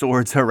have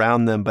swords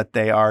around them, but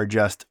they are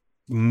just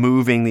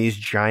moving these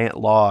giant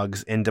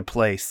logs into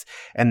place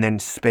and then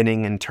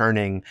spinning and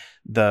turning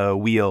the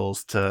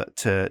wheels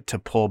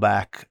to pull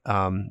back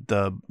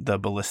the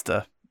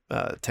ballista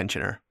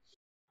tensioner.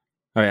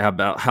 All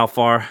right. How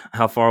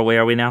far away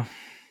are we now?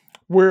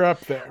 We're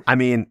up there. I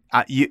mean,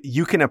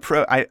 you can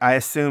approach. I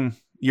assume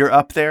you're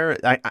up there.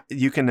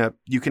 You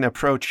can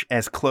approach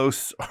as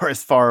close or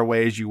as far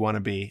away as you want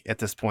to be at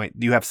this point.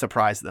 You have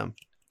surprised them.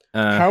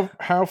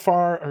 How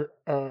far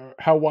or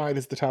how wide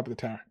is the top of the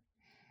tower?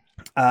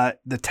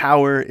 The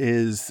tower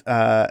is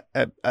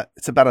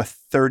it's about a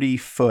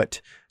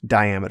 30-foot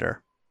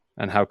diameter.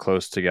 And how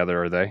close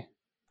together are they?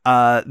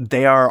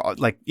 They are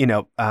like,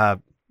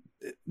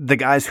 the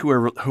guys who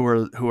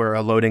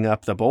are loading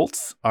up the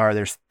bolts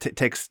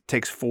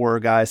takes 4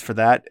 guys for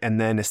that,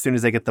 and then as soon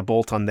as they get the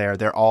bolt on there,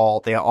 they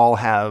all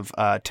have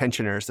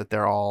tensioners that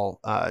they're all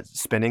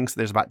spinning. So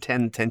there's about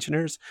 10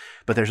 tensioners,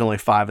 but there's only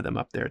 5 of them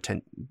up there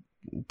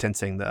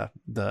tensing the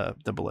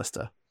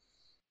ballista.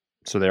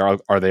 So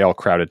are they all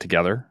crowded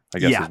together? I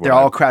guess. Yeah, they're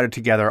all crowded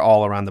together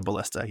all around the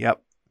ballista.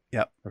 Yep.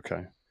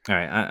 Okay. All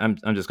right,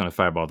 I'm just going to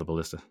fireball the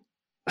ballista.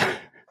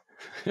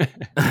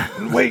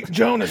 Wait,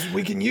 Jonas,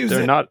 we can use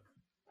They're it. not.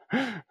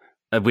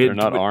 They're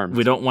not armed.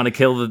 We don't want to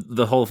kill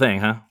the whole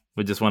thing, huh?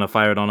 We just want to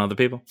fire it on other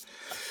people.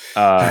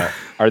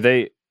 Are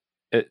they,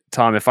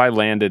 Tom? If I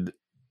landed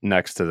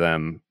next to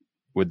them,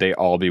 would they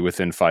all be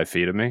within 5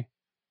 feet of me?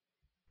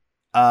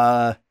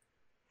 Or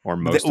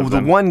most of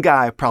them? The one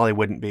guy probably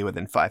wouldn't be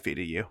within 5 feet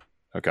of you.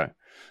 Okay.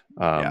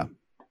 Yeah.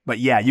 But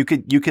yeah, you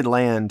could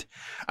land.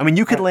 I mean,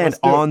 you could land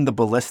on the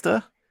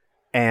ballista,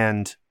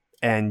 and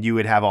you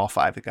would have all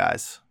 5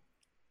 guys.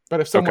 But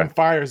if someone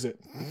fires it,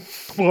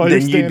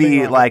 then you'd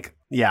be like,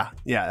 yeah,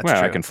 that's well,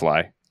 true. I can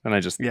fly, and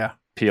I just Yeah.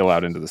 peel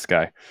out into the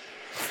sky.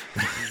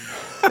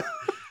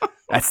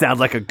 That sounds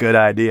like a good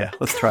idea.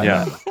 Let's try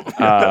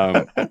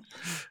that.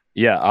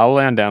 Yeah, I'll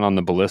land down on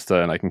the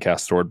ballista, and I can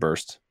cast Sword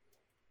Burst.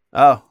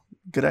 Oh,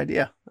 good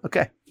idea.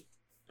 Okay.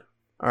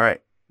 All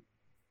right.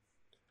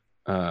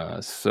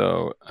 I'll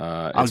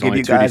give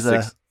you guys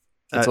it's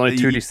only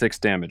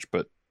 2d6 damage,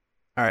 but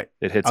all right.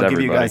 it hits I'll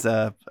everybody. give you guys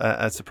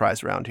a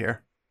surprise round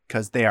here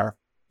because they are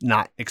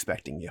not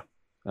expecting you.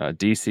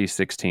 DC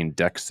 16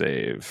 Dex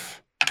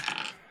save,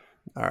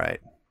 All right.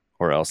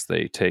 or else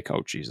they take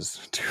 2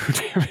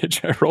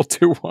 damage. I rolled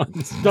 2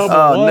 ones.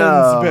 Double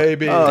ones,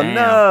 baby. Oh Damn.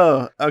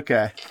 no.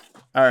 Okay.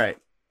 All right.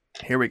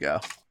 Here we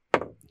go.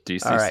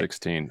 DC All right.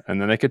 16,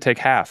 and then they could take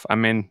half. I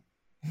mean,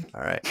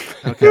 All right.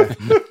 Okay.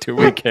 do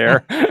we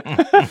care?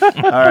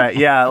 All right.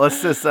 Yeah.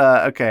 Let's just.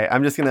 Okay.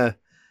 I'm just gonna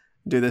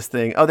do this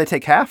thing. Oh, they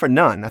take half or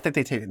none? I think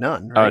they take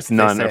none. Right? Oh, it's They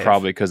none. save.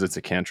 Probably because it's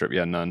a cantrip.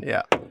 Yeah, none.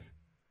 Yeah.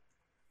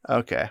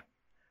 Okay.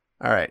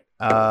 All right.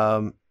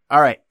 All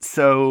right.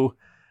 So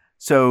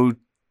 2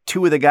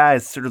 of the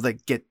guys sort of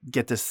like get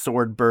this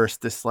sword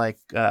burst, this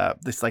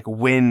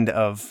wind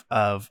of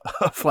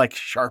like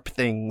sharp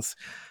things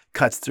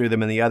cuts through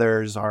them, and the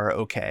others are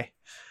okay.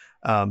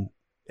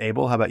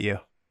 Abel, how about you?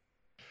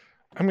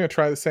 I'm going to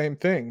try the same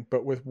thing,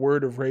 but with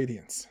Word of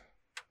Radiance.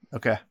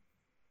 Okay.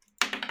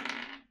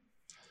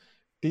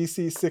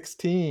 DC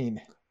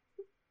 16.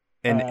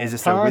 And is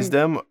this a con-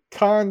 wisdom?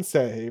 Con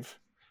save.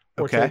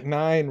 Or Okay. take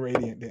 9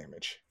 radiant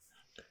damage.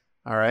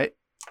 All right.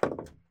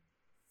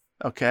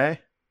 Okay.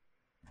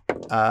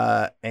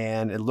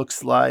 And it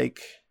looks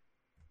like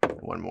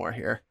one more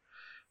here.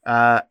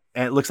 And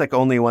it looks like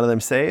only one of them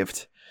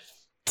saved.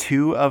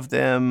 2 of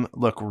them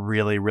look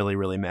really, really,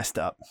 really messed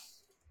up.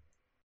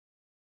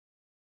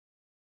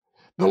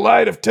 The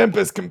light of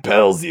Tempest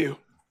compels you.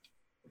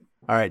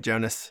 All right,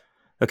 Jonas.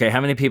 Okay,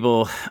 how many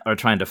people are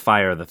trying to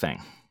fire the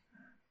thing?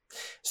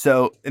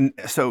 So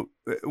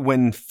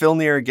when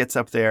Filnir gets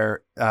up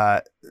there,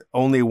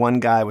 only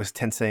one guy was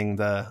tensing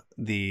the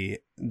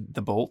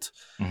bolt.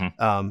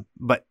 Mhm.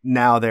 But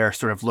now they're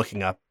sort of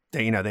looking up.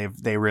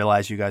 They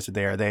realize you guys are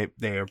there.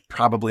 They are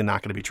probably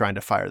not going to be trying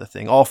to fire the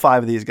thing. All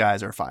 5 of these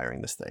guys are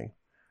firing this thing.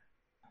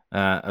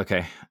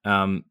 Okay.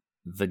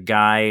 The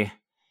guy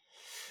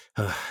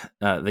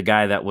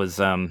that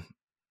was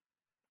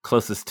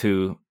closest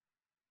to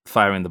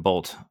firing the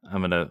bolt,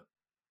 I'm gonna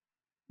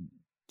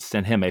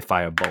send him a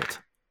fire bolt.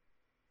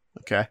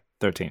 Okay.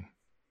 13.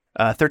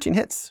 13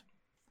 hits.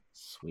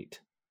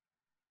 Sweet.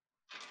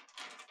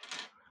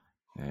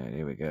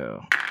 Here we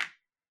go.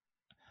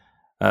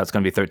 It's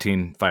gonna be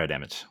 13 fire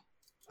damage.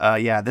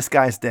 Yeah, this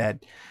guy's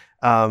dead.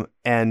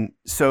 And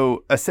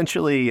so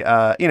essentially,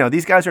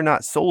 these guys are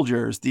not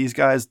soldiers. These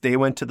guys, they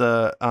went to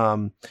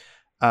the,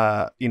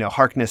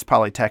 Harkness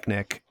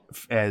Polytechnic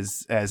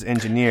as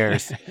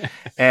engineers.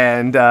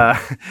 And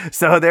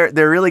so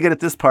they're really good at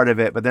this part of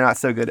it, but they're not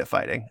so good at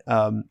fighting.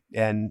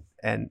 And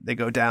they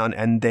go down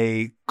and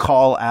they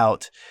call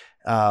out,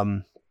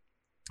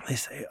 they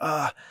say,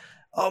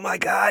 oh my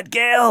God,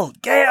 Gale,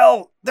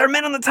 there are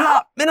men on the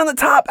top.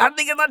 How did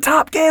they get on the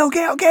top?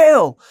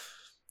 Gale.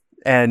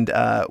 And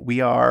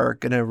we are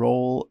going to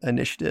roll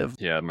initiative.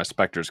 Yeah, my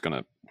Spectre's going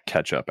to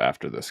catch up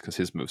after this because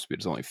his move speed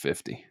is only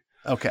 50.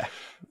 Okay.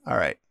 All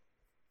right.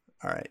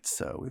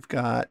 So I've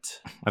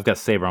got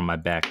Saber on my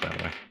back, by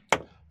the way.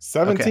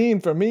 17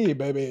 for me,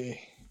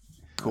 baby.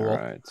 cool. All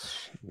right.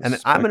 And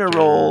I'm going to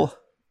roll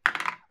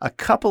a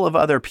couple of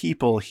other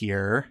people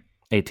here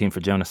 18 for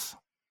Jonas.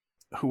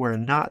 who are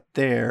not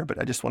there, but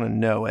I just want to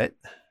know it.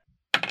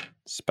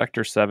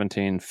 Spectre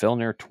 17,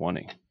 Filnir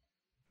 20.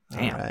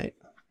 Damn. All right.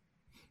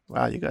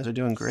 Wow, you guys are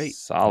doing great.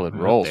 Solid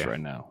Right rolls there. right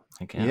now.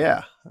 Okay.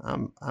 Yeah,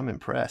 I'm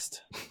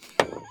impressed.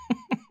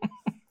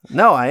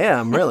 No, I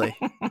am really.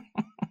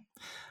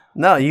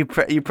 No, you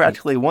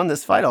practically won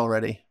this fight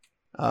already.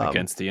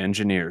 Against the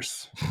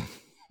engineers.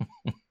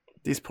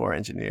 These poor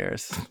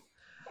engineers.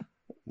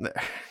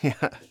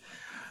 Yeah.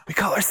 We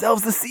call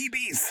ourselves the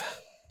Seabees.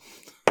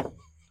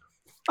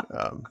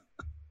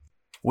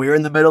 We're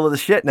in the middle of the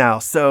shit now.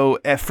 So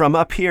from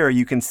up here,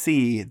 you can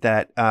see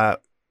that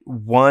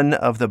one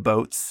of the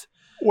boats,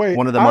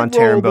 one of the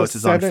Monteran boats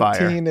is on fire.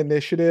 17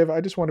 initiative.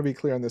 I just want to be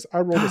clear on this. I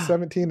rolled a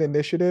 17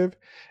 initiative,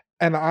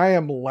 and I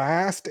am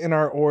last in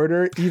our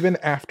order, even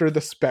after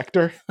the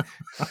Spectre.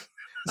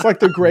 It's like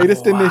the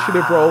greatest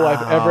initiative roll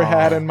I've ever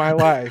had in my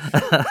life.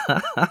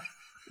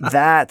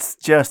 That's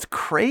just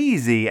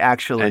crazy,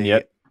 actually. And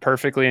yet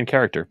perfectly in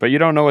character. But you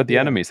don't know what the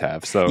enemies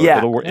have, so Yeah.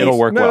 it'll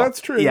work well. That's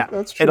true. Yeah,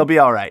 That's true. it'll be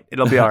all right.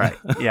 It'll be all right.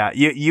 Yeah,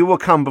 you will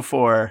come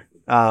before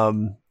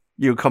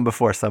you'll come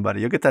before somebody.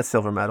 You'll get that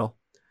silver medal.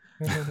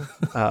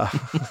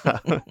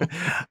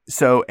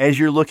 So as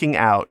you're looking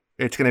out,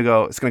 it's gonna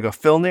go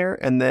Filnir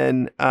and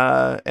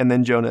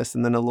then Jonas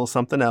and then a little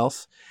something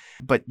else.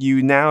 But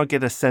you now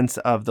get a sense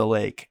of the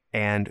lake,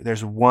 and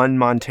there's one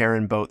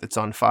Monteran boat that's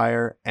on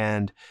fire,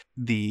 and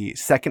the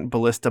second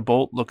ballista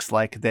bolt looks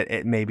like that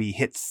it maybe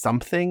hit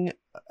something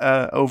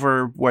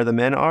over where the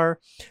men are.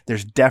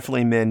 There's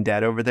definitely men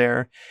dead over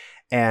there.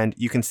 And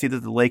you can see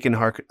that the Lake and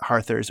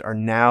Harthers are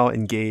now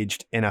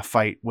engaged in a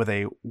fight with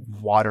a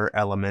water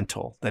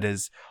elemental that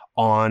is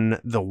on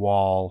the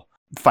wall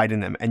fighting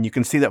them. And you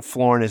can see that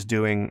Florin is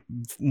doing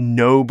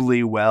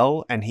nobly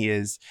well, and he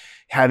is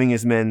having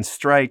his men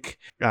strike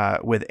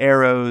with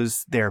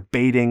arrows. They're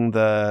baiting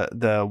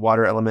the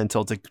water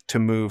elemental to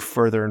move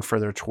further and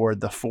further toward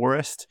the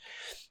forest.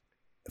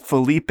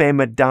 Felipe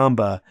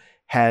Madamba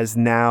has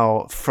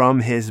now,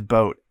 from his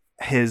boat,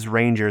 his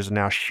rangers are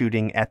now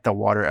shooting at the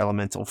water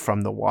elemental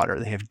from the water.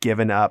 They have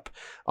given up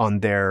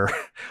on their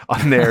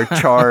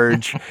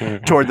charge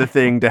toward the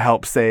thing to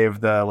help save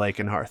the Lake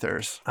and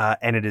Harthers.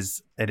 And it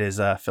is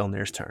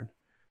Filnir's turn.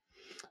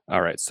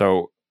 All right.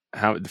 So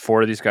how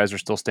 4 of these guys are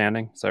still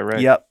standing? Is that right?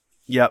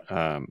 Yep.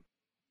 And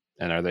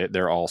are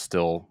they're all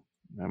still?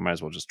 I might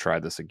as well just try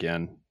this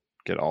again.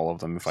 Get all of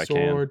them if I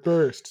can. Sword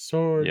burst.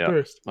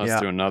 Let's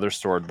do another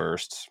sword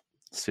burst.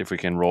 See if we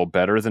can roll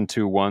better than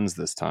 2 1s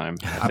this time.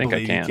 I think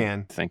I can. You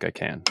can. I think I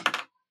can.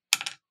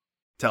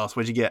 Tell us,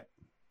 what'd you get?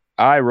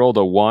 I rolled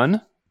a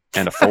 1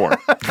 and a 4.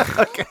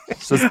 Okay.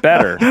 So it's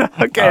better.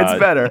 Okay, it's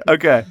better.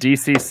 Okay.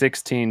 DC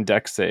 16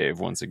 deck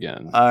save once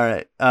again. All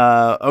right.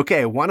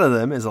 Okay, one of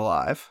them is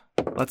alive.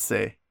 Let's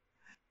see.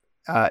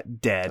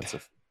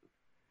 Dead.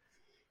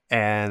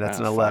 And that's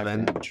an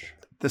 11.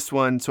 This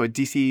one, so a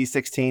DC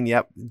 16,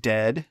 yep,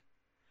 dead.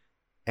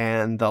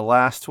 And the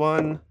last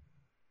one,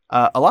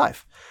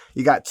 alive.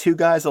 You got 2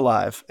 guys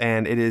alive,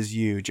 and it is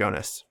you,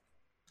 Jonas.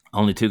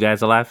 Only 2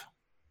 guys alive?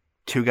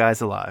 2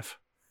 guys alive.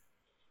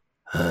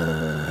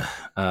 All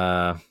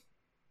right.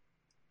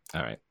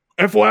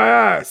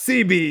 FYI,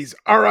 Seabees,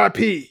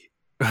 RIP.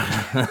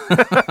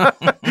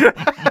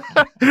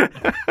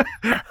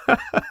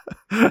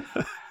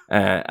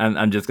 I'm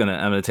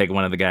gonna take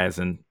one of the guys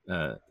and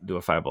do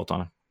a firebolt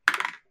on him.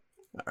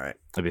 All right.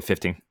 That'd be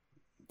 15.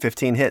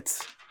 15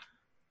 hits.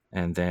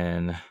 And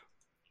then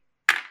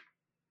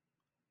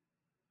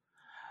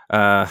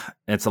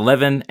it's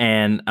 11,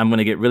 and I'm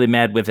gonna get really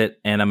mad with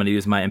it, and I'm gonna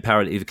use my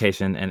empowered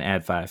evocation and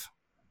add 5.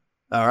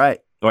 All right.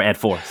 Or add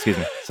 4, excuse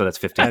me. So that's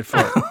 15. Add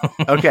 4.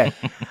 Okay.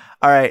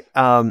 All right.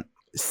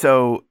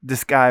 So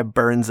this guy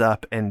burns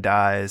up and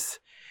dies.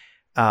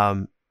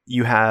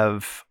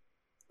 You've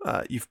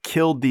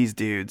killed these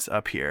dudes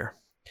up here,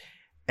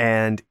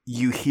 and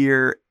you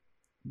hear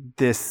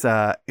this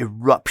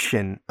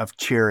eruption of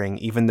cheering,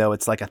 even though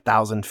it's like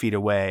 1,000 feet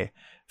away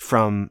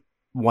from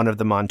one of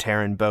the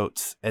Monteran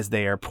boats as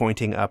they are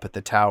pointing up at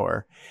the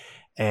tower.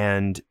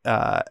 And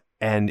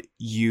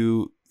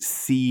you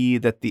see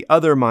that the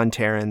other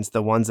Monterans,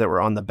 the ones that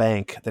were on the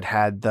bank that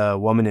had the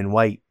woman in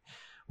white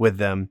with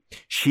them,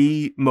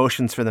 she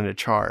motions for them to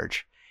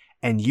charge.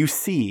 And you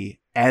see,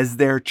 as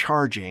they're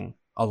charging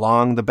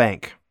along the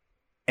bank,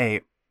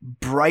 a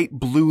bright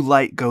blue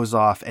light goes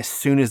off as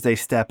soon as they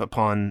step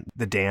upon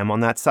the dam on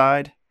that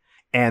side.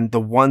 And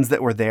the ones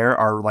that were there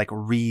are like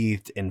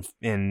wreathed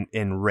in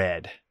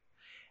red.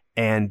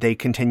 And they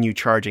continue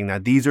charging. Now,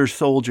 these are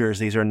soldiers.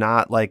 These are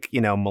not like,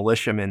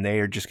 militiamen. They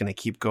are just going to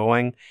keep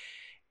going.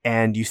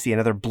 And you see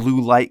another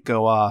blue light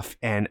go off,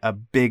 and a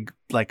big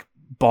like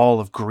ball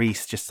of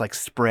grease just like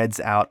spreads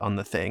out on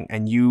the thing.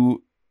 And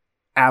you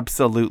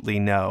absolutely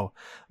know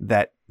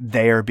that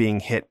they are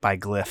being hit by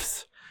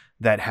glyphs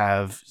that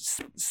have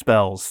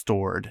spells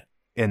stored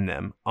in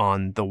them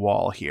on the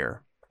wall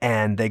here.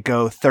 And they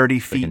go 30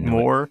 feet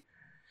more,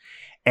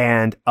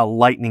 and a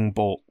lightning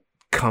bolt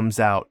comes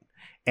out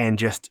and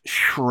just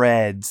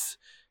shreds,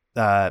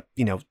 20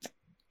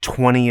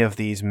 of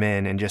these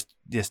men, and just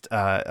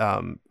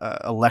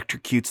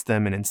electrocutes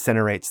them and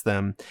incinerates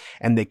them.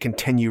 And they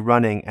continue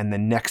running. And the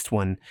next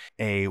one,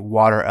 a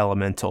water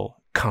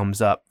elemental, comes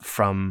up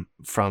from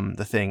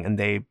the thing, and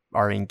they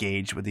are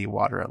engaged with the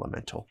water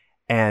elemental.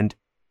 And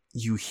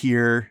you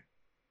hear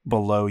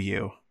below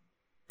you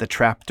the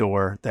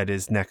trapdoor that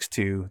is next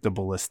to the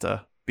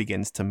ballista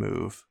begins to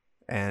move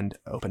and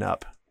open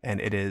up. and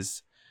it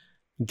is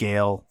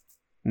Gale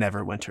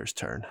Neverwinter's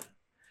turn.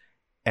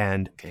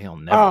 And Gale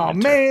never. Oh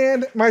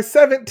man, my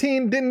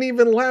 17 didn't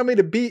even allow me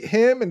to beat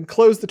him and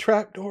close the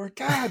trap door.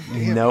 God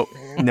damn. nope,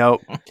 it, man.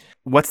 nope.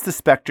 What's the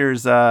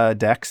Spectre's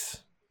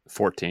dex?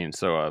 14,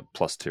 so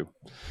 +2.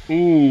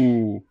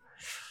 Ooh.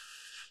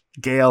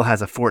 Gale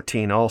has a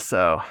 14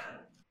 also.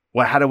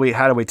 Well, how do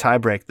we tie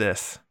break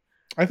this?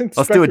 I think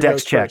Let's do a Spectre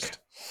dex goes check.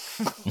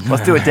 first.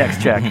 Let's do a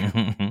dex check.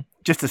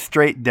 Just a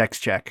straight dex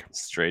check.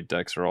 Straight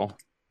dex roll.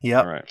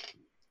 Yep. All right.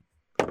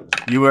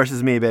 You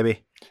versus me,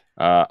 baby.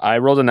 I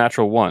rolled a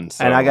natural 1,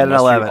 so And I got an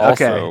unless you 11.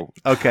 also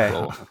Okay.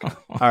 roll-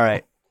 All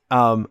right.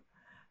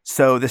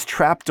 So this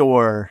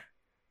trapdoor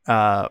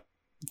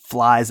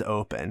flies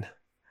open,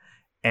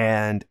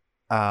 and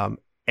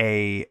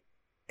a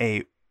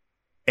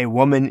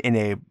woman in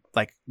a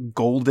like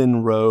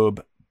golden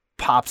robe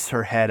pops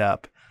her head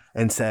up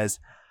and says,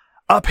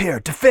 "Up here,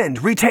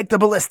 defend, retake the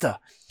ballista.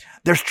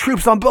 There's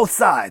troops on both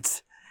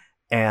sides."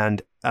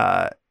 And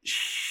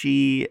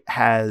she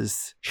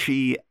is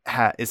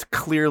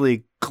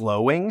clearly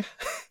glowing.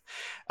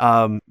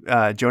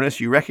 Jonas,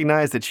 you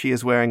recognize that she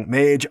is wearing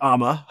mage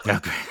armor.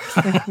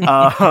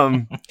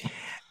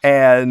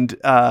 And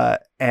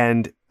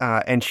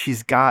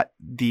she's got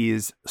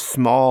these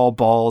small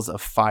balls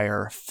of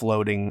fire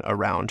floating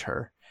around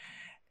her,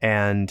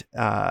 and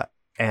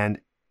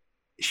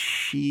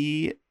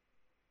she,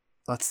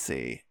 let's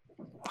see.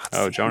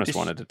 Jonas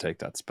wanted to take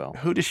that spell.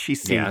 Who does she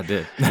see? Yeah, I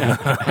did.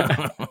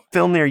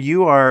 Filnir,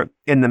 you are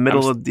in the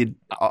middle of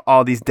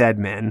all these dead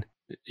men.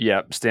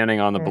 Yeah, standing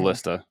on the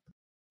ballista.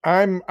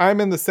 I'm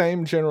in the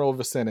same general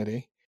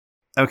vicinity.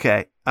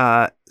 Okay.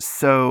 I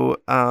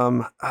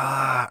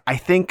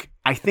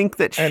think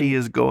that she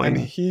is going.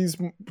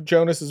 And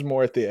Jonas is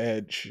more at the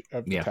edge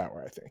of the Yeah.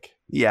 tower, I think.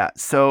 Yeah.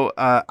 So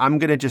I'm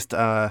gonna just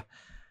I'm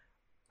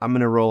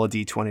gonna roll a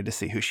d20 to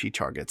see who she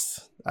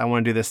targets. I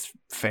want to do this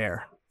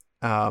fair.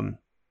 All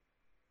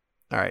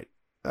right.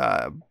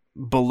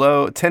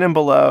 Below 10 and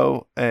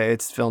below,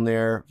 it's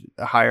Filnir.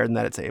 Higher than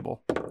that, it's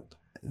Abel.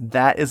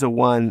 That is a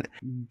 1.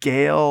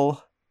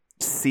 Gale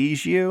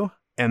sees you,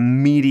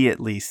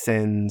 immediately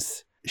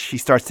she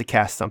starts to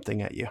cast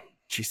something at you.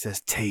 She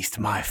says, "Taste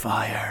my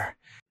fire."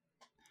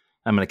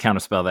 I'm going to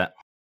counterspell that.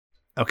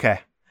 Okay.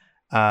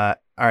 All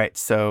right.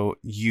 So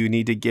you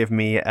need to give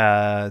me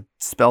a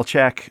spell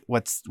check.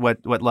 What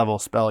level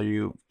spell are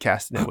you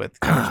casting it with?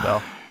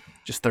 Counterspell.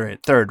 Just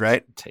third,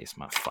 right? Taste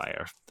my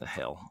fire. The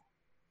hell.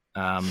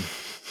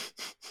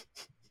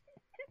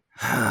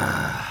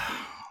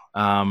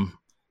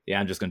 Yeah,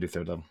 I'm just going to do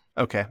third level.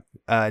 Okay.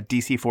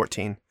 DC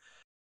 14.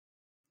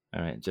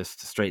 All right,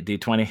 just a straight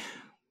D20.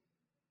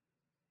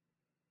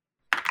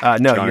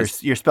 No,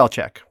 Jonas. your spell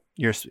check.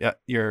 You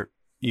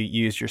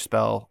use your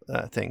spell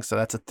thing. So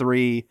that's a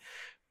 3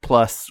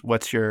 plus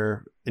what's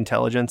your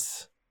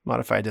intelligence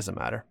modifier? It doesn't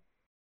matter.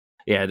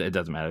 Yeah, it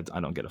doesn't matter.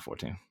 I don't get a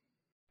 14.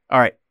 All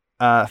right.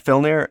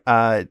 Filnir,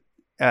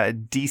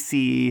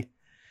 DC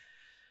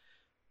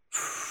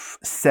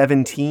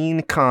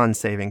 17 con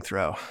saving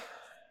throw.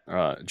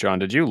 John,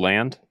 did you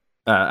land?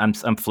 I'm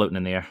floating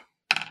in the air.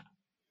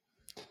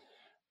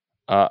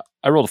 I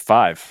rolled a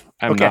 5.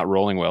 I'm Okay. not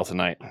rolling well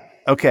tonight.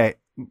 Okay.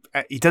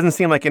 It doesn't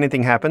seem like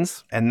anything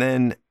happens. And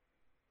then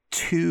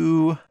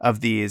 2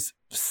 of these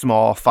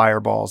small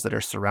fireballs that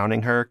are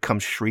surrounding her come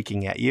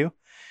shrieking at you.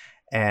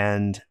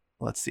 And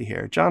let's see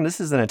here. John,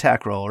 this is an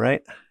attack roll,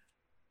 right?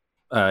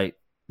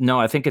 No,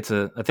 I think it's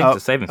a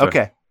saving throw.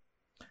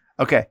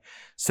 Okay.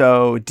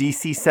 So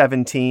DC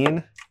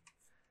 17.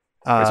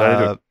 So I had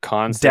to do a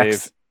con save.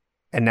 Dex,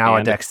 and now a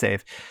and- dex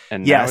save.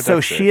 And Yeah, now a so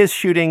dex she save. is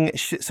shooting.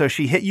 So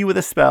she hit you with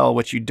a spell,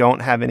 which you don't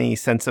have any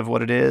sense of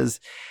what it is.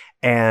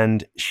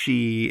 And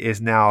she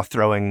is now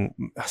throwing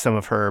some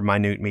of her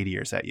minute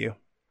meteors at you.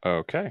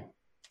 Okay.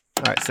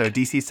 All right, so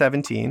DC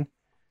 17.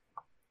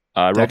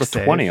 I rolled a Dex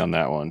save. 20 on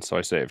that one, so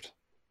I saved.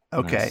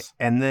 Okay. Nice.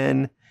 And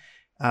then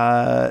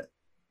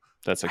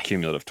That's a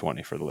cumulative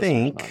 20 for the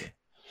listeners. think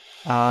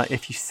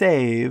if you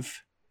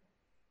save,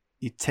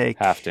 you take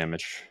Half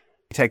damage.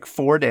 You take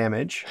 4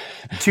 damage.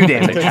 2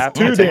 damage. Half-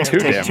 Two I take damage. two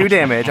Take damage. 2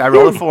 damage. I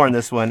rolled a 4 in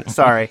this one.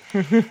 Sorry.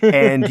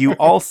 And you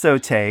also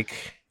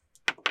take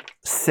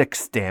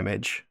 6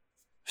 damage.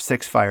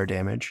 6 fire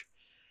damage.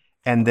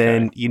 And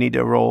then you need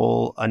to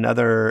roll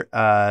another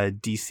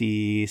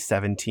DC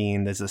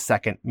 17. There's a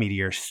second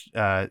meteor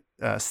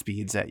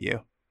speeds at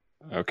you.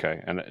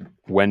 Okay. And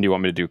when do you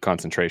want me to do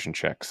concentration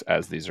checks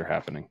as these are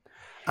happening?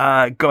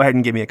 Go ahead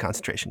and give me a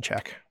concentration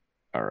check.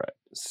 All right.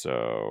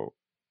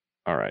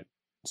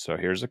 So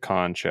here's a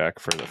con check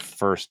for the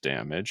first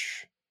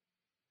damage.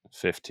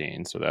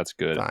 15. So that's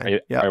good. Fine.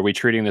 Yeah. Are we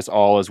treating this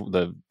all as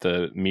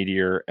the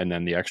meteor and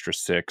then the extra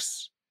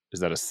 6? Is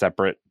that a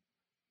separate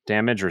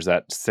damage or is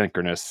that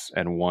synchronous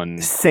and one?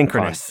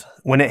 Synchronous.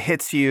 When it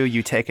hits you,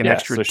 you take an Yeah,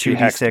 extra so she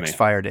hexed 2d6 me.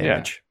 fire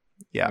damage.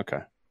 Yeah. Okay.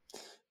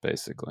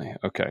 Basically.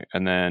 Okay.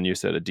 And then you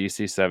said a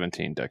DC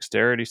 17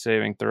 dexterity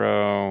saving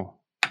throw.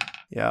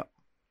 Yeah.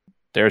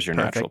 There's your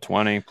Perfect. natural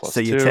 20 plus So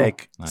you 2.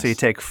 you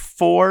take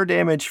 4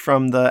 damage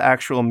from the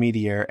actual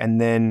meteor, and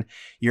then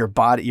your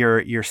body,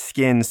 your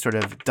skin sort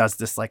of does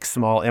this like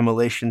small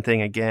immolation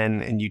thing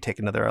again, and you take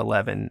another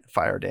 11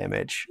 fire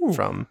damage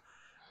from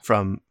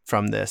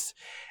this.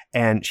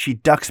 And she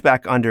ducks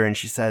back under, and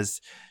she says,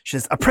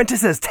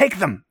 "Apprentices, take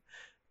them!"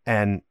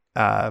 And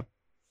that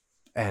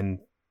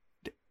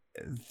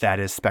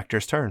is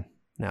Spectre's turn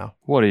now.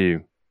 What are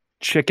you,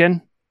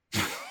 chicken?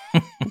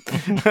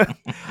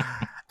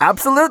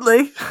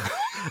 Absolutely.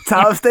 That's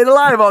how I've stayed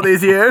alive all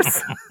these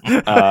years.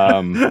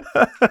 I'm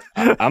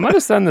going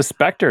to send the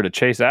Spectre to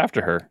chase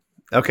after her.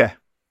 Okay.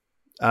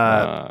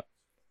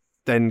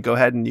 Then go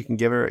ahead and you can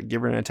give her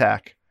an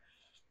attack.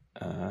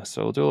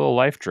 So we'll do a little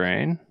life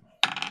drain.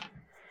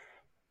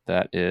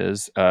 That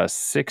is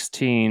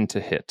 16 to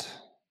hit.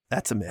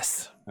 That's a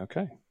miss.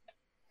 Okay.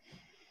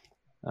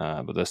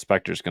 But the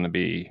Spectre's going to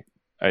be,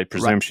 I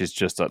presume she's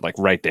just like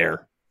right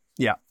there.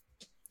 Yeah.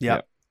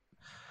 Yep.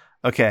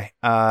 Okay.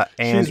 And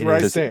She's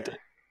right there.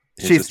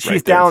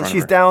 She's down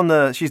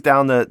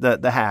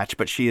the hatch,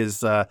 but she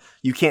is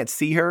you can't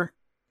see her,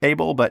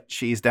 Abel, but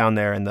she's down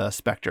there and the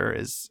Spectre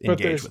is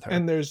engaged with her.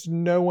 And there's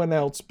no one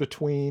else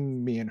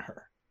between me and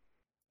her.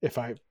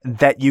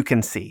 That you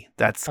can see.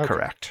 That's Okay.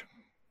 correct.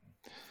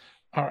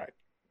 All right.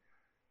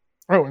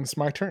 Oh, and it's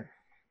my turn.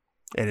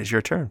 It is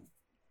your turn.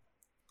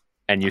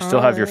 And you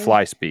still have your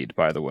fly speed,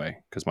 by the way,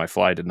 because my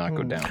fly did not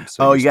go down.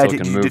 So you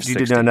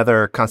did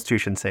another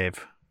Constitution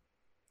save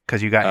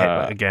because you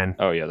got hit again.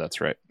 Oh yeah,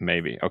 that's right.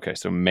 Maybe. Okay,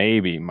 so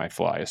maybe my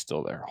fly is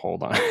still there.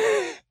 Hold on.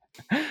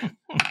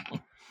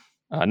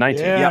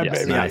 19. Yeah, yes.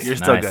 baby. Nice, You're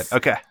still nice. good.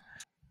 Okay.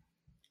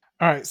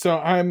 All right, so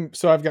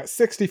I've got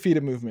 60 feet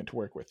of movement to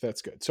work with.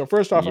 That's good. So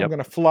first off, I'm Yep.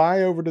 going to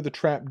fly over to the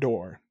trap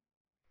door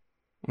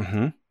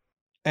Mm-hmm.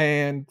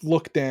 and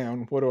look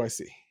down. What do I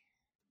see?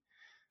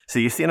 So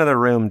you see another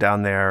room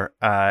down there.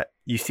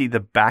 You see the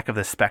back of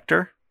the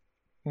Spectre.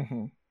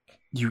 Mm-hmm.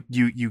 You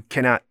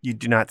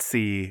do not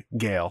see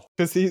Gale.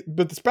 But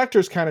the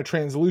Spectre's kind of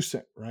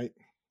translucent, right?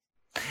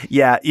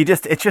 Yeah,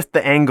 it's just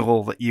the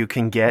angle that you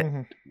can get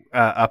Mhm.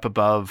 up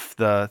above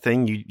the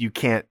thing. You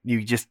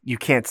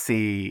can't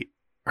see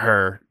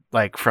her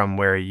like from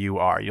where you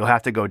are. You'll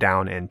have to go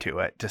down into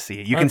it to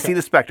see it. You can Okay. see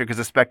the Spectre because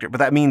the Spectre, but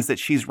that means that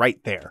she's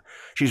right there.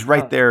 She's right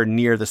Alright. there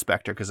near the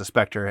Spectre because the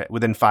Spectre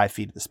within 5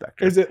 feet of the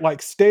Spectre. Is it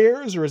like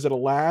stairs or is it a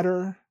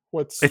ladder?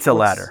 It's a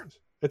ladder.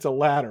 It's a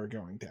ladder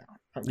going down.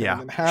 Okay,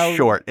 Yeah, and how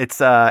short. It's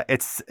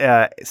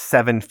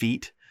 7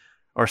 feet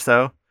or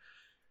so.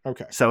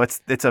 Okay. So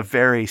it's a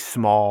very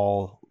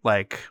small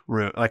like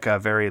room, like a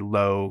very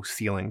low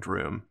ceilinged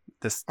room.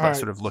 This All right.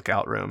 sort of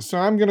lookout room. So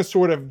I'm going to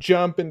sort of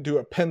jump into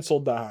a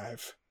pencil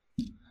dive,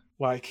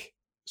 like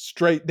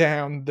straight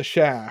down the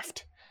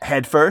shaft.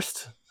 Head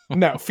first,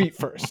 No, feet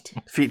first.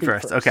 feet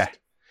first. Okay,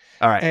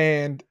 all right,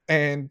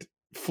 And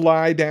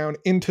fly down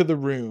into the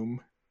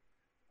room.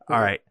 all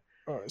right.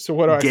 So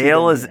what do I see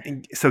Gale down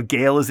is there?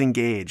 Gale is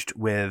engaged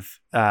with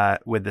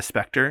the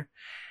Spectre,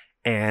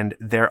 and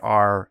there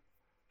are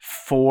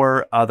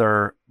 4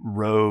 other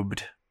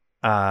robed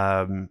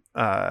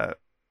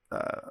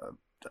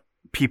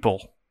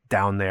people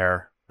down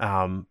there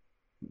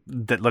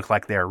that look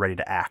like they're ready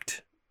to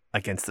act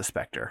against the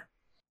Spectre.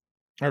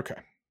 Okay.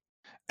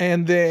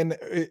 And then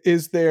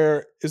is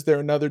there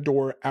another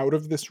door out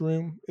of this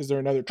room? Is there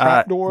another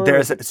trap door?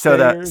 There's Is it so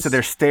stairs?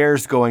 there's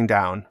stairs going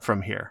down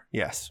from here.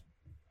 Yes.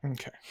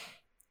 Okay.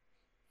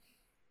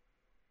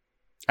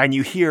 And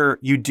you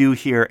do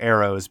hear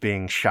arrows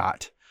being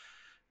shot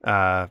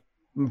from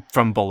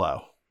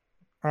below.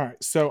 All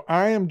right. So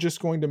I am just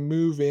going to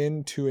move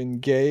in to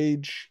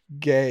engage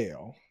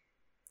Gale.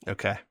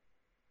 Okay.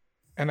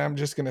 And I'm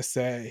just going to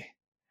say,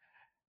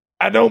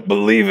 I don't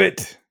believe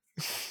it.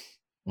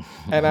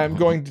 and I'm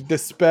going to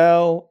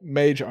dispel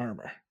mage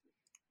armor.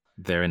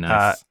 Very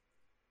nice.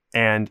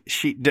 And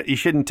you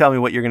shouldn't tell me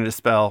what you're going to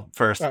dispel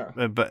first,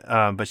 Oh.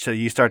 but so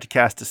you start to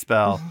cast a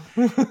spell,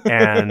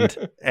 and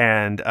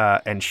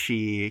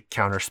she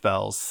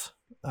counterspells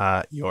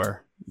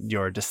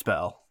your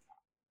dispel.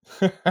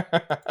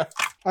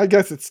 I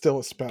guess it's still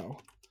a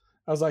spell.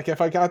 I was like, if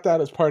I got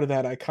that as part of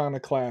that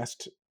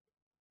iconoclast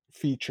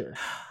feature,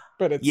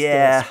 but it's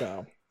Yeah. still a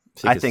spell.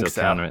 She I could think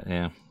still so. counter it,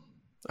 yeah.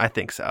 I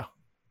think so.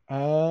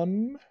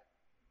 And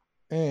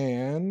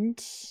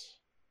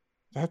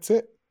that's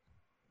it.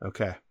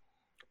 Okay.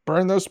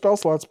 Burn those spell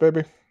slots,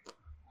 baby.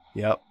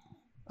 Yep.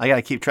 I got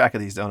to keep track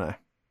of these, don't I?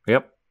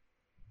 Yep.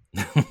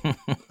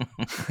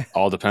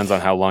 All depends on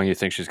how long you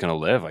think she's going to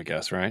live, I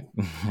guess, right?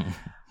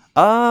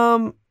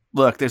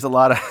 Look, there's a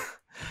lot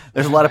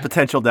of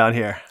potential down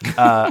here.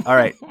 All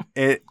right.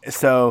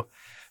 So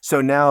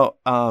now,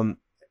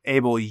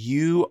 Abel,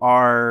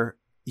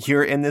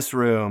 you're in this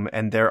room,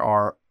 and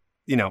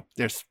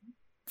there's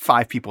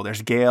 5 people.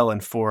 There's Gale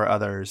and 4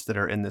 others that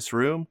are in this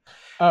room.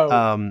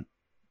 Oh,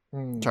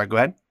 Sorry, go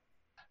ahead.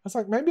 I was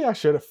like, maybe I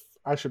should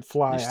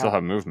fly You still out.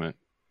 have movement.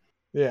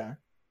 Yeah.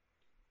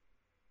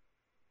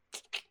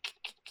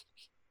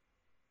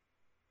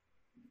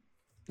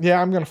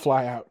 Yeah, I'm gonna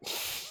fly out.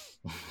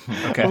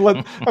 Okay.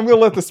 I'm gonna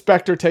let the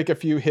specter take a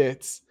few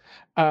hits,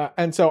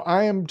 and so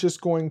I am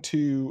just going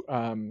to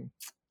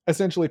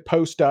essentially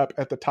post up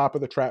at the top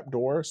of the trap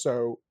door,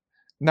 so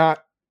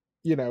not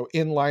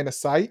in line of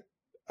sight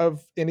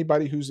of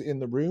anybody who's in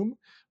the room,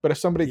 but if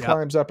somebody Yep.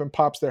 climbs up and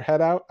pops their head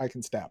out, I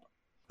can stab them.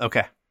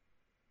 Okay.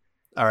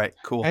 All right.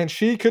 Cool. And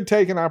she could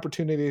take an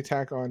opportunity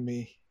attack on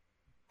me.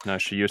 No,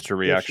 she used her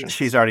reaction.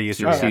 She's already used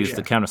her Oh, She used reaction.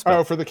 the counter spell.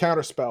 Oh, for the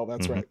counter spell.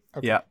 That's Mhm. right.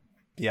 Okay. Yep.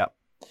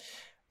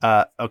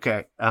 Yep.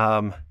 Okay.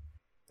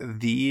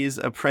 These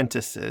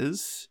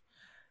apprentices.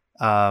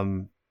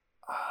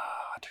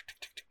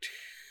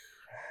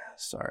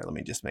 Sorry, let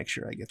me just make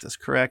sure I get this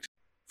correct.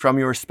 From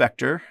your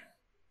specter,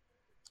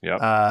 Yep.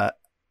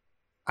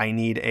 I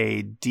need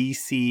a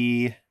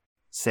DC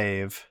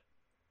save,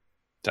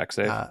 Deck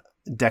save.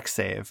 deck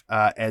save,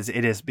 as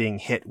it is being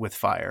hit with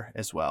fire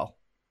as well.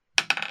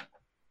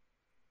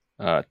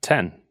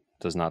 10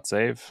 does not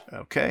save.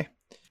 Okay,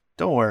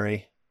 don't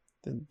worry.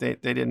 They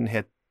didn't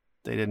hit.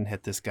 They didn't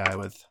hit this guy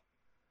with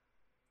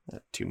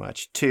too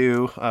much.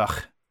 2.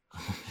 Ugh.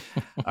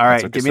 All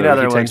right, That's okay. give me So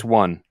another he one. takes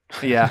 1.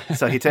 Yeah,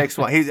 so he takes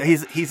 1.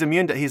 He's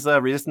immune to. He's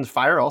resistant to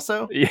fire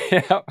also.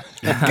 Yeah.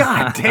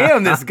 God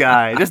damn, this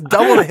guy! Just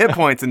double the hit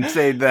points and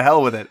say the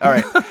hell with it. All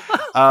right.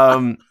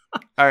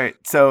 All right.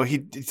 So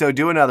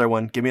do another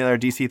one. Give me another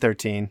DC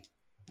 13.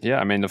 Yeah,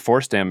 I mean the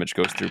force damage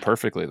goes through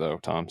perfectly though,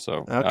 Tom. So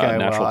Okay, well,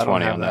 natural I don't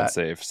 20 have on that. that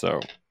save.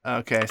 So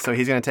Okay, so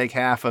he's gonna take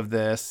half of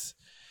this.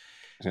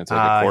 he's gonna take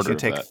a He's quarter gonna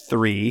of take that.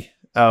 3.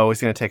 Oh, he's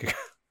gonna take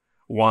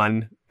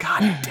 1.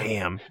 God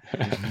damn.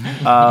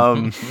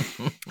 All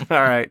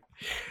right,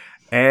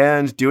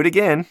 and do it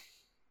again.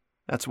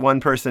 That's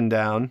one person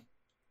down.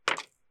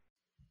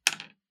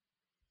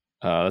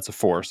 That's a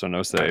 4, so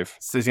no save.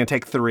 So he's gonna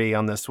take 3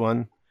 on this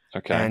one,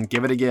 Okay. and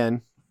give it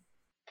again.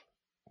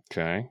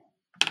 Okay.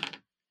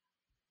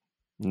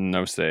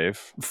 No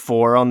save.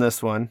 4 on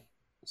this one.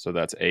 So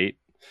that's 8.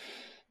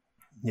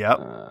 Yep.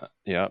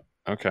 Yep.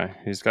 Okay.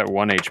 He's got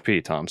 1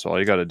 HP, Tom. So all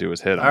you got to do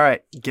is hit him. All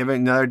right, give it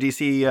another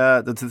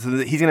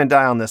DC. He's gonna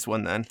die on this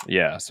one then.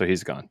 Yeah. So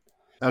he's gone.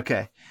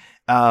 Okay.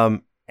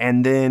 And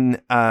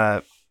then,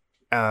 man,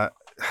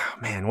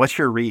 what's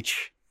your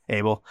reach,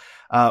 Abel?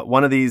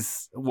 One of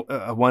these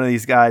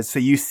guys. So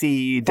you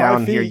see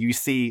down here,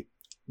 feet.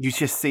 you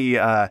just see,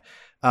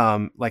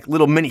 like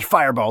little mini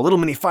fireball,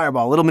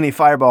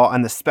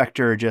 and the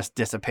specter just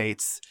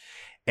dissipates.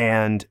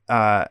 And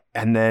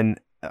then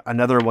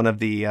another one of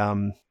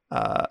the,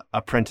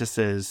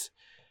 apprentices,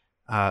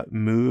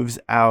 moves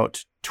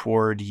out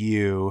toward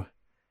you,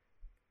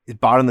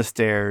 bottom of the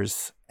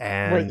stairs.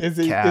 And Wait, is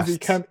he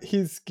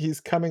he's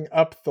coming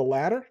up the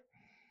ladder?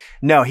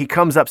 No, he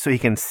comes up so he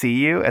can see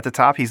you at the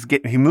top.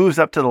 He moves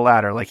up to the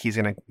ladder like he's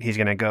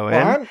gonna go in.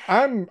 Well,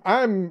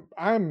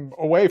 I'm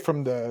away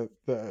from the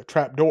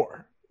trap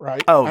door,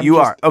 right? Oh, I'm you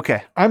just- are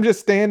okay. I'm just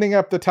standing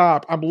up the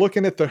top. I'm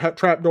looking at the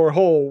trap door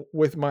hole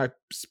with my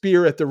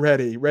spear at the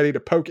ready to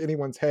poke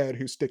anyone's head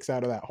who sticks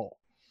out of that hole.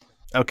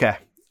 Okay,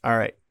 all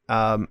right.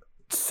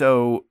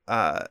 So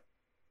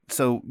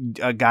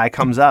a guy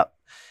comes up,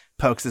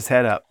 pokes his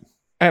head up.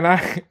 And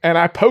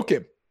I poke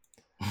him.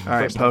 All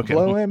right, First poke I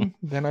blow him. him,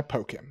 then I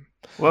poke him.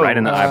 Whoa. Right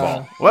in the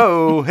eyeball.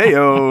 Whoa,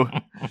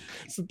 heyo.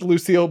 It's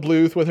Lucille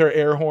Bluth with her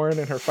air horn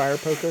and her fire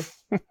poker.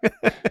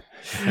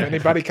 If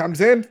anybody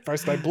comes in,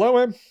 first I blow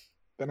him,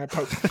 then I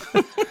poke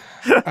him.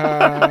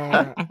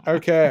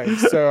 Okay,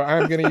 so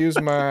I'm going to use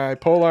my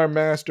Polar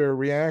Master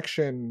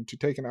reaction to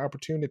take an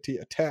opportunity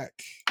attack.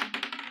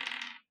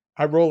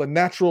 I roll a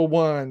natural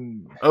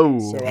 1. Oh,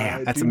 So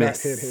damn, I that's do a not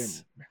miss. hit him.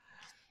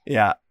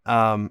 Yeah.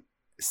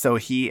 So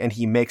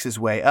he makes his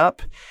way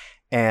up,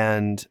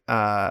 and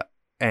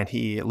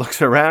he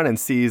looks around and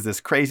sees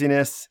this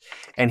craziness,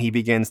 and he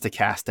begins to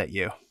cast at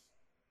you.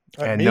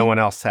 And Me? no one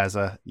else has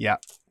a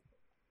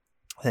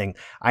thing.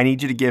 I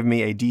need you to give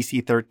me a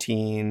DC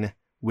 13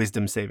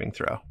 Wisdom saving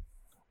throw.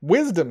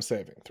 Wisdom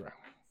saving throw.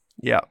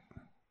 Yeah.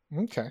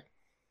 Okay.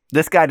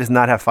 This guy does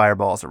not have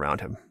fireballs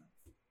around him.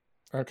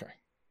 Okay.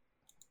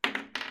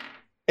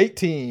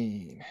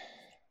 18.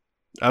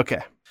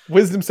 Okay.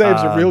 Wisdom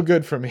saves are real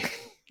good for me.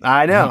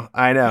 I know.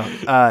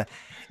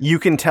 You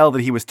can tell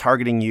that he was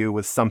targeting you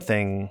with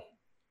something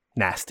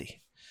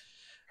nasty.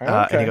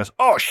 And he goes,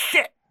 "Oh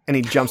shit!" And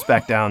he jumps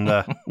back down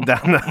the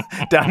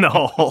down the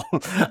hole.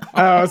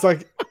 I was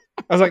like,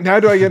 now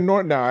do I get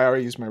Norton? No, I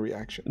already used my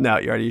reaction. No,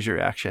 you already used your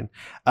reaction.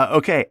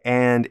 Okay,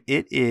 and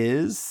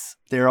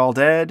they're all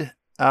dead.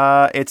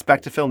 It's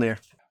back to Filnir.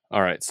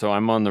 All right. So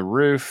I'm on the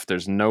roof.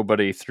 There's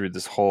nobody through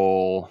this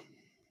hole.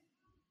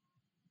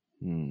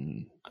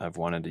 I've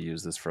wanted to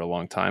use this for a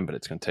long time, but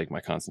it's going to take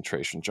my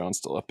concentration. John's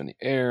still up in the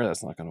air.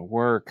 That's not going to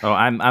work. Oh,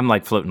 I'm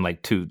like floating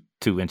like two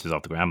inches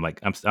off the ground.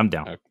 I'm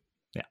down. Okay.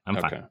 Yeah, I'm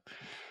Okay.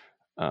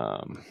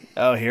 fine.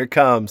 Oh, here it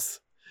comes.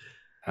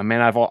 I mean,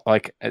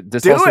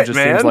 this Do also it, just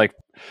man. seems like,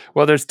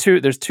 well, there's two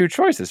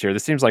choices here.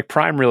 This seems like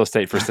prime real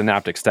estate for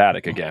Synaptic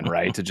Static again,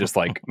 right? To just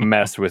like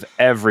mess with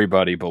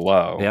everybody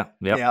below. Yeah,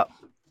 yep.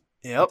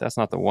 Yep. That's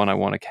not the one I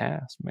want to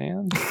cast,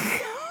 man.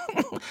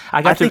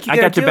 I got think you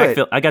your gotta do back.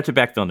 it. I got your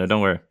back, Filner.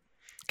 Don't worry.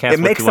 Cast It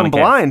what makes you wanna them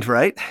blind,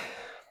 right?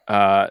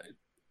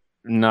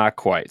 Not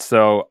quite.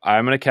 So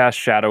I'm going to cast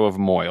Shadow of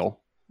Moil.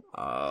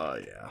 Oh,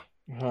 yeah.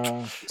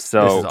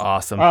 So This is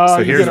awesome. Oh, So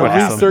you're here's gonna what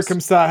happens.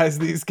 recircumcise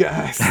these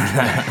guys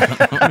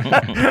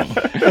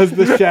as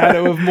the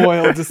shadow of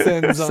Moyle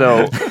descends on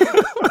So,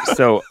 them.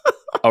 so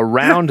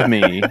around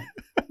me,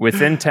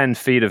 within 10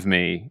 feet of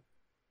me,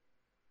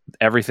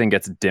 everything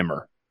gets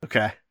dimmer,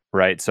 Okay.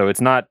 right? So it's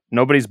not,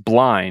 nobody's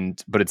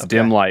blind, but it's Okay.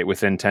 dim light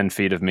within 10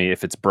 feet of me.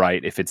 If it's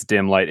bright, if it's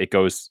dim light, it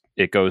goes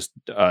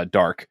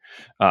dark,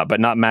 but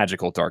not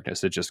magical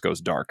darkness. It just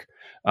goes dark.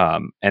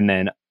 And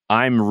then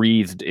I'm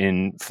wreathed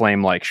in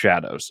flame-like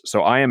shadows.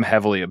 So I am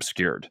heavily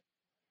obscured.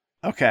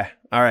 Okay.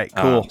 All right.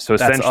 Cool. So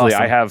That's essentially,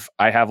 awesome.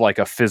 I have like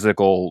a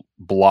physical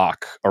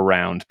block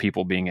around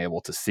people being able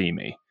to see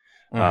me.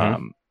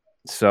 Mhm.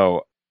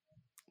 So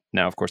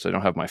now, of course, I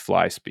don't have my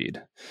fly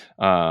speed.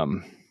 I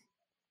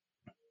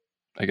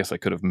guess I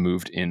could have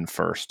moved in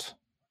first,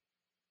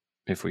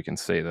 if we can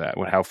say that.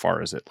 How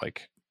far is it?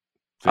 Like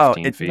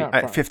 15 feet? not-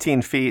 At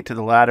 15 feet to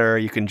the ladder,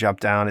 you can jump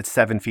down. It's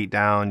 7 feet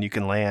down. You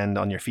can land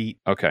on your feet.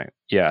 Okay.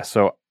 Yeah.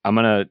 So I'm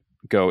going to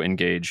go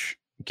engage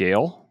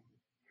Gale.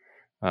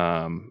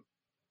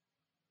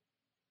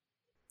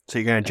 So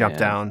you're going to jump And-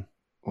 down.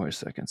 Wait a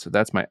second. So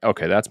that's my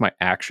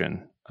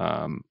action.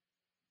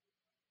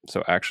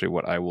 So actually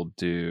what I will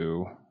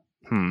do,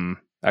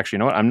 actually, you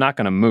know what? I'm not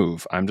going to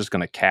move. I'm just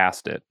going to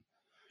cast it.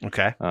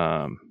 Okay.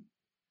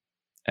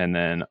 And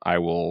then I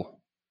will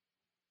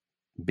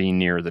be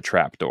near the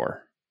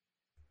trapdoor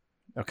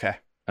Okay.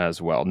 as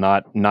well.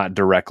 Not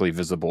directly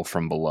visible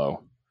from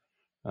below.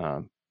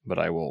 But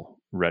I will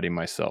ready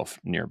myself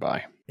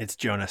nearby. It's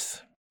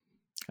Jonas.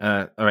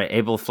 All right,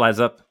 Abel flies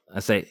up. I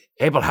say,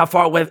 Abel, how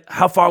far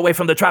away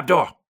from the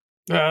trapdoor?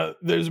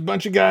 There's a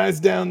bunch of guys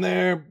down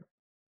there.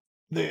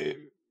 They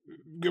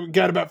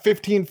got about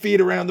 15 feet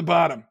around the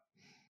bottom.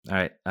 All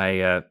right,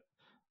 I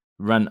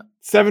run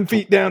 7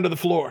 feet down to the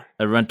floor.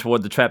 I run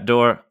toward the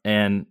trapdoor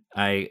and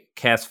I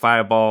cast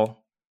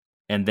fireball,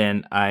 and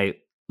then I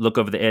look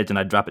over the edge and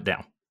I drop it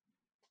down.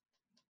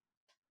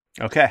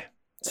 Okay.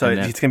 So And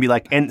then- it's going to be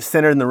like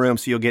centered in the room,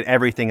 so you'll get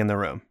everything in the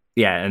room.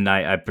 Yeah, and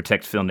I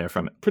protect Filnir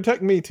from it.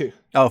 Protect me too.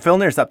 Oh,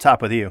 Filnir's up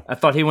top with you. I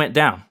thought he went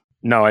down.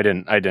 No, I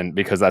didn't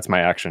because that's my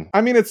action.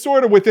 I mean, it's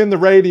sort of within the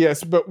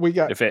radius, but we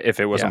got. If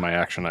it wasn't my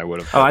action, I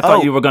would have. Oh, I thought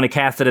Oh. you were going to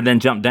cast it and then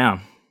jump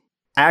down.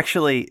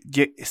 Actually,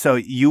 so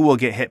you will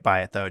get hit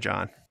by it though,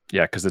 John.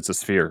 Yeah, because it's a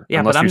sphere. Yeah,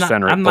 Unless but I'm you not.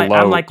 center I'm it like,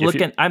 below. I'm like if you-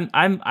 looking.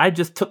 I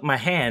just took my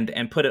hand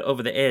and put it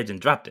over the edge and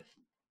dropped it.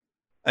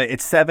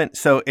 It's 7,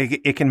 so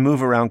it can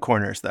move around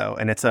corners though,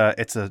 and it's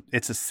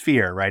a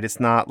sphere, right? It's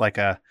not like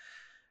a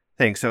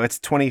thing. So it's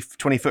 20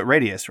 foot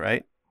radius,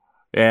 right?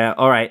 Yeah.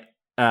 All right.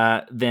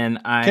 Then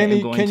I Can am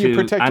you- going can you to.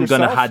 protect I'm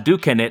going to yourself?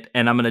 Hadouken it,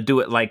 and I'm going to do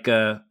it like.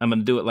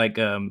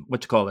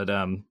 What you call it?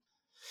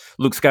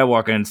 Luke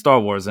Skywalker in Star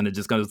Wars, and it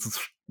just goes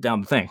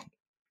down the thing.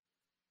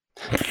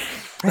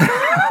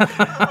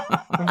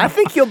 I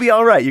think you'll be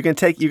all right. You're gonna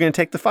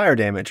take the fire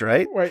damage,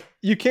 right? Wait,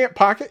 you can't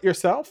pocket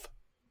yourself?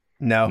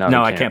 No, No. No,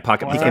 you I can't. can't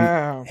pocket He myself.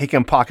 Wow. he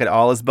can pocket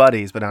all his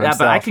buddies, but not Yeah, himself.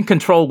 but I can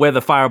control where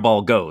the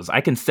fireball goes.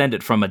 I can send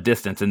it from a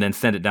distance and then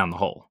send it down the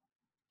hole.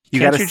 You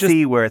Can't got to you just-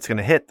 see where it's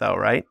gonna hit, though,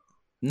 right?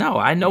 No,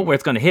 I know where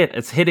it's going to hit.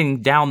 It's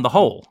hitting down the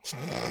hole.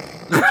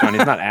 John,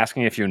 he's not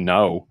asking if you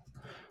know.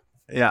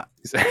 Yeah.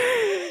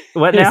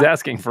 What He's now?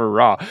 asking for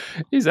raw.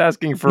 He's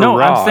asking for No,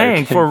 raw. I'm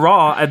saying for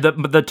raw,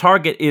 the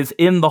target is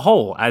in the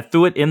hole. I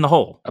threw it in the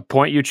hole. a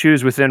point you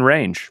choose within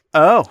range.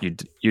 Oh, You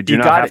do You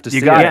not got have it. to You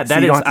see got it. Yeah, it. So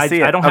that you is. don't have to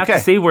see I it. don't have Okay. to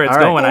see where it's All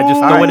right. going. I just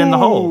throw it in the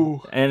hole,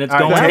 Ooh. and it's All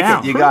right, going take it.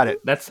 down. You got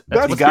it. That's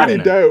That's what's pretty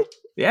happening. dope.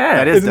 Yeah,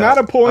 That is It's not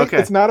a point. Okay.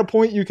 It's not a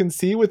point you can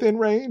see within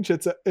range.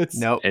 It's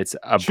Nope. It's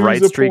a Choose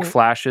bright a streak point.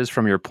 flashes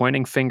from your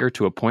pointing finger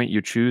to a point you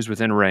choose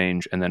within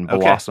range, and then Okay.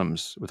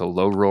 blossoms with a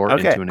low roar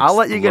Okay, into an I'll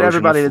let you get explosion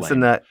everybody of that's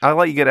in flame. that. I'll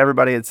let you get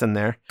everybody that's in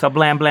there.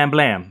 Kablam, blam,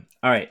 blam.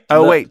 All right.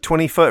 Oh look. wait,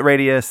 20-foot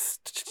radius.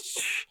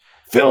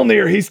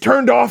 Filnir. He's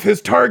turned off his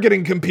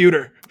targeting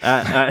computer.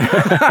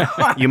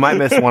 You might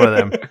miss one of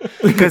them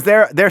because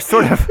they're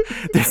sort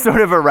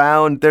of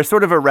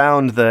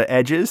around the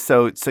edges.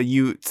 So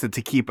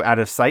to keep out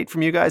of sight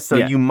from you guys. So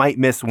Yeah. you might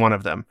miss one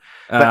of them.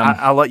 But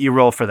I'll let you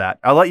roll for that.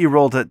 I'll let you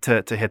roll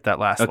to hit that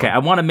last Okay, one. I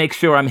want to make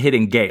sure I'm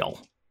hitting Gale.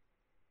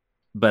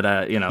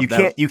 But You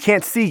that- you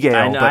can't see Gale.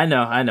 I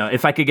but know.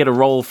 If I could get a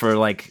roll for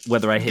like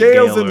whether I hit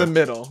Gale's Gale in or, the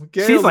middle.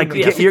 Gale's She's like, in the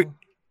yeah, middle. you're-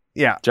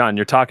 Yeah. John,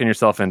 you're talking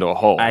yourself into a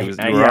hole. I- You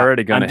I- were yeah.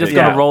 already going to I'm just hit.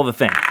 gonna Yeah. roll the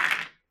thing.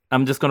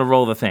 I'm just gonna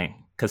roll the thing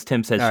because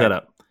Tim said All shut right.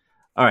 up.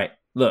 All right,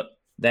 look,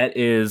 that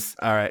is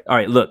All right. all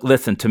right. Look,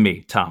 listen to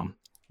me, Tom.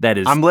 That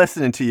is I'm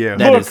listening to you.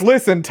 That Look, is-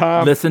 listen,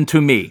 Tom. listen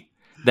to me.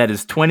 That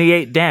is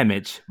 28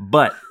 damage,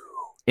 but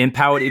in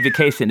powered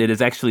evocation, it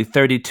is actually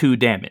 32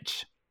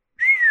 damage.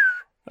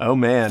 Oh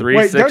man. 3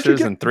 Wait, don't you sixes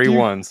get- and 3 do you-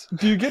 ones.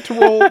 Do you get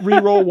to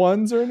re-roll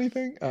ones or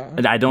anything?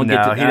 And I don't No,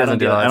 get to. he I doesn't don't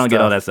do get. all that I don't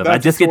get all that stuff. stuff. I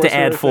That's just a get to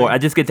sorcerer add 4. thing. I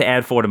just get to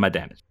add 4 to my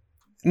damage.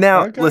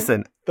 Now Okay.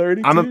 listen,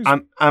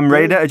 32. I'm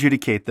ready to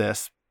adjudicate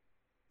this,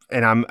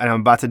 and I'm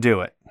about to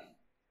do it.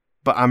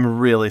 But I'm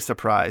really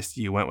surprised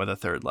you went with a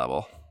 3rd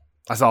level.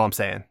 That's all I'm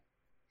saying.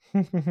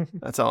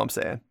 That's all I'm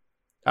saying.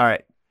 All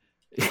right.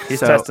 He's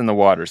So- testing the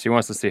waters. He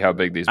wants to see how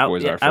big these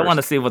boys are first. I want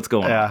to see what's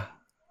going on. Yeah.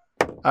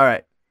 All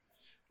right.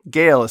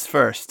 Gale is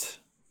first.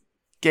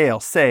 Gale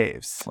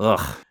saves.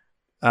 Ugh.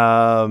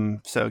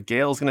 So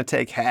Gale's gonna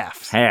take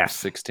half. Half.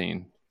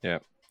 16. Yeah.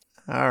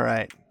 All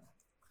right.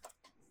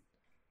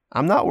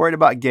 I'm not worried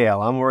about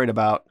Gale. I'm worried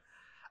about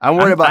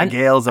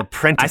Gale's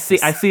apprentice.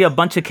 I see a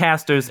bunch of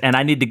casters, and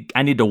I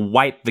need to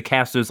wipe the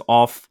casters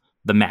off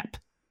the map.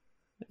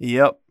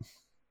 Yep.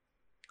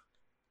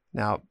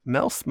 Now,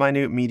 Mel's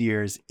minute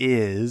meteors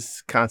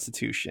is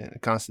concentration.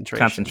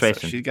 So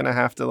she's gonna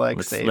have to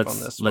save on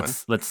this one.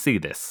 Let's see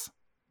this.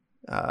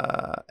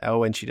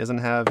 And she doesn't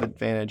have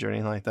advantage or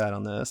anything like that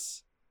on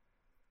this.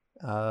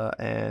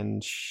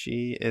 And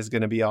she is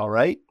gonna be all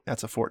right.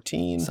 That's a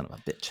 14. Son of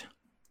a bitch.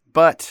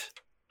 But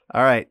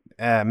all right,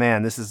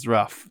 man, this is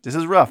rough. This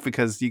is rough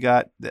because you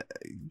got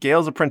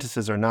Gale's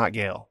apprentices are not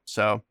Gale.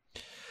 So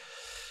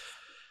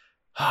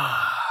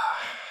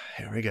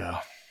here we go.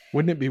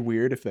 Wouldn't it be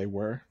weird if they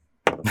were?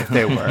 If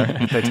they were,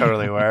 if they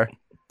totally were.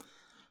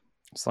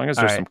 As long as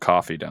All there's right. some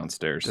coffee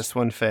downstairs. This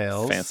one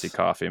fails. Fancy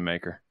coffee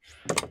maker.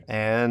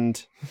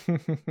 And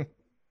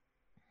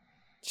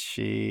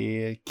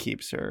she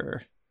keeps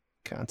her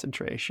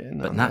concentration.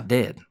 But on not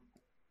dead.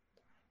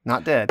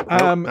 Not dead.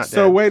 Nope, not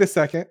So dead. wait a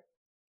second.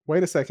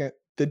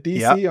 The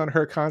DC on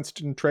her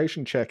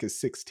concentration check is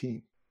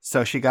 16.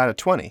 So she got a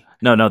 20.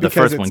 No, the Because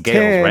first it's one,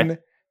 Gale's, right?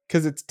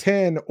 Because it's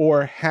 10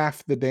 or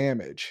half the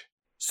damage.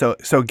 So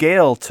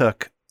Gale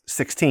took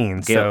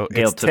 16. Gale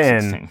it's took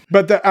 10. 16.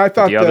 But I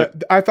thought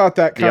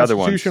that the other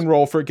Constitution ones-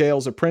 roll for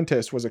Gale's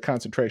apprentice was a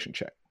concentration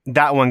check.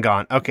 That one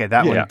gone. Okay,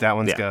 that Yeah.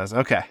 one goes.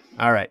 Okay.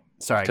 All right.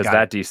 Sorry. Because Got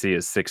that it. DC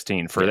is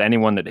 16. For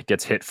anyone that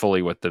gets hit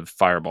fully with the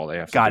fireball, they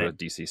have to Got do it. a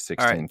DC 16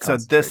 All right. So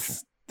concentration.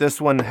 this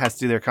one has to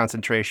do their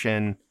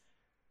concentration.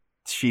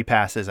 She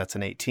passes. That's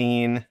an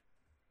 18.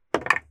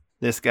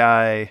 This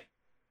guy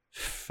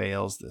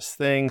fails this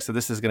thing. So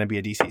this is going to be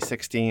a DC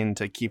 16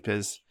 to keep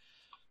his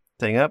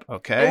thing up.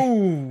 Okay.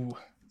 Ooh,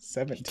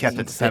 17. He kept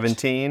it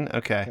 17.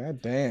 Okay.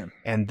 God damn.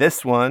 And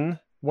this one,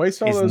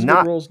 Waste all He's those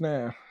not- good rolls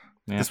now.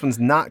 Yeah. this one's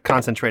not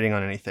concentrating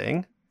on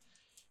anything.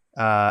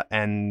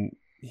 And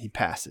he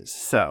passes.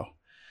 So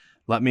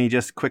let me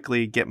just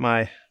quickly get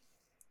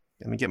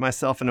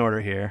myself in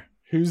order here.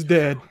 Who's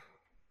dead?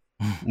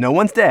 No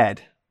one's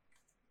dead.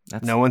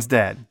 That's No one's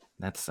dead.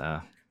 that's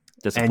And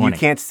disappointing. you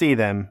can't see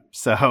them.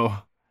 So,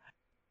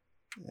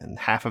 and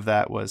half of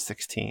that was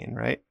 16,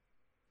 right?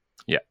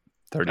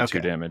 32 Okay.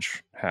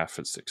 damage. Half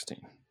is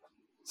 16.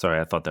 Sorry,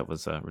 I thought that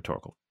was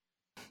rhetorical.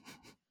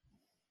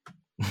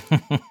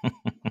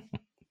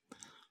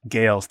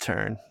 Gale's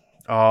turn.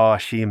 Oh,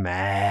 she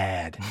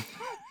mad.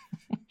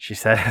 She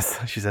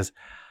says,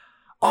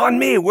 on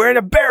me, we're in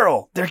a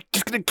barrel. They're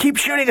just going to keep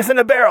shooting us in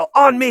a barrel.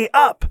 On me,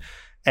 up.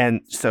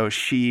 And so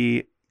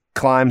she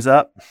climbs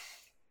up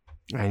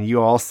and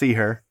you all see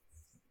her.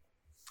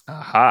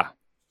 Aha.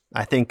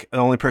 I think the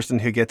only person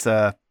who gets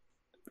a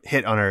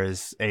hit on her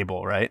is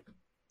Abel, right?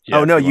 Yeah,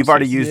 oh, no, if he you've wants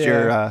already to- used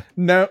your... Yeah.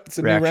 No, it's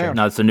a Reaction. new round.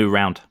 No, it's a new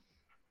round.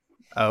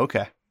 Oh,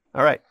 okay.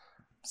 All right.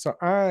 So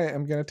I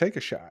am going to take a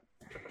shot.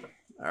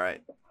 All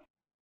right.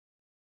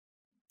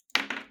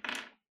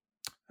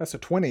 That's a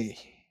 20.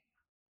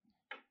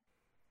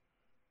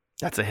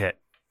 That's a hit.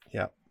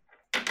 Yep.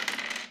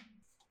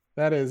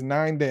 That is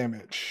 9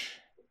 damage.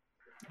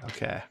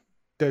 Okay.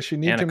 Does she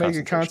need And to a make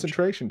a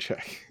concentration concentration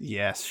check?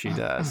 Yes, she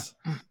does.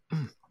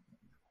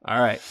 All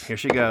right, here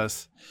she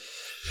goes.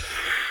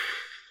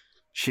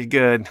 She's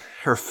good.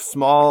 Her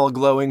small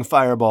glowing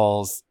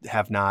fireballs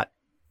have not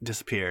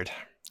disappeared.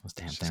 Those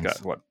damn She's things. got,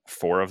 what,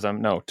 4 of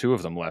them? No, 2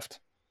 of them left.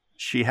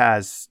 She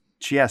has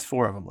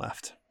 4 of them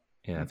left.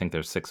 Yeah, I think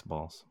there's 6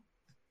 balls.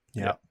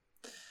 Yep.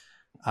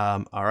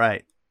 All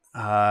right.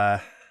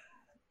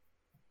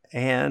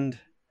 And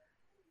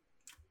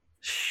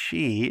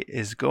she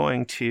is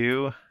going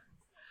to...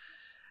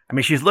 I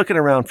mean, she's looking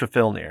around for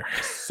Filnir.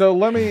 So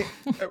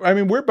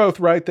we're both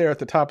right there at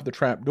the top of the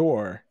trap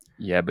door.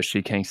 Yeah, but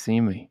she can't see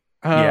me.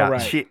 Oh, yeah,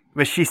 right.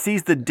 but she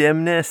sees the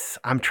dimness.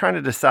 I'm trying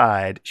to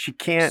decide. She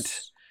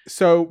can't...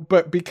 So,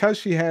 but because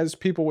she has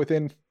people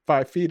within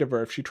 5 feet of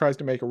her, if she tries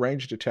to make a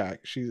ranged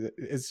attack,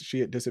 is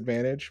she at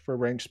disadvantage for a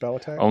ranged spell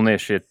attack? Only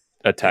if she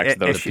attacks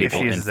those if people.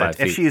 she in uses 5 if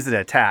feet. she uses an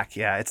attack,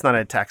 yeah, it's not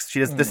an attack.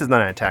 This is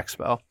not an attack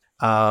spell.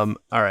 All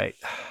right.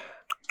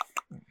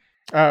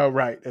 Oh,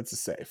 right. It's a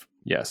save.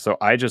 Yeah, so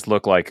I just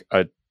look like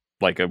a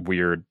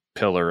weird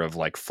pillar of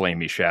like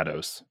flamey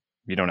shadows.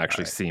 You don't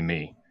actually Alright. see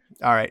me,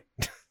 All right.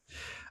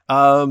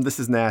 This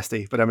is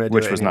nasty, but I'm gonna do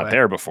which it was anyway. not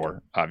there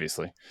before,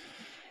 obviously.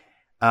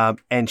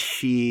 And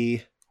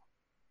she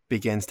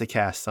begins to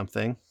cast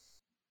something.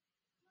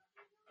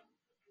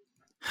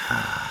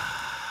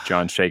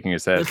 John's shaking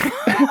his head.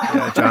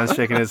 Yeah, John's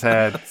shaking his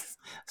head.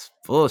 It's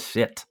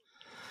bullshit.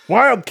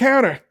 Wild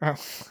counter. Oh.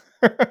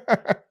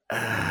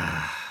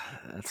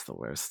 That's the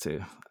worst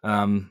too.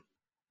 All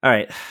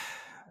right.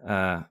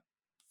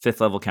 5th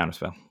level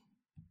counterspell.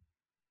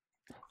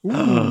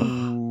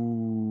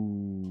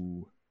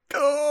 Ooh.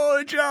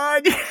 Oh,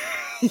 John,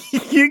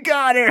 You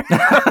got her.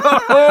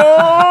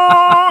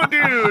 Oh,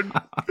 dude.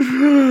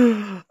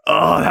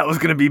 Oh, that was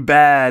going to be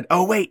bad.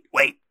 Oh, wait.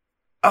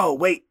 Oh,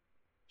 wait.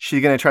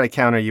 She's going to try to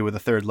counter you with a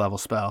 3rd level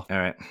spell. All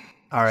right.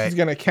 All right. She's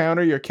gonna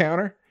counter your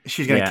counter.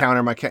 She's going to Yeah.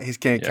 counter my he's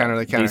going to counter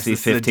the counter. DC So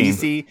this is a 15.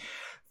 DC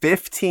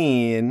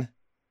 15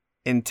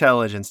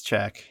 intelligence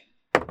check.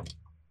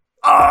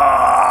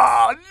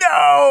 Oh,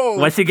 no.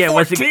 What's she get?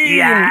 What's she get? 14.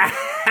 Yeah.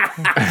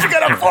 She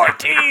got a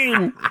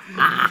 14.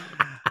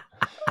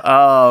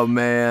 Oh,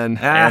 man.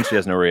 And she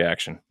has no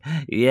reaction.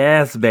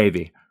 Yes,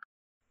 baby.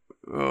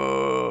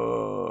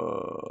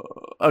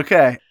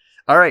 Okay.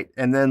 All right.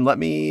 And then let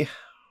me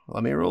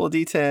roll a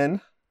d10.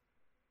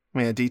 I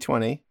mean a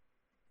d20.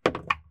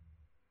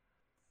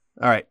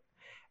 All right.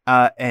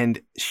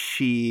 And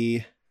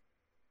she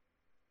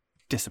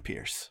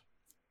disappears.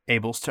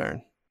 Abel's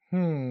turn.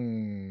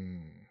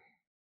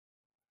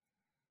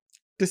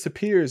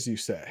 Disappears, you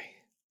say?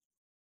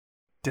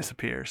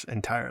 Disappears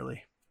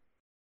entirely.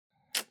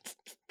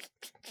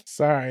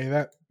 Sorry,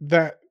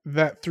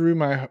 that threw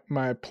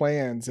my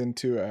plans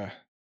into a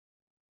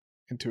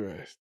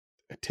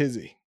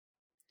tizzy.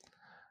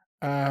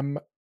 I'm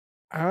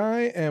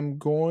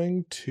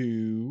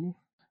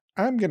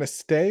gonna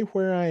stay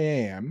where I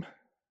am,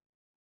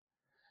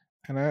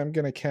 and I'm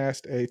gonna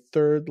cast a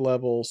 3rd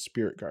level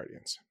Spirit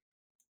Guardians.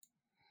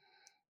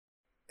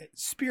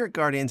 Spirit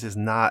Guardians is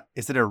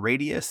it a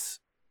radius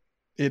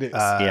It is,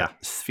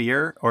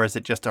 sphere, or is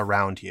it just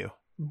around you?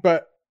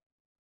 but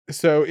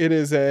so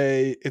it's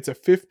a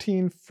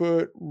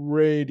 15-foot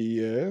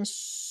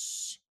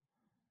radius.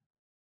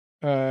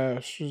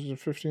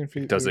 15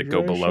 feet. Does it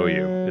go below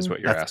you, is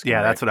what you're asking. Yeah,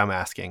 right? that's what I'm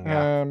asking.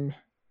 Yeah.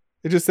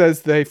 It just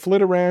says they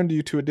flit around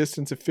you to a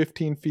distance of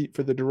 15 feet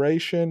for the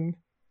duration.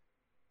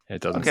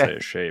 It doesn't Okay. say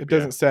a shape. It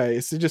doesn't say.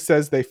 It just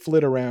says they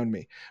flit around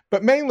me.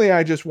 But mainly,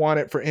 I just want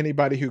it for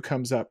anybody who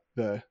comes up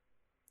the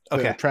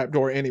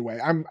trapdoor anyway.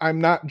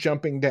 I'm not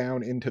jumping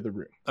down into the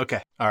room.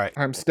 Okay. All right.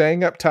 I'm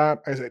staying up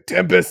top. I say,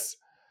 Tempest,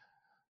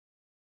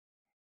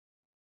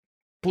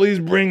 please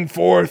bring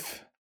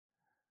forth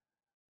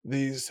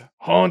these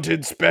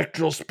haunted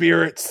spectral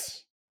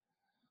spirits.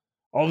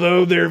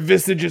 Although their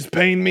visages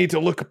pain me to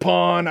look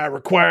upon, I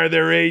require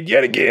their aid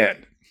yet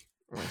again.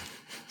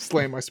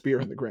 Slam my spear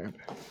in the ground.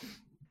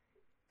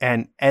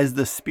 And as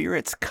the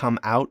spirits come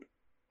out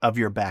of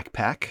your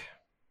backpack,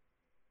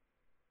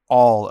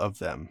 all of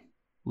them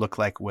look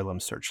like Willem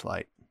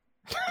Searchlight.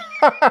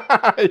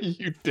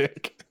 You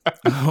dick.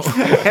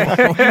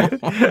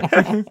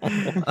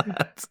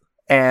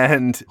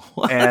 And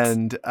What?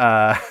 and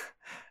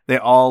they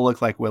all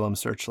look like Willem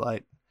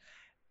Searchlight.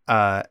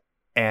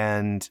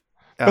 And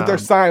But they're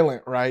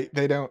silent, right?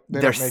 They're they're not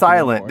making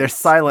silent. noise. They're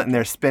silent and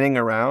they're spinning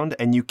around,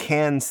 and you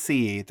can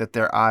see that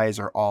their eyes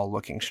are all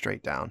looking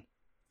straight down.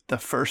 The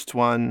first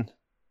one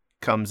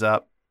comes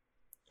up,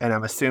 and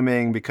I'm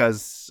assuming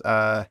because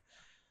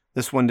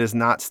this one does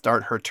not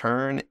start her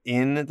turn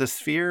in the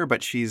sphere,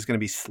 but she's going to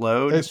be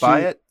slowed Is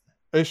by she- it.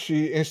 As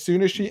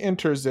soon as she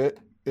enters it,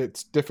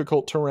 it's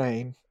difficult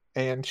terrain,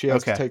 and she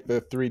has to Okay. take the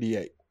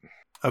 3d8.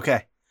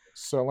 Okay.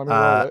 So let me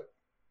roll it.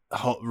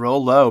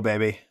 Roll low,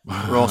 baby.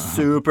 Roll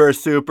super,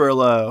 super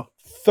low.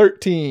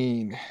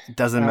 13.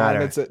 Doesn't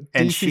matter. It's a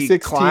And DC she 16.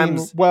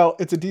 climbs. Well,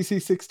 it's a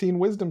DC 16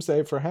 Wisdom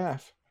save for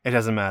half. It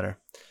doesn't matter.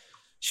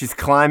 She's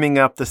climbing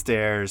up the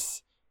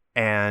stairs,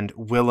 and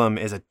Willem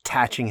is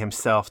attaching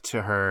himself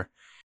to her.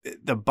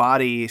 The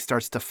body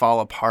starts to fall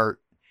apart,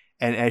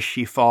 and as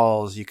she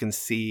falls, you can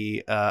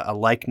see a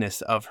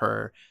likeness of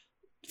her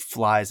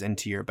flies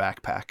into your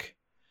backpack.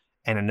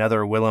 And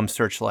another Willem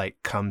Searchlight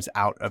comes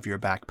out of your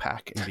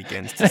backpack and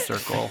begins to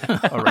circle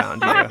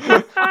around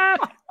you.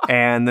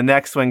 And the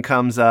next one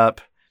comes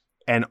up,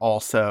 and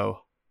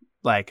also,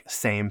 like,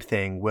 same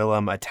thing.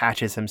 Willem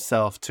attaches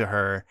himself to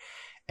her,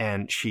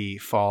 and she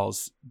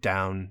falls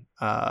down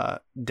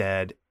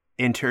dead,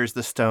 enters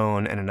the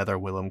stone, and another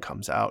Willem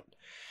comes out.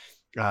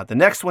 The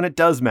next one, it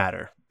does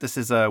matter. This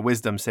is a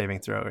wisdom saving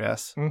throw,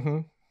 yes? Mm-hmm.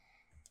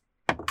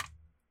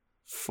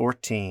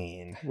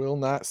 14. Will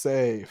not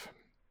save.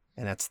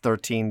 And that's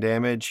 13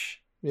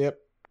 damage. Yep.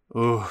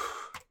 Ooh.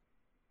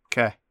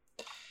 Okay.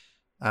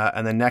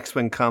 And the next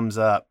one comes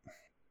up,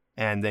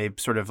 and they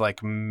sort of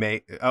like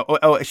make...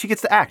 Oh, she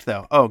gets to act,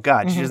 though. Oh,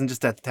 God. She doesn't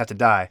just have to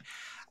die.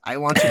 I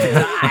want you to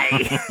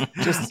die.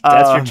 Just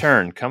that's your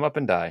turn. Come up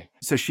and die.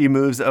 So she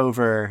moves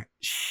over.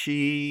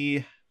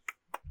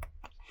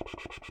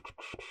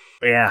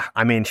 Yeah,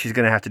 I mean, she's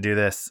going to have to do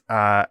this.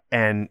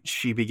 And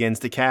she begins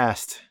to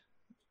cast.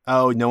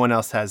 Oh, no one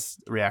else has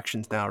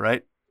reactions now,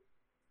 right?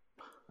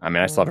 I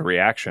mean, I still have a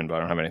reaction, but I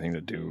don't have anything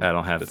to do. I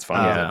don't have. That's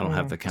fine. Yeah, I don't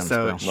have the counter So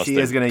spell. Unless she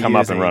they is going to come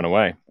use up and run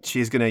away.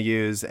 She's going to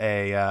use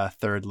a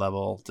 3rd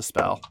level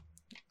dispel.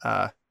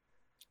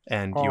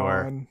 And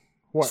your On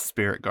what?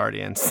 spirit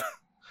guardians.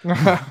 Your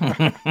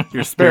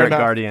Your spirit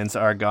guardians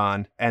are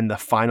gone. And the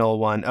final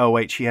one, oh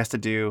wait, she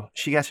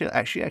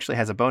actually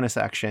has a bonus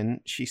action.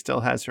 She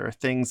still has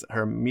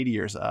her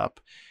meteors up.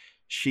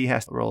 She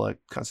has to roll a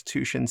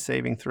constitution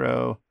saving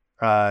throw.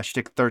 She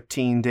took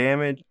 13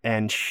 damage,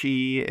 and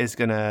she is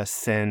going to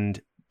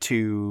send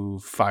 2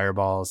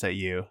 fireballs at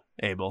you,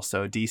 Abel.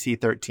 So DC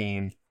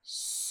 13.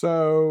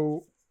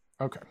 So,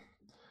 okay.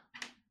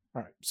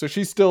 All right. So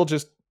she's still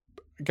just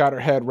got her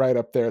head right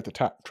up there at the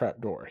top trap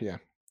door. Yeah.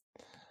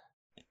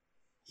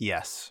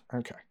 Yes.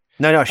 Okay.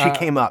 No, she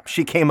came up.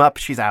 She came up.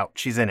 She's out.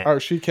 She's in it. Oh,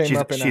 she came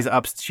up and she's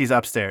out. She's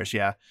upstairs.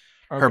 Yeah.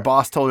 Okay. Her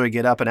boss told her to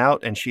get up and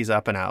out, and she's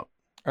up and out.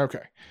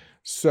 Okay.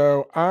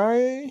 So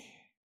I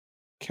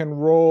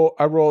roll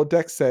a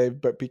dex save,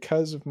 but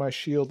because of my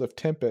Shield of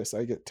Tempest,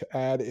 I get to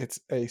add its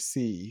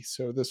AC.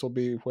 So this will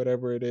be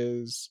whatever it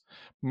is,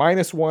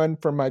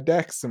 -1 for my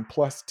dex and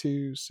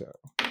 +2. So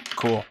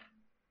Cool.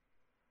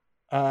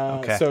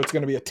 Okay. So it's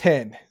going to be a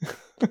 10.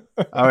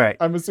 All right.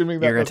 I'm assuming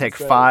that you're gonna doesn't take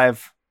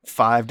save.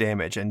 5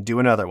 damage and do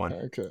another one.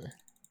 Okay.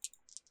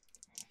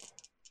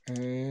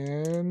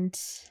 And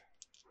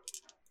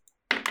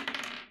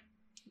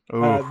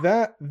Ooh,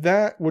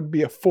 that would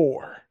be a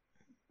 4.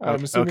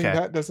 I'm assuming okay.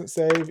 that doesn't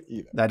save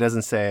either. that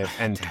doesn't save.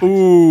 And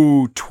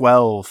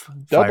 12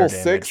 Double fire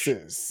damage.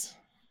 6s.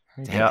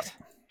 Okay. Yep.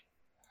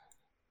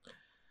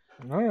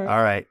 All right.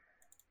 All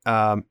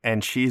right.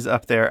 And she's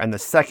up there, and the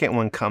second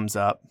one comes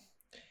up,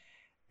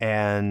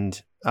 and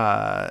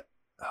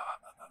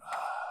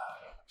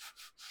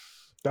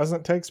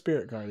Doesn't take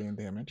Spirit Guardian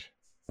damage.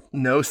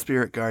 no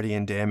Spirit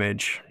Guardian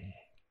damage.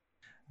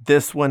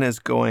 This one is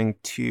going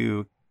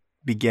to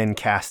begin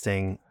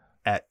casting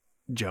at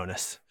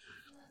Jonas.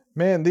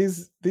 Man,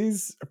 these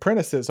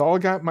apprentices all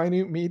got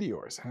minute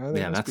meteors. Huh?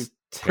 They Yeah, must that's be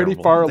pretty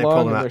terrible. far They pull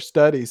along them in out. their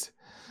studies.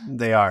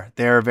 They are.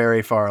 They're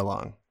very far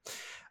along.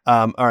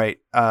 All right,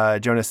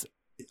 Jonas,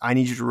 I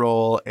need you to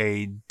roll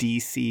a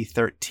DC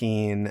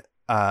 13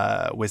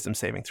 wisdom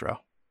saving throw.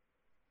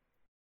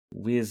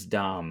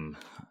 Wisdom.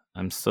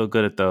 I'm so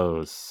good at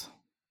those.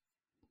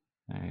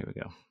 Here we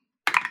go.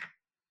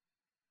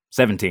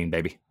 17,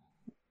 baby.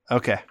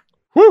 Okay.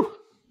 Woo!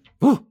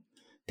 Woo!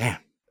 Damn.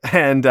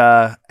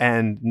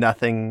 And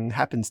nothing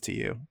happens to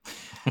you.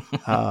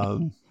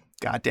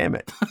 God damn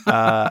it.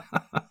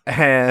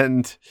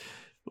 And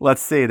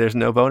let's see. There's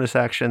no bonus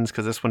actions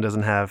because this one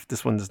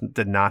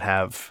did not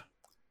have.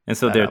 And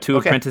so there are 2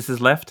 okay.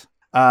 apprentices left?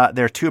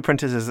 There are 2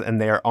 apprentices,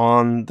 and they are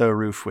on the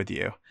roof with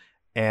you.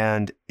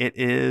 And it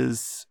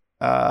is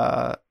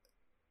now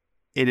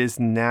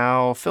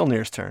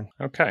Filnir's turn.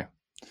 Okay.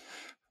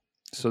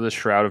 So the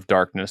Shroud of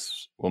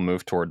Darkness will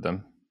move toward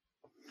them.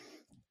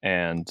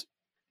 And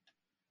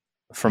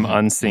from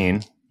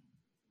unseen,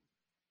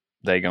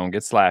 they gonna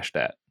get slashed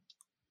at.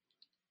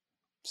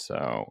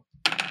 So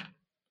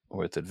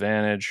with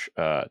advantage,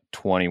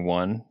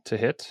 21 to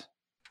hit.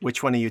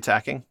 Which one are you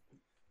attacking?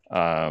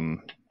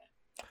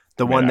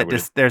 The The one that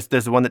there's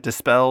the one that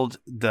dispelled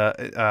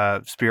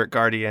the spirit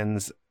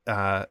guardians,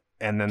 and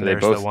then Do they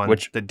there's both- the one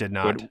which- that did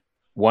not.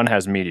 one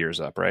has meteors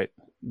up, right?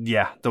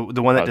 Yeah, the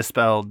one that Oh.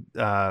 dispelled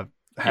has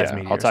Yeah,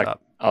 meteors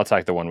up. I'll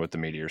attack the one with the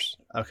meteors.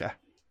 Okay.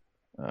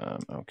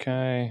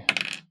 Okay.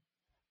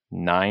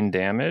 9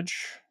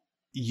 damage.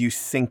 You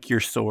sink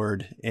your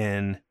sword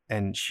in,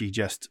 and she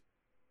just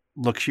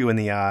looks you in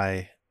the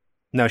eye.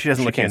 No, she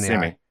doesn't She look you in can't the see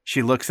eye. me.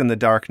 She looks in the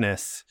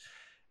darkness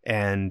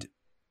and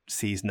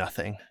sees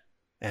nothing,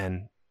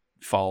 and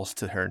falls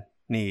to her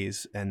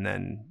knees, and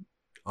then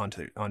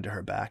onto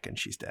her back, and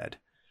she's dead.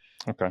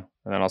 Okay.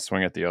 And then I'll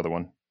swing at the other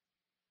one.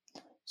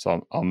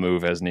 So I'll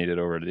move as needed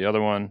over to the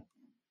other one.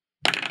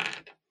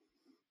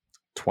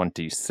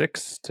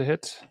 26 to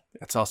hit.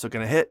 That's also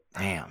going to hit.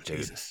 Damn, dude.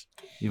 Jesus.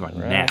 You are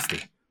Right.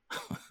 nasty.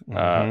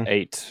 Mhm.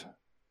 8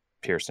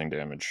 piercing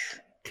damage.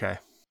 Okay.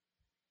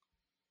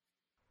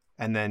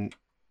 And then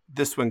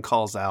this one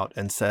calls out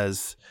and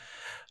says,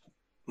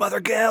 "Mother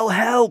Gale,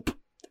 help!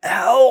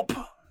 Help!"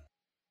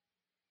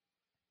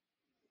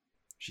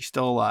 She's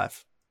still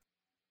alive.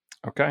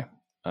 Okay.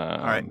 All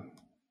right.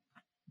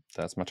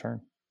 That's my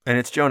turn. And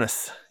it's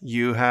Jonas.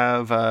 You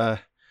have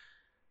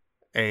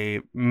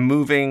a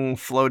moving,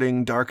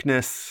 floating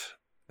darkness,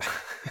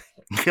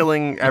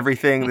 killing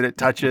everything that it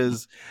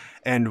touches,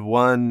 and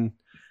one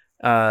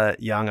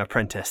young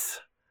apprentice.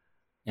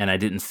 And I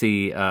didn't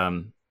see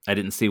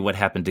what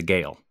happened to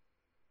Gale.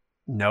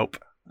 Nope.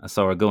 I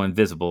saw her go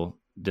invisible.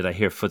 Did I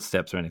hear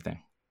footsteps or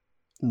anything?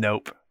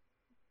 Nope.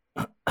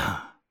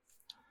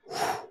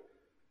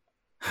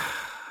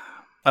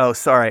 Oh,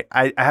 sorry.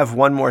 I have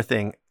one more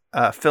thing.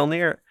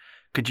 Filnir,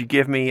 could you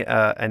give me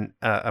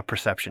a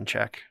perception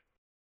check?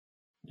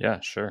 Yeah,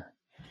 sure.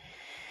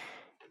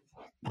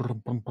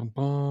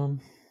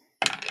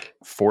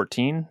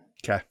 14.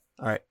 Okay.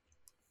 All right.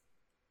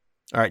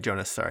 All right,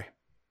 Jonas. Sorry.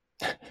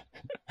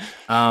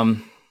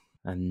 I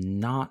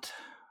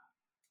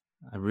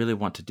really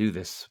want to do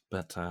this,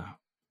 but I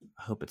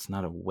hope it's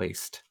not a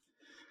waste.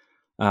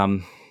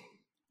 I'm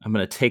going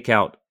to take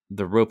out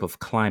the rope of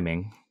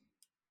climbing,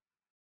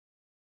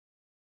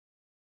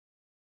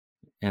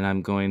 and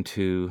I'm going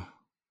to.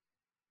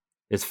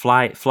 Is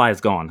fly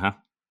is gone, huh?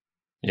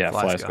 Yeah,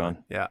 fly's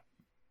gone. Yeah.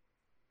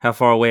 How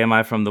far away am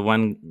I from the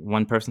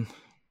one person?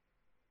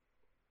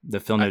 The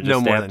Filner just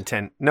No more stabbed? than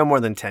 10. No more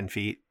than 10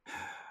 feet.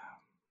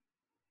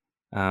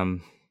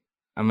 I'm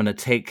gonna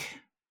take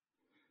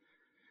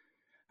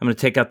I'm going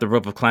to take out the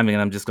rope of climbing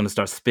and I'm just going to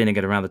start spinning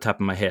it around the top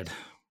of my head.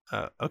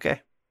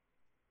 Okay.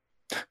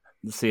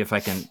 Let's see if I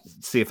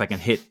can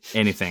hit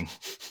anything.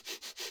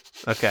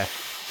 Okay.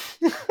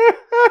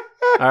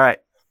 All right.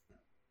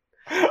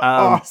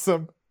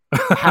 Awesome.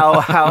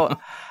 How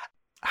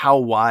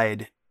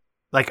wide?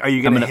 Like, are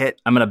you gonna hit?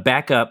 I'm gonna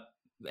back up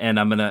and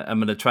I'm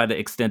gonna try to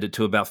extend it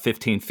to about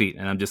 15 feet,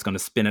 and I'm just gonna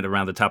spin it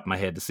around the top of my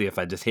head to see if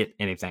I just hit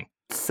anything.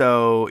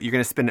 So you're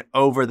gonna spin it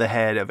over the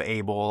head of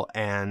Abel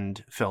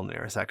and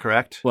Filnir. Is that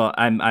correct? Well,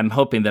 I'm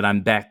hoping that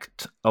I'm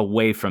backed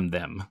away from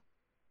them.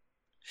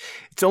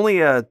 It's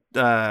only a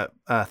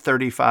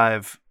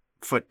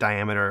 35-foot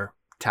diameter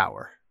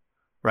tower,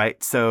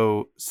 right?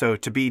 So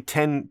to be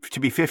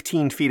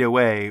 15 feet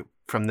away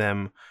from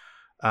them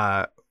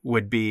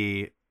would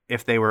be,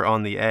 if they were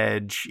on the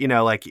edge,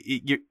 like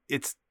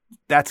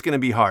that's going to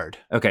be hard.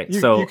 Okay, You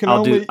so can I'll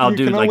only get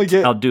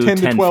I'll do 10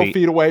 to 10 12 feet.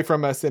 feet away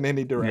from us in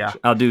any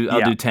direction. I'll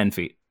do 10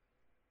 feet.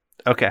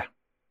 Okay.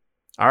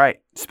 All right.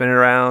 Spin it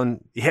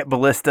around. You hit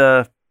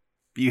ballista.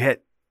 You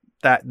hit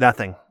that.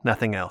 Nothing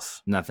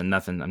else. Nothing.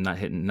 I'm not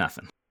hitting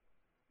nothing.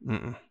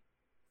 Mm-mm.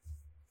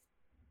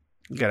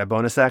 You got a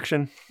bonus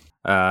action?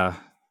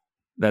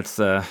 That's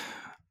going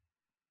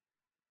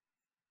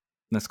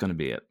to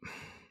be it.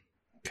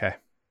 Okay.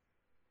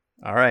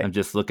 All right. I'm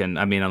just looking.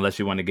 I mean, unless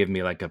you want to give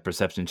me like a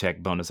perception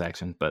check bonus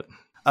action, but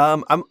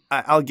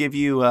I'll give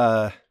you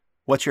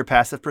what's your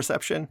passive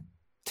perception?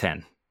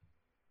 10.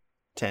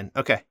 10.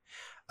 Okay.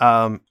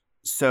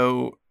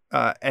 So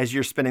as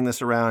you're spinning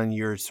this around,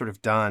 you're sort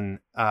of done.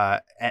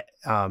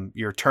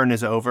 Your turn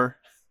is over,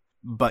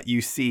 but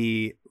you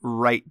see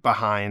right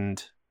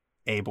behind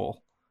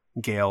Abel,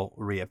 Gale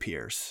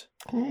reappears,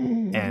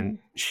 and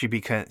she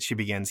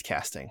begins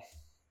casting.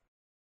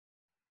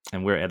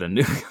 And we're at a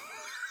new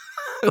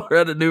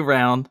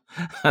round.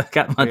 I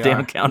got my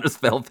damn counter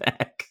spell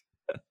back.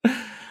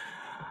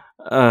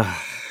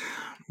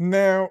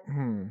 Now,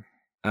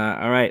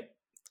 all right.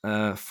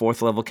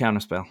 4th level counter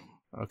spell.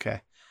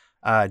 Okay.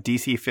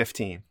 DC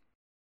 15.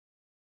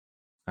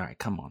 All right,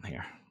 come on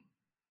here.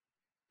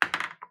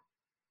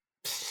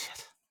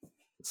 Shit.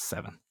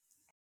 7.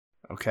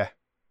 Okay.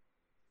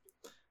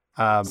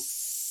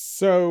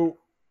 So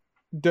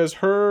does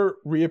her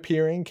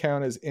reappearing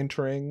count as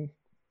entering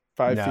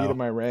 5 No. feet of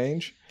my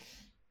range?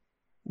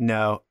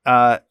 No.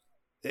 A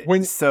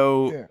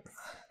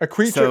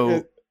creature,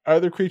 so-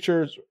 other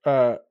creatures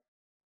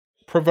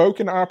provoke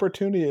an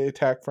opportunity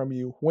attack from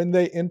you when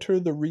they enter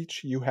the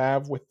reach you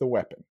have with the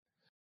weapon.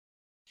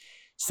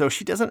 So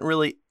she doesn't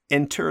really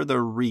enter the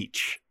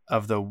reach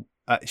of the.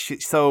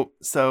 So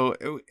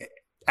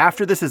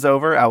after this is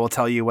over, I will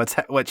tell you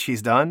what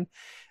she's done.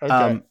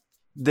 Okay.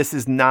 This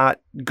is not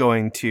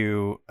going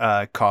to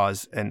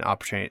cause an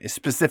opportunity.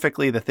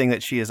 Specifically, the thing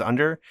that she is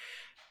under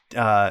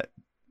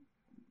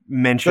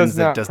mentions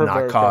that does not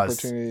provoke cause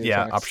opportunity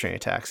attacks. opportunity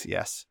attacks.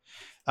 Yes.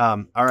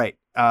 All right.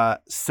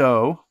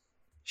 So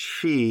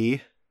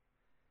she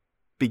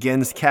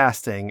begins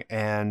casting,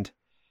 and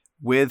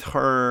with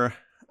her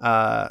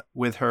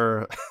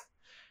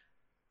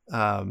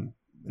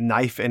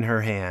knife in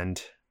her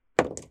hand,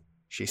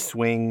 she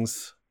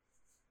swings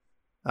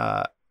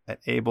at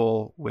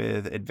Abel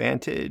with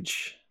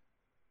advantage.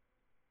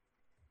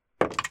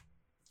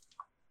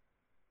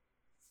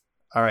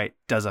 All right.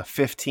 Does a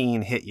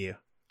 15 hit you?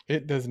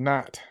 It does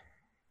not.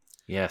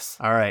 Yes.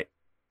 All right.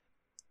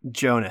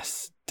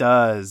 Jonas,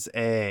 does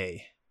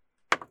a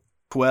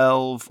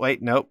 12.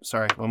 Wait, nope.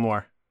 Sorry. One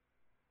more.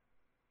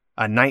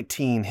 A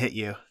 19 hit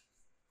you.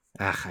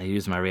 I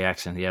used my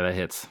reaction. Yeah, that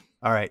hits.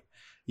 All right.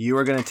 You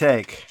are going to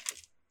take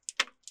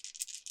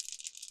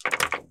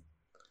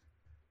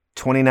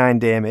 29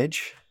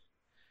 damage.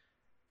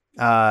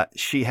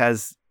 She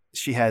has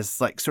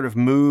like sort of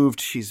moved.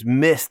 She's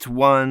missed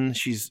one.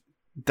 She's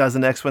does the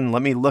next one.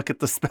 Let me look at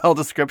the spell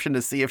description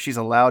to see if she's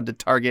allowed to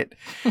target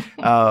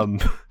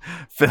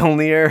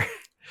Filnir.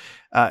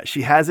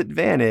 She has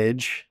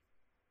advantage.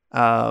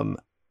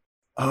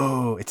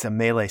 It's a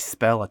melee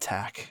spell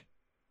attack.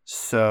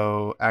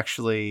 So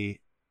actually,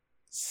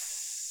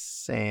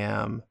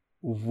 Sam,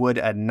 would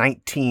a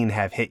 19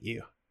 have hit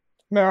you?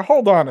 Now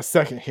hold on a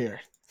second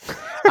here.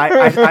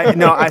 I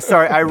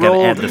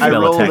rolled the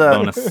spell attack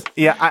bonus.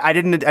 Yeah, I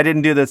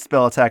didn't do the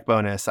spell attack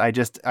bonus. I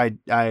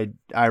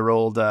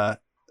rolled Well,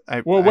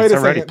 wait It's a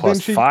already second. plus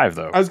Then she, 5,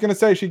 though. I was going to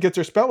say she gets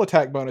her spell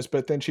attack bonus,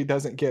 but then she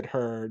doesn't get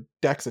her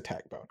dex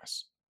attack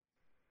bonus.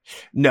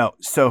 No,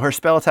 so her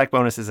spell attack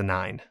bonus is a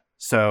 9.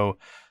 So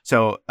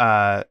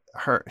a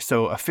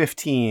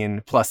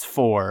 15 plus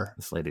 4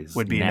 This lady's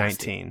would be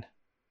nasty. 19.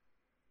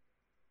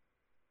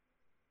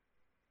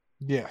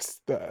 Yes,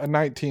 a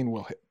 19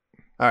 will hit.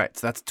 All right,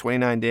 so that's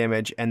 29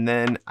 damage, and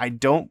then I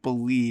don't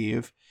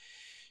believe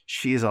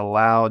she's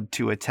allowed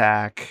to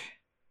attack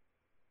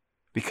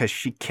because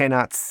she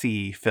cannot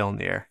see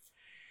Filnir.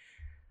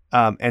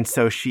 And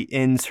so she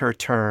ends her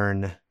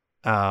turn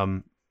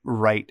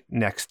right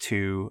next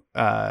to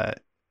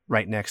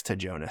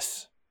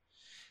Jonas.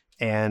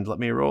 And let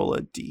me roll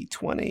a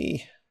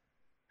d20.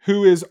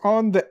 Who is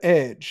on the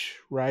edge,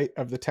 right,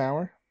 of the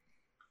tower?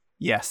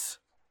 Yes.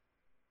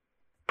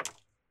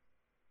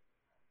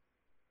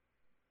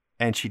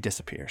 and she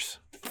disappears.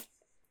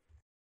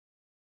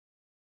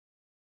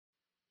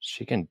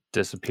 She can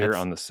disappear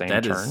on the same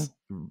that turn.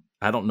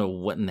 I don't know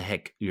what in the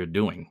heck you're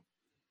doing,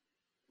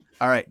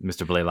 All right.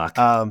 Mr. Blaylock.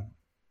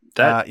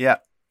 Yeah.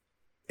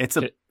 It's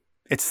a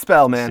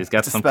spell, man. She's got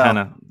It's a some spell. kind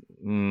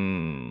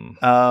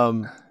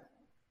of.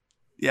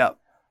 Yeah.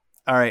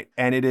 All right,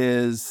 and it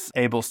is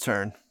Abel's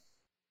turn.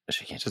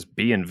 She can't just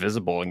be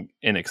invisible and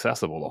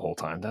inaccessible the whole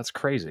time. That's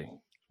crazy.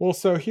 Well,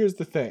 so here's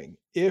the thing.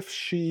 I've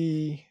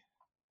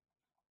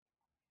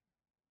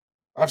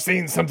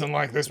seen something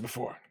like this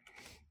before.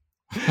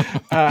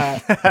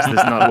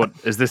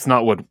 Is this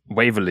not what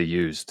Waverly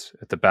used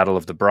at the Battle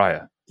of the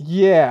Briar?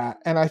 Yeah,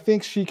 and I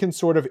think she can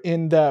sort of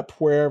end up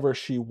wherever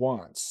she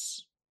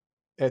wants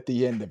at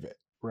the end of it,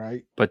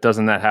 right? But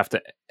doesn't that have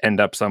to end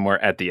up somewhere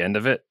at the end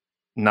of it?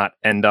 Not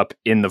end up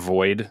in the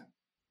void?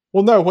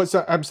 Well, no, what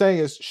I'm saying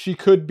is she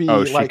could be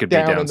she like could be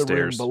down in the room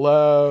downstairs.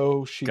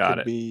 below. She Got could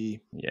it.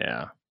 be.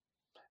 Yeah.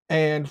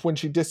 And when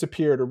she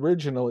disappeared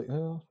originally,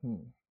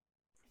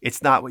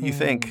 It's not what you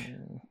think.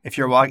 If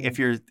you're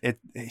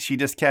she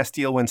just cast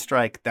Steel Wind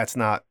Strike. That's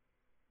not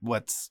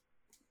what's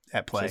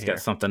at play She's here.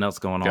 got something else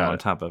going Got on it.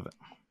 top of it.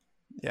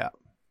 Yeah.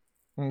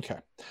 Okay.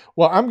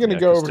 Well, I'm going to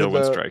go over to Steel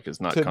Wind the Strike is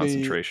not to the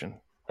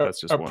concentration.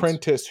 That's just once.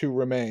 apprentice who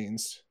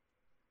remains,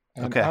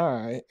 and Okay.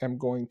 I am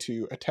going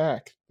to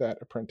attack that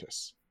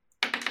apprentice.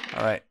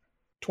 All right.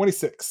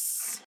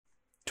 26,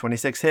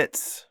 26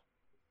 hits.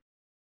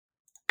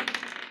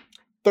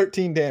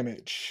 13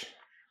 damage.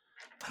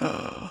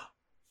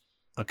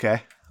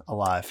 Okay.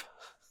 Alive.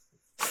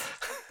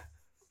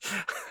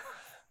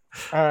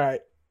 All right.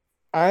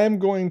 I am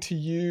going to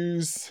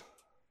use.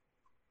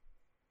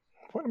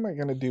 What am I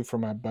going to do for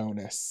my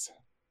bonus?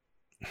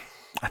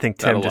 I think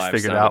That Tim just alive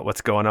figured sounded- out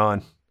what's going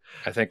on.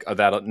 I think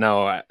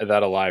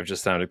that alive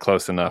just sounded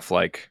close enough.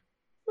 Like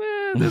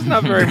there's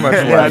not very much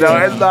left. Yeah, no,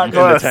 it's not in the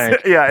close. tank.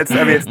 Yeah, it's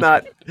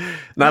not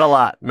a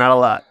lot. Not a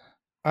lot.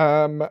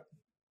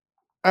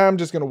 I'm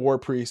just going to War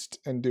Priest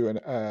and do an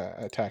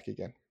attack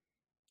again.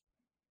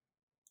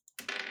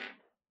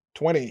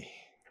 20.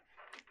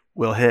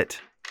 Will hit.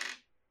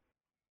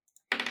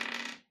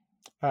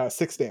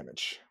 6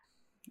 damage.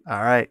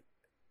 All right.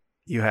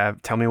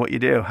 Tell me what you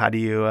do. How do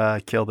you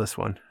kill this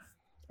one?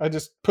 I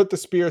just put the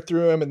spear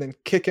through him and then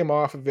kick him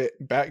off of it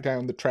back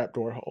down the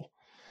trapdoor hole.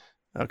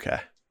 Okay.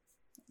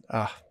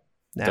 Ah,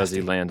 Does he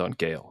nasty. land on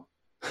Gale?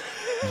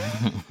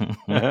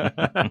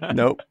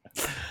 Nope.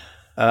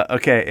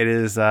 Okay, it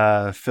is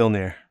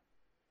Filnir.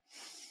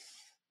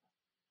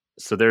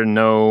 So there are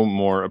no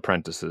more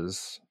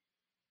apprentices.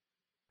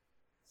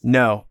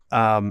 No.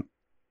 Man,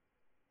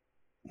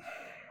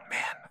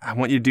 I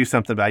want you to do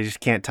something, but I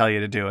just can't tell you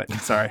to do it.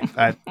 Sorry.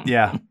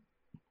 Yeah.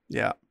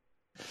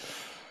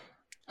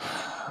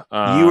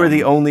 You are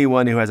the only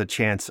one who has a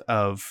chance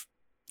of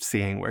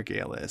seeing where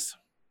Gale is.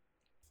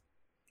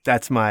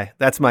 That's my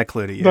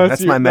clue to you.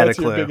 That's my meta That's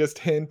your clue. biggest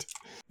hint.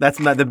 That's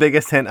the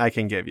biggest hint I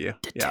can give you.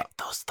 Yeah.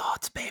 Those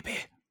thoughts, baby.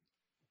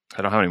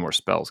 I don't have any more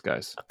spells,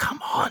 guys.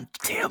 Come on,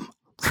 Tim.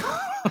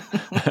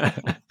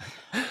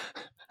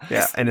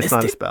 Yeah, and it's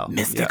not a spell.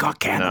 Mystic Yeah.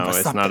 Arcanum No, or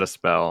it's something. not a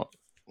spell.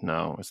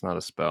 No, it's not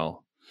a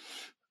spell.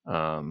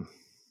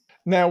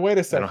 Now, wait a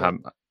I second.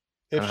 don't have.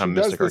 If don't she have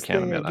does Mystic this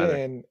Arcanum thing yet either.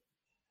 again,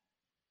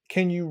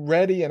 can you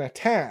ready an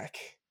attack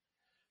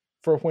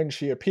for when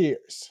she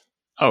appears?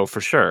 Oh, for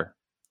sure.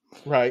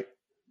 Right.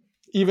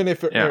 Even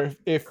if Yeah.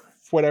 if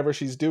whatever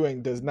she's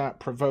doing does not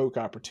provoke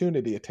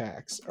opportunity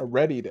attacks, a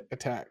ready to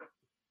attack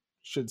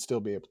should still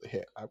be able to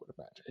hit, I would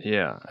imagine.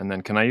 Yeah, and then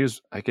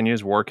I can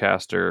use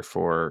Warcaster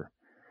for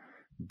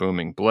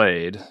Booming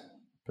Blade, but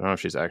I don't know if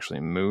she's actually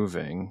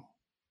moving.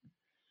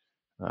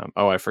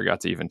 I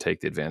forgot to even take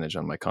the advantage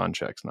on my con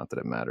checks. Not that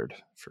it mattered.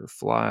 For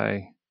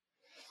Fly,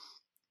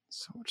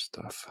 so much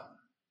stuff.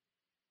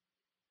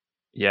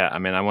 Yeah, I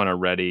mean, I want to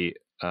ready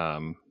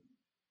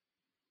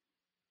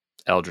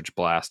Eldritch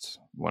Blast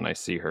when I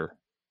see her.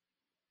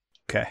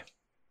 Okay.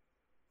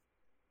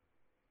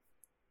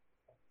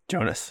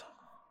 Jonas.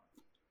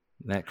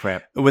 That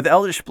crap. With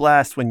Eldritch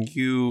Blast, when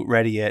you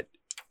ready it,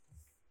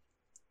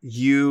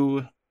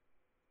 you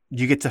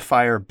get to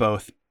fire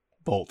both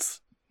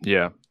bolts.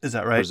 Yeah, Is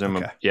that right? Okay.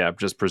 Okay. Yeah,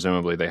 just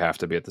presumably they have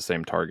to be at the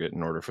same target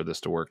in order for this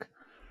to work.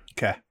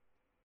 Okay.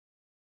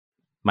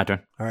 My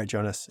turn. All right,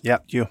 Jonas.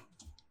 Yep, you.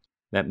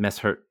 That mess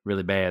hurt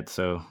really bad,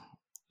 so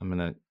I'm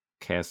gonna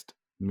cast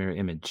Mirror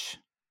Image.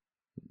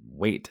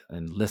 Wait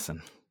and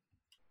listen.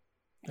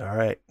 All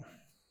right.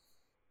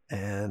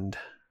 And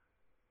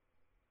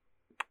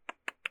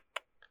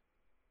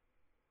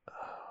oh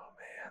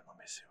man, let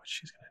me see what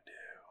she's gonna do.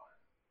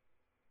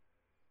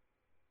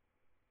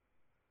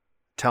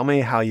 Tell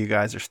me how you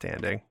guys are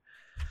standing.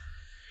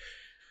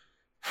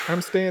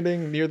 I'm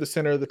standing near the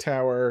center of the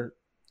tower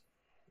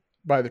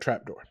by the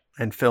trapdoor.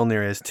 And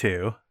Filnir is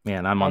too.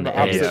 Man, I'm on the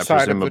opposite edge.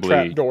 side of the presumably-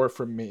 trapdoor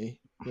from me.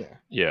 Yeah.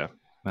 Yeah,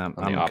 I'm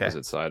on the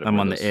opposite side. Of I'm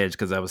where on the this- edge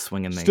because I was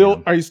swinging the.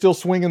 Still, are you still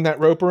swinging that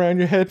rope around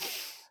your head?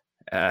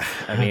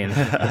 I mean,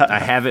 I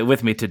have it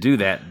with me to do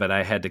that, but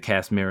I had to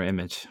cast Mirror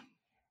Image.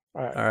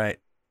 All right. All right.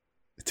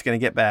 It's gonna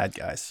get bad,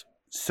 guys.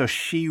 So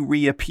she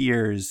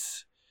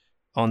reappears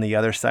on the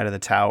other side of the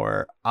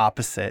tower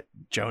opposite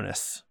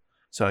Jonas.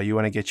 So you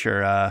want to get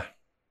your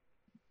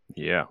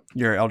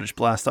Eldritch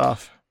Blast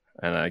off?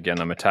 And again,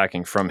 I'm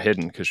attacking from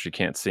hidden because she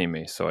can't see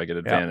me, so I get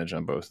advantage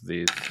on both of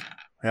these.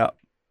 Yep.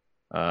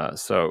 I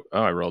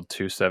rolled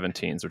 2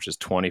 17s, which is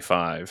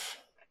 25.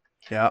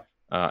 Yep.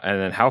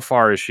 And then how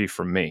far is she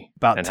from me?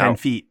 About and 10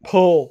 feet.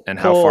 Pull. And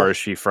how far is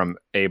she from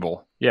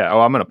Abel? Yeah.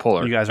 Oh, I'm going to pull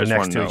her. You guys are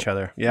next to each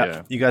other. Yep.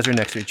 Yeah. You guys are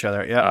next to each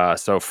other. Yeah.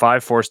 So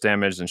 5 force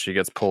damage, and she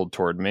gets pulled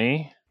toward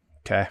me.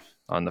 Okay.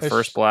 On the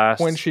first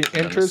blast. When she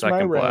and enters the my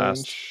second blast.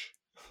 range.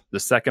 The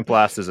second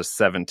blast is a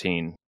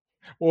 17.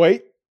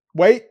 Wait.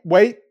 Okay.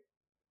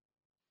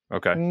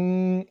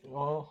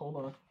 Hold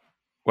on.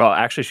 Well,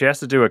 actually, she has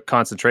to do a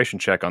concentration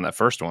check on that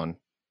first one,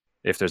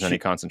 if there's any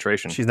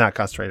concentration. She's not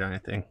concentrating on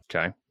anything.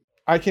 Okay.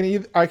 I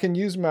can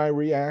use my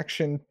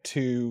reaction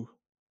to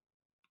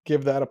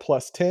give that a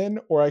 +10,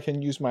 or I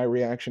can use my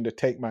reaction to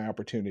take my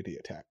opportunity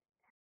attack.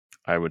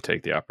 I would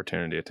take the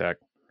opportunity attack.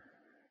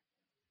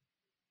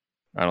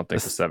 I don't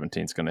think the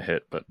 17 is going to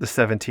hit, but the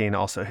 17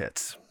 also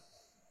hits.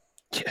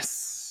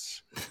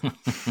 Yes.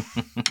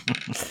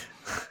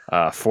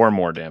 4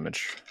 more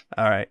damage.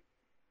 All right.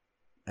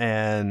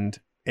 And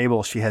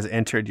Abel, she has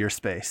entered your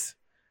space.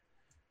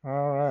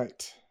 All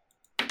right.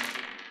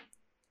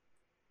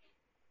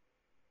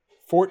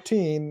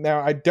 14. Now,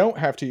 I don't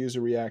have to use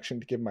a reaction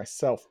to give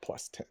myself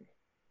 +10,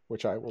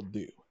 which I will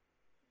do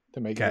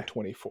to make it a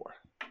 24.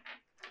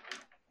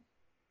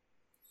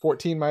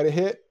 14 might have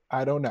hit.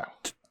 I don't know.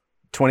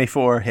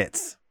 24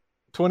 hits.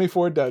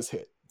 24 does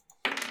hit.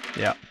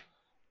 Yeah.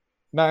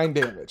 9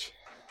 damage.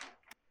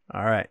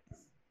 All right.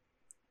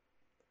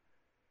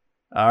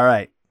 All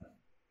right.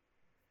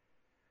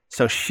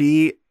 So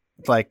she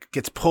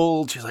gets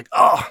pulled. She's like,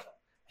 oh.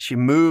 She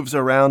moves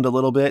around a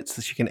little bit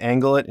so she can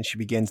angle it, and she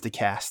begins to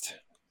cast.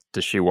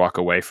 Does she walk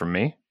away from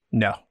me?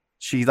 No.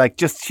 She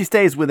she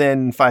stays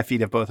within 5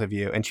 feet of both of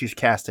you, and she's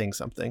casting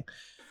something.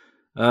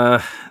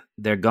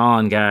 They're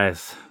gone,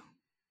 guys.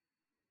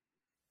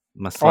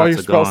 My All slots your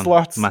are spell gone.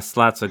 slots? My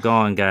slots are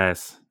gone,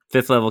 guys.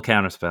 5th level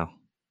counterspell.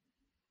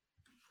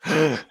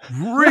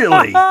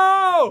 Really?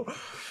 Oh!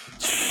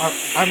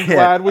 I'm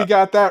glad we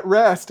got that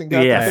rest and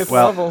got the 5th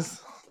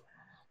levels.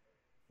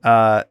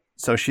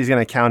 So she's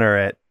going to counter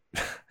it.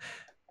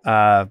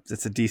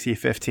 It's a DC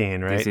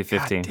 15, right? DC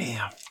 15. God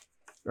damn.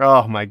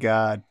 Oh my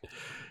god.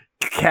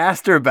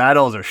 Caster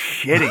battles are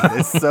shitty.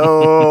 It's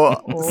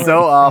so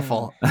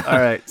awful. All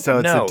right, so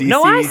it's a DC.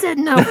 No, I said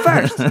no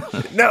first.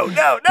 No.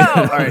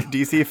 All right,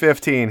 DC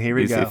 15. Here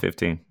we go. DC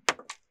 15.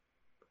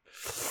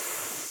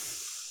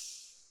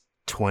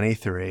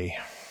 23.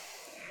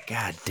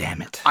 God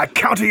damn it. I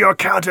counter your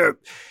counter.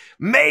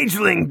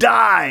 Mageling,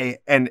 die!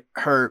 And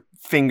her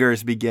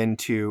fingers begin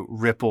to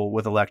ripple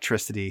with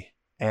electricity,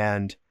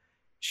 and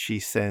she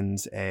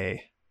sends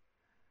a...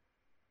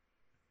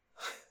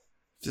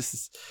 This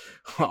is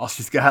all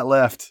she's got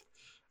left.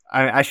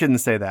 I shouldn't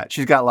say that.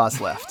 She's got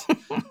lots left.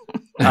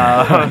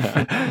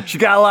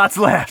 She's got lots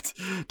left.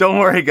 Don't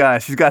worry,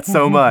 guys. She's got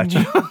so much.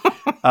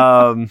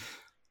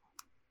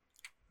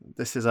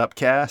 This is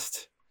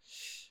upcast.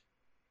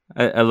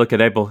 I look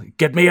at Abel.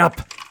 Get me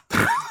up.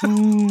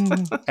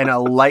 And a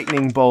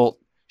lightning bolt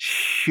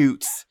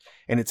shoots,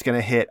 and it's going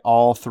to hit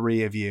all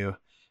 3 of you.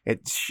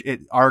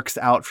 It arcs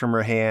out from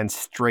her hand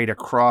straight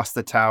across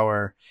the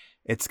tower.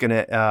 It's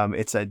gonna.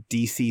 It's a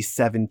DC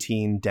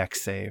 17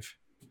 dex save.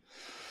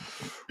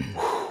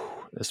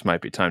 This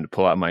might be time to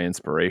pull out my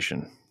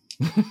inspiration.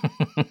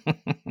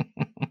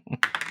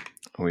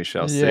 We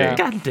shall see.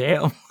 God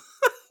damn.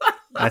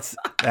 That's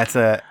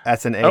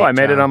an 8. Oh, I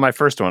made it John. on my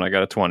first one. I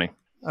got a 20.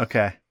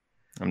 Okay.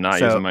 I'm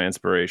not using my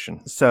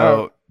inspiration.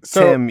 So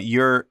Tim,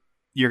 you're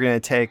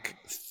gonna take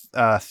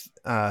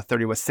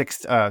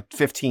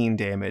 15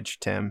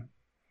 damage, Tim.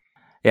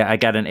 Yeah, I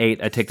got an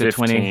 8. I take the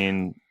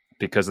 20.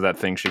 Because of that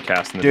thing she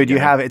cast in the Dude,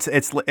 beginning. you have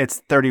it's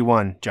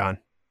 31, John.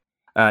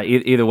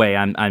 Either way,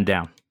 I'm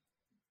down.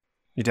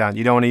 You're down.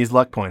 You don't want to use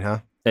luck point, huh?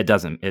 It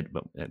doesn't.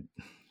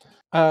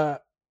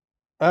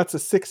 That's a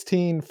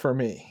 16 for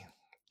me.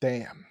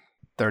 Damn.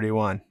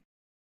 31.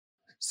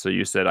 So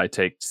you said I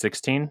take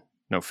 16?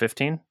 No,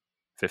 15?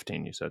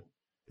 15, you said.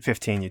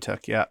 15 you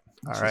took, yeah.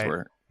 All This right. is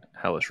where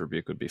Hellish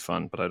Rebuke would be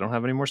fun, but I don't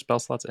have any more spell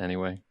slots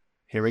anyway.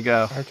 Here we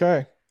go.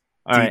 Okay.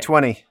 All right.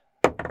 D20.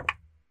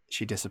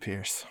 She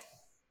disappears.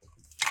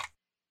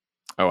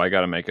 Oh, I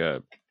got to make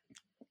a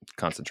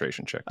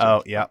concentration check. too.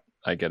 Oh, yeah.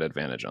 I get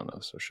advantage on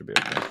those, so it should be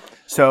okay.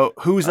 So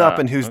who's up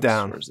and who's oops,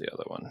 down? Where's the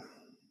other one?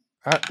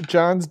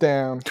 John's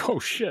down. Oh,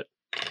 shit.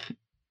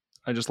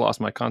 I just lost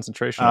my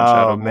concentration on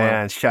Shadow Oh, of Moyle.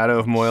 man. Shadow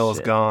of Moyle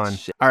is gone.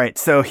 All right,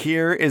 so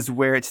here is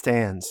where it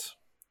stands.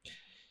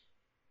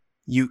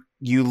 You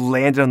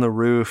landed on the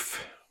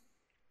roof.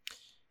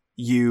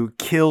 You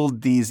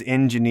killed these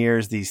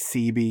engineers, these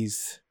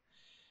Seabees.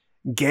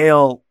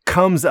 Gale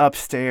comes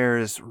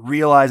upstairs,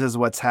 realizes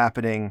what's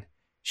happening.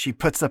 She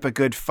puts up a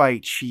good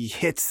fight. She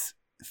hits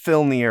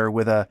Filnir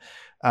with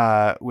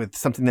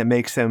something that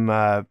makes him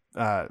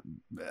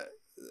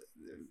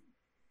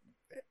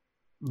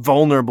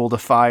vulnerable to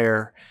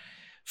fire.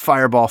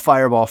 Fireball,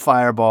 fireball,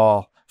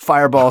 fireball.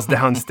 Fireball's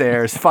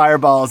downstairs.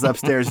 Fireball's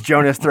upstairs.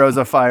 Jonas throws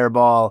a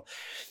fireball.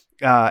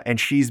 And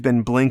she's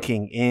been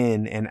blinking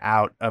in and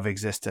out of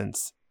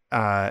existence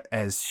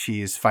as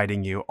she's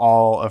fighting you.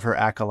 All of her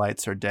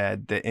acolytes are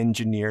dead. The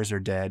engineers are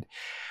dead.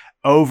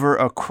 Over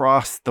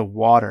across the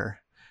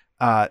water,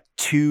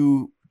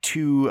 two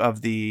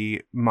of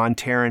the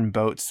Monteran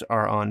boats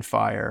are on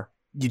fire.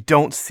 You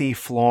don't see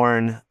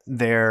Florn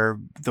there.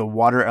 The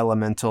water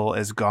elemental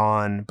is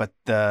gone, but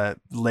the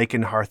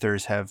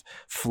Lakenharthers have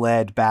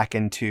fled back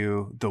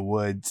into the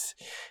woods.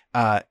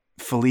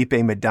 Felipe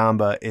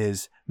Madamba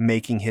is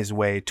making his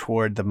way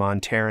toward the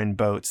Monteran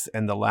boats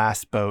and the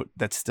last boat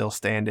that's still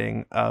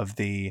standing of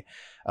the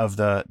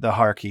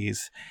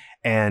Harkeys,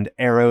 and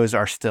arrows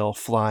are still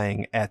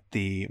flying at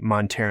the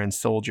Monteran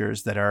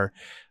soldiers that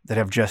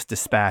have just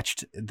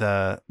dispatched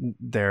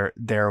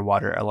their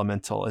water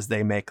elemental as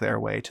they make their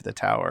way to the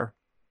tower.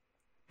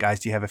 Guys,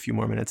 do you have a few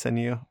more minutes in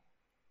you?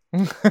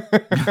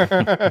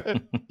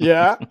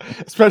 Yeah,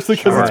 especially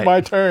because All it's right.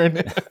 my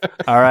turn.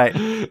 All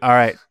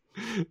right.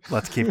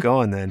 Let's keep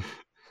going then.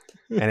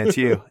 And it's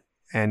you.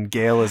 And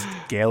Gale is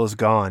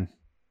gone.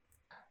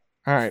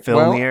 All right.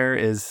 Well, Filnir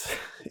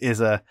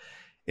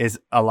is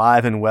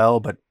alive and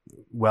well, but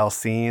well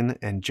seen,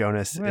 and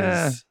Jonas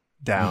is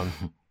down.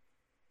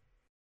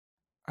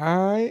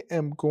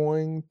 I'm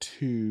going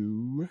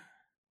to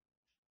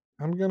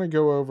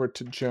go over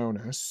to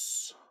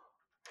Jonas.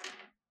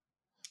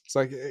 It's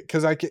like,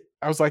 because I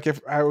was like,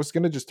 if I was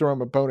going to just throw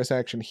him a bonus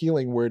action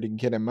healing word and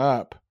get him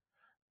up,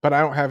 but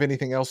I don't have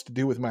anything else to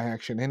do with my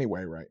action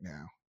anyway right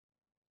now.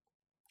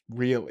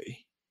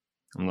 Really.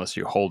 Unless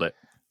you hold it.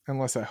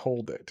 Unless I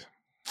hold it.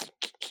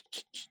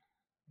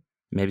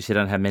 Maybe she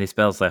doesn't have many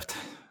spells left.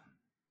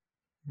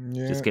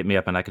 Yeah. Just get me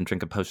up and I can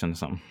drink a potion or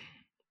something.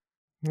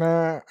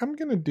 Nah, I'm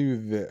going to do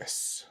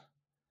this.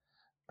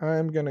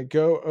 I'm going to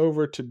go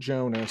over to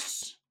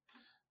Jonas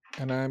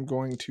and I'm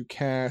going to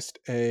cast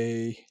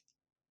a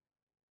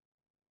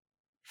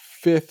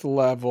 5th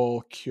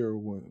level Cure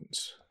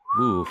Wounds.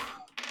 Ooh.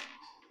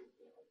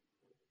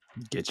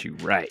 Get you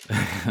right.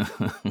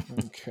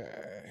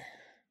 Okay.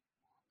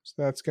 So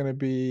that's going to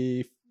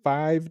be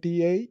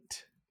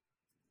 5d8.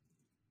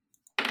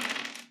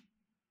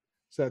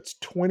 So that's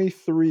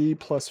 23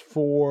 plus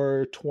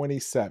 4,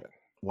 27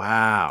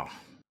 Wow.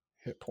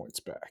 hit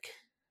points back.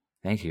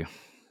 Thank you.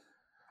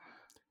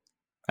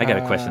 I got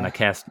a question. I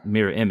cast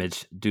mirror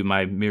image. Do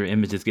my mirror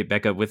images get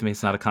back up with me?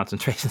 It's not a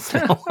concentration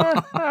spell.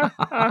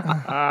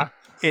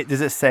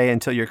 Does it say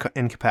until you're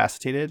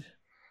incapacitated?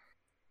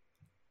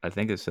 I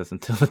think it's just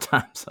until the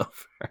time's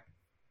over.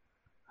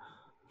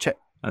 Check.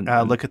 I'm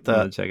Look at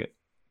gonna check it.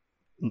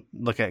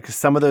 Look at it, because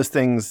some of those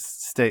things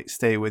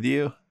stay with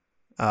you.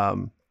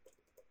 It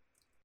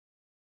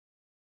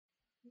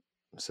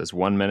says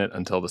 1 minute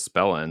until the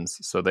spell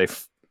ends, so they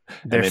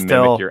They're mimic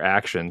still your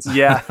actions.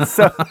 Yeah.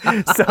 So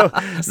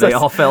They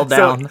all fell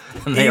down.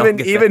 and they all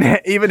get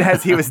back. even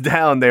as he was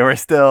down, there were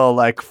still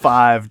like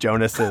 5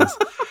 Jonases.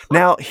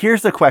 Now,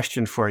 here's the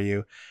question for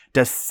you.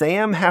 Does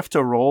Sam have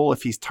to roll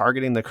if he's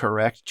targeting the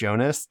correct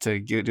Jonas to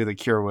do the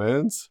cure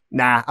wounds?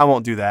 Nah, I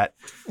won't do that.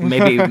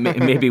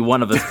 Maybe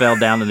one of us fell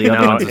down and the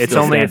other No, one's it's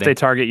still only if standing. they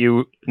target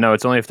you. No,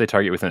 it's only if they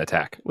target with an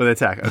attack. With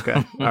attack. Okay.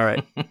 All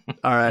right.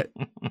 All right.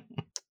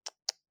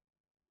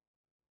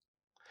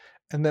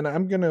 And then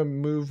I'm going to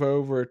move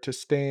over to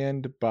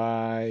stand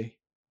by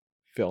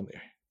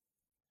Filnir.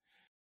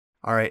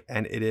 All right.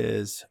 And it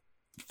is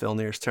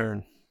Filnir's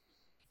turn.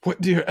 What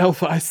do your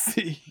elf eyes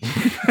see?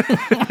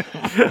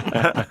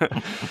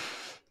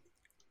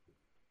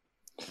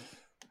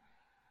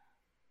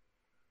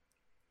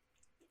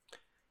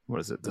 What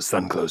is it? The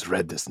sun glows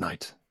red this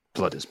night.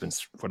 Blood has been.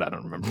 What I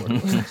don't remember what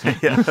it was.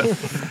 Yeah.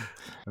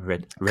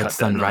 Red Cut that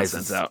sun nonsense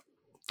rises out.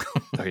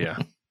 Oh yeah.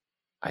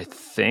 I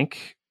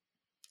think.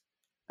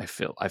 I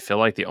feel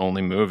like the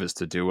only move is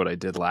to do what I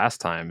did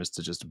last time, is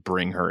to just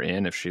bring her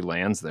in if she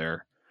lands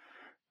there.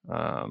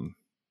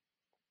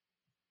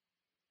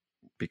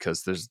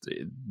 Because there's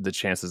the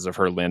chances of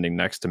her landing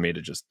next to me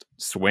to just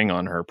swing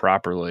on her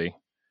properly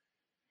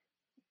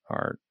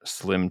are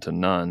slim to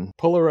none.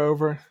 Pull her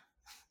over.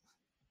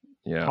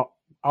 Yeah.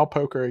 I'll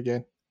poke her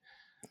again.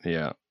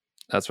 Yeah.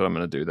 That's what I'm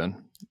going to do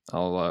then.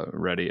 I'll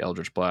ready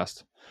Eldritch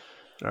Blast.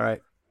 All right.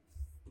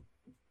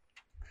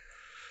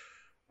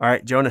 All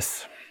right,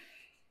 Jonas.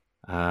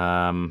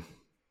 I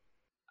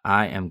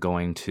am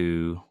going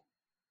to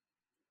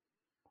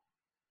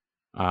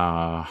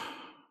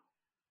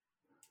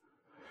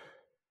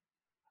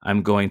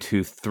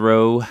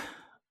throw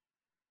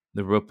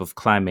the rope of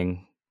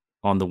climbing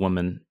on the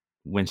woman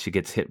when she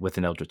gets hit with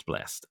an Eldritch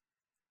Blast.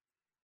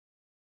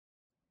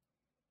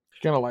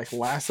 You're going to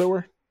lasso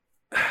her?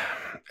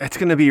 It's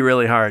going to be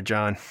really hard,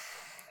 John.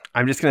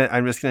 I'm just going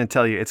to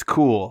tell you it's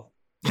cool.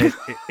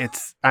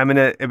 It's going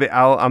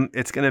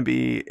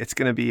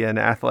to be an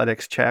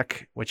athletics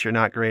check, which you're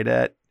not great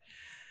at.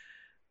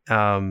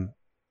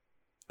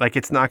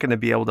 It's not going to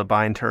be able to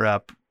bind her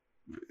up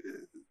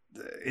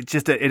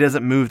it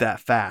doesn't move that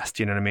fast.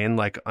 You know what I mean?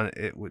 Like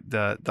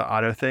the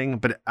auto thing.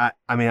 But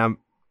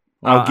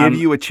I'll give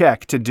you a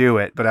check to do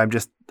it. But I'm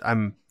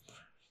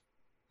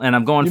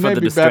going you for may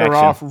the be distraction. better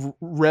off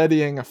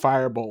readying a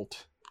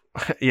firebolt.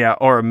 yeah,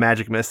 or a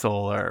magic missile,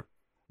 or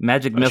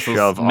Magic missiles.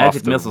 shove off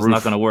Magic the missiles roof.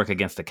 not going to work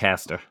against a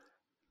caster.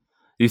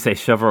 You say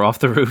shove her off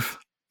the roof.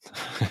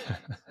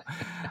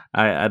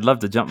 I'd love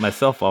to jump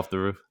myself off the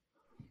roof.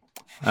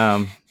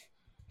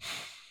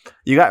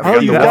 you got. Oh,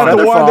 you got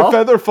the wand of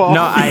Featherfall.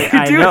 No,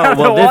 I do know. have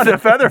Well, the wand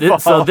of Featherfall.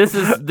 so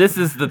this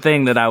is the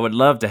thing that I would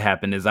love to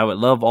happen is I would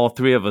love all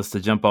three of us to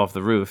jump off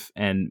the roof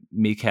and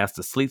me cast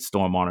a sleet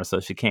storm on her so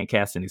she can't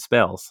cast any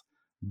spells.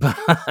 But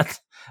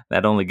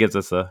that only gives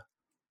us a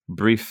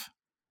brief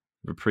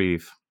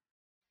reprieve.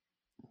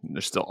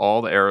 There's still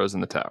all the arrows in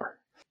the tower.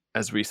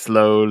 As we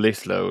slowly.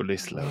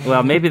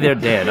 Well, maybe they're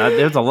dead.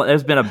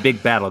 There's been a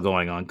big battle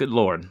going on. Good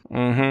Lord.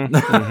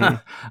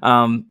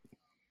 Mm-hmm.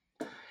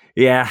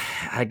 Yeah,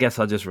 I guess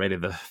I'll just ready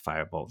the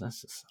firebolt.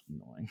 That's just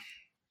annoying.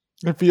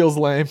 It feels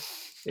lame.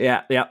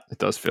 Yeah. It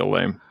does feel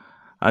lame.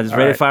 I'll just All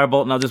ready right.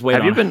 firebolt and I'll just wait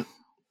Have on you it. been?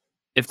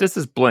 If this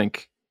is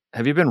Blink,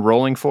 have you been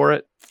rolling for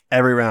it?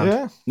 Every round.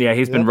 Yeah. Yeah,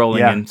 he's been rolling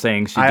Yeah. and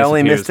saying she I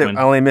only missed it. when-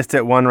 I only missed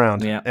it one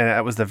round. Yeah. and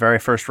that was the very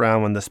first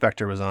round when the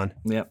Spectre was on.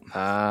 Yep.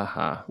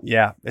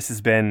 Yeah, this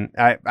has been.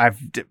 I've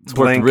It's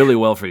worked really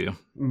well for you.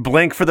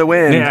 blink for the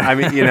win. Yeah. I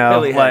mean, you It know,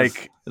 really has.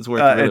 like It's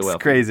worked really it's well.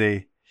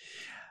 crazy.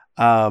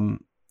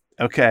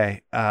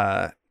 Okay.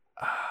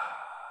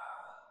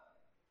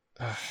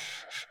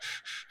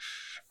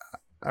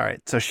 All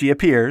right. So she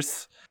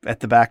appears at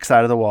the back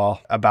side of the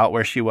wall, about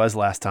where she was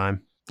last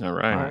time. All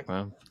right. All right.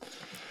 Well,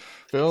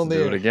 Fill let's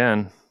do it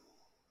again.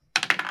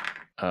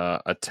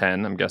 A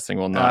 10, I'm guessing,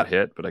 will not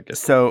hit, but I guess.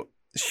 So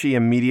she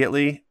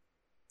immediately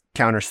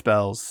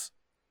counterspells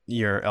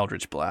your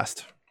Eldritch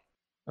Blast.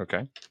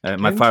 Okay.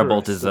 My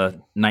firebolt is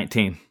Interesting.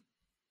 19.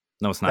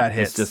 No, it's not. That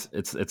hits. It's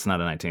just it's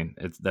not a 19.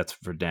 That's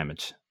for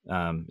damage.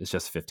 It's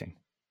just 15.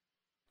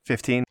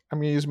 15. I'm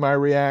gonna use my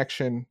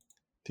reaction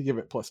to give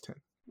it plus 10.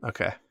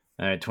 Okay.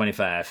 All right,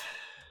 25.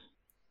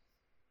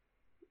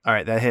 All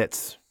right. That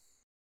hits.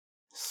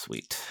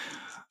 Sweet.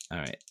 All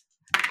right.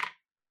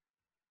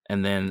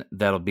 And then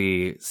that'll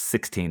be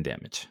 16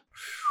 damage.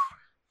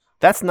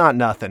 That's not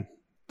nothing.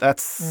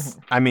 That's,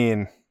 I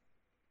mean,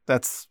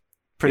 that's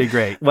pretty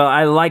great. Well,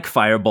 I like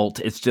firebolt.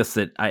 It's just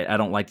that I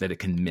don't like that it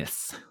can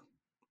miss.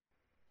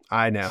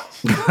 I know.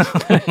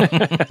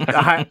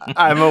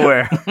 I'm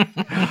aware.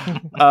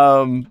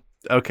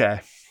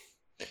 Okay.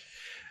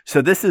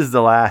 So this is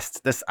the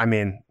last. I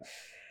mean,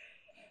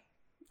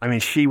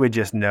 she would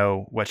just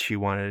know what she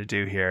wanted to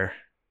do here.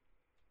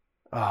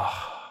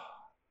 Oh.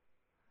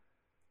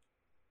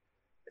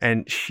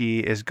 And she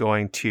is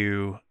going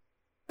to.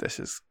 This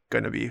is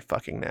going to be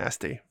fucking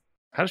nasty.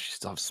 How does she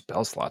still have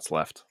spell slots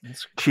left?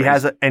 She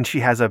has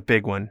a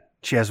big one.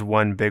 She has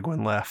one big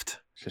one left.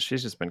 Because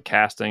she's just been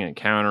casting and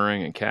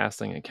countering and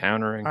casting and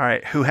countering. All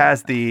right. Who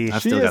has the?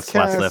 I've She still got has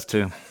slots cast left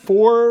too.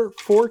 Four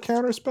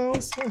counter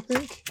spells, I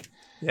think.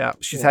 Yeah,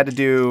 she had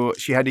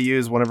to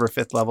use one of her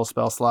 5th level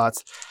spell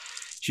slots.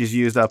 She's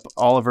used up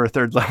all of her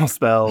 3rd level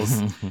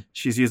spells.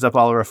 She's used up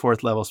all of her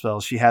 4th level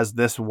spells. She has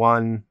this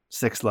one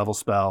 6th level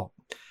spell.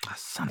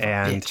 Son of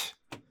And a bitch.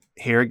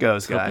 Here it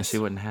goes, Hoping guys. she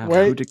wouldn't have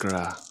Wait. Coup de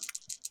grace.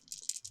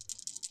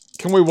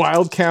 Can we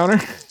wild counter?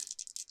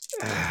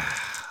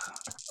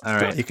 All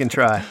right. You can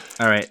try.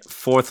 All right.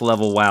 4th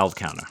level wild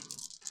counter.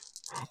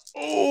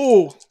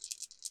 Oh,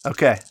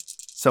 Okay.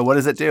 So what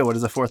does it do? What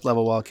does a 4th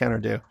level wild counter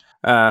do?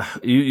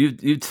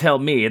 You tell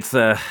me. It's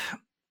All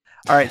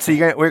right. So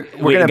we're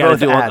we gonna gotta both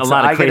do add. a So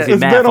lot I of get crazy it.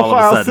 It's math been a all of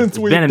while a sudden. since It's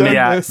we've been a done minute.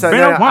 Yeah. this. So Been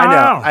no, a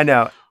while. I know.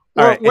 All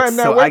well, right. wait,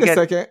 now so wait I a get,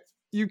 second.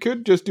 You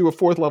could just do a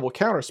 4th level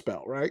counter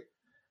spell, right?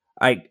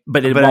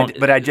 But it But I- won't.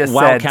 but I just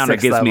wild said counter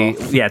 6th gives me.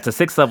 level. Yeah, it's a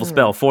 6th level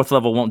spell. 4th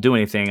level won't do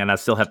anything, and I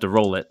still have to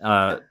roll it.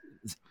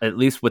 At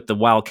least with the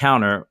wild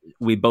counter,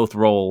 we both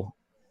roll,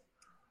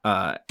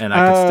 and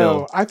I can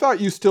still I thought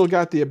you still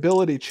got the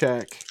ability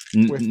check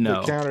with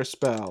no the counter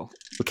spell.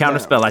 the counter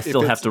No, spell. I if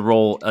still have it's- to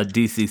roll a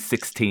DC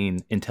 16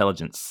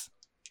 intelligence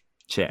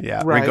check.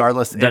 Yeah. Right.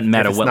 Regardless, Doesn't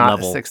matter if it's what not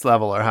level. 6th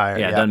level or higher.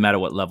 Yeah, it doesn't matter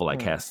what level I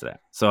cast it at.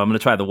 So I'm going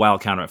to try the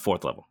wild counter at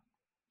 4th level.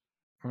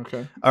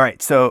 Okay. All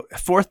right. So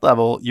 4th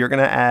level, you're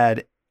gonna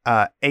add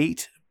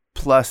 8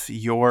 plus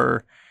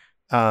your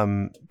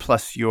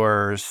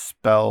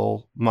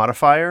spell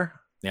modifier.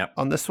 Yep.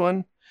 On this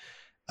one,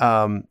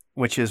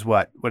 which is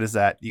what? What is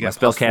that? You My got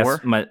spell plus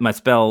 4? my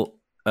spell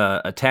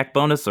attack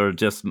bonus or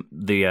just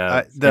the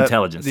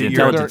intelligence? The your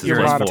intelligence is your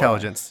plus 4.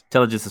 intelligence.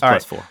 Intelligence is All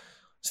plus right. 4.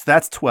 So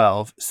that's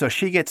 12. So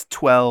she gets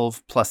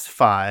 12 plus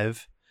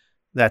 5.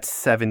 That's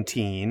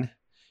 17.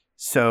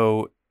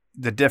 So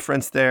the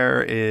difference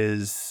there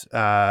is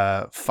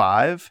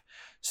 5.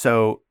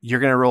 So you're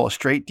going to roll a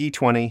straight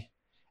D20,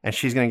 and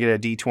she's going to get a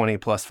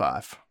D20 plus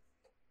 5.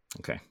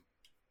 Okay.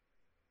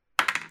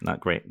 Not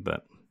great,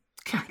 but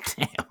god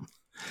damn.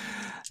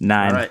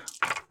 9.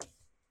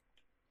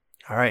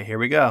 All right, here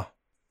we go.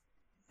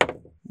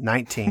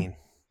 19.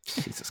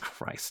 Jesus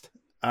Christ.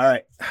 All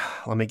right.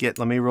 Let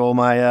me roll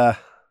my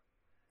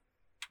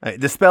All right,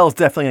 the spell's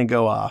definitely gonna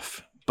go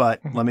off,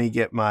 but let me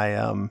get my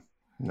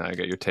Now I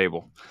got your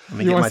table. Let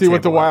me You get want my to see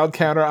what the table up. wild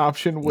counter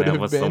option would Yeah,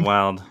 have what's been? the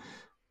wild?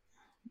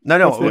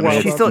 No, what's the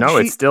wild she still No,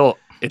 she, it's still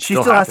she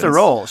still has to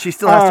roll. She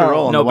still has to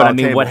roll. On No, the but I wild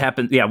mean, what table.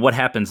 happens? Yeah, what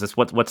happens is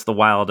what's the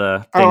wild thing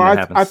Oh, that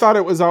happens? I thought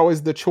it was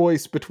always the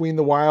choice between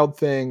the wild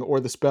thing or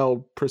the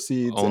spell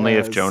proceeds. only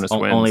if as- Jonas O-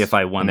 wins. only if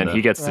I won and then the-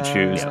 he gets to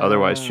choose.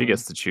 Otherwise, she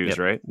gets to choose, Yep.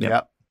 right?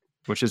 Yep.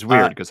 Which is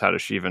weird because how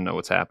does she even know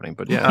what's happening?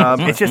 But yeah,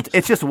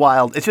 It's just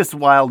wild. It's just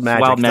wild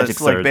magic. wild So magic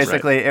it's like surge, right.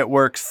 basically it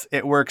works.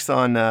 It works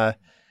on.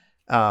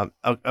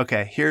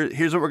 Okay.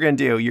 Here's what we're gonna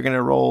do. You're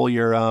gonna roll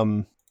your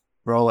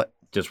roll it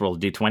Just roll a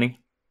d20.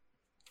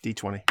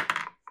 d20.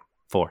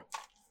 4.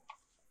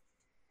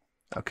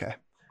 Okay.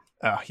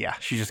 Oh yeah,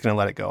 she's just gonna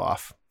let it go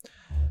off.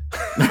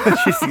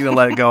 She's gonna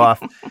let it go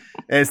off.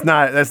 It's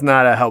not. That's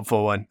not a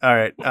helpful one. All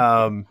right.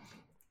 All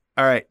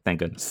right. Thank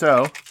goodness.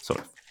 So Sort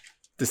of.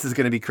 this is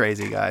gonna be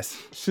crazy, guys.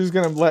 She's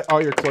gonna let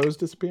all your clothes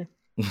disappear.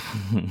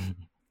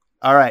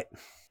 All right.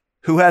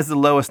 Who has the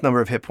lowest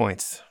number of hit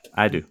points?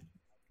 I do.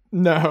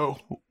 No,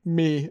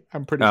 me.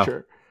 I'm pretty Oh.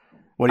 sure.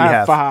 What do you I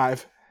have?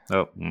 5.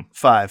 Oh,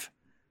 5.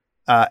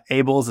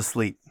 Abel's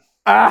asleep.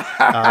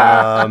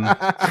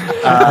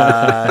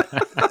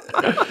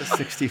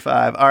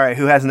 65. All right.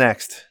 Who has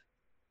next?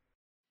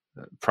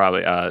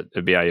 probably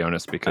it'd be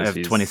Ionis I because have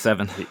he's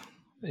 27.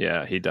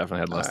 Yeah, he definitely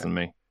had less than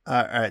me.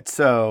 All right.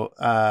 So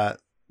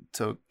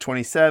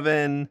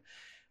 27,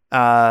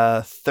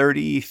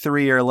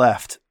 33 are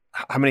left.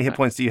 How many hit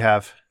points do you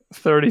have?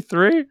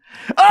 33.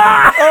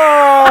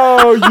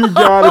 Oh, you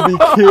gotta be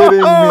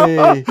kidding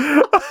me.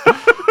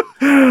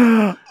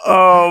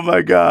 Oh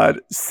my god.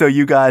 So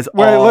you guys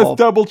Wait, all let's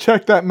double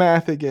check that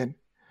math again.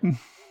 5.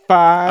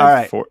 All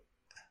right.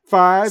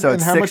 5. So and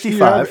it's how much do you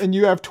 65. have? And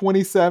you have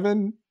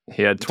 27?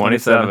 He had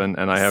 27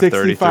 and I have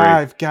 33.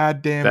 65.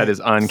 God damn it. That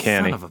is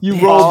uncanny. Son of a You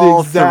bitch. rolled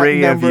All the exact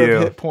three of number you.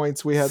 of hit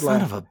points we had Son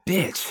left. of a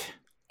bitch.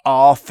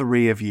 all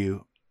 3 of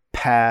you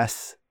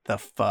pass the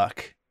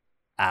fuck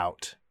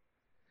out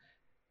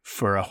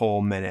for a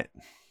whole minute.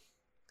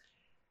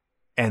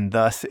 And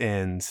thus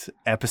ends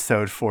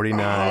episode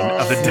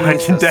 49 of the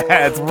Dungeon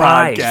Dads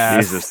Christ. podcast.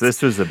 Jesus,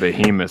 this was a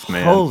behemoth,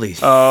 man. Holy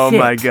Oh shit.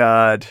 my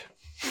god.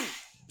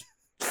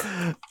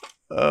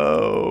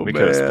 Oh we man.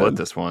 could have split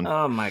this one.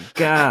 Oh my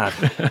god.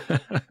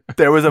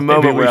 There was a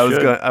moment we where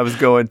should. I was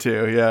going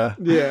to, yeah.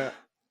 Yeah.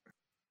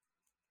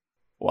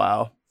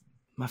 Wow.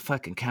 My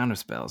fucking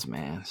counterspells,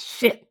 man.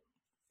 Shit.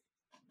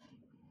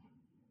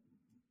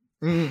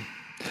 Mm.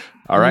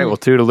 All right, well,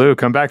 toodaloo.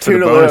 Come back for the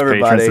Toodaloo, bonus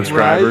everybody. patron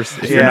subscribers.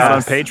 Right? If you're not on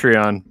Yes.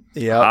 Patreon,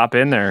 Yep. hop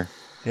in there.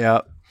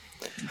 Yep.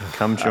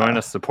 Come join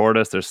us, support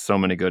us. There's so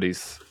many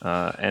goodies.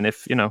 And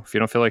if you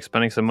don't feel like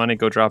spending some money,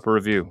 go drop a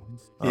review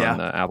Yeah. on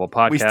Apple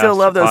Podcasts. We still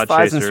love those 5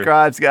 Podchaser.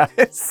 subscribes, guys.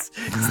 Gotta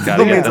Still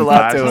get means a them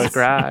lot 5 to us.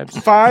 subscribes.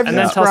 5 And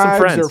then tell some subscribes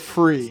friends. are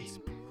free.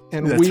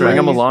 And That's we right. Bring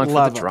them along for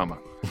love the 'em. drama.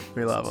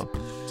 We love them.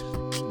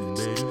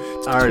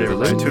 All right,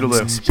 everybody.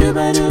 Toodaloo.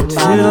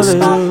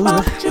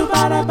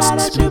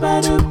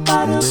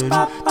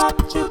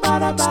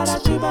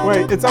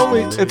 Wait, it's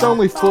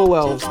only full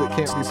elves that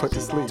can't be put to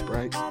sleep,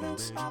 right?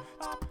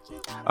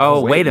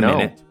 Oh, wait, wait a no.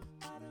 minute.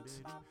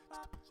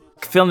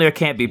 Filnir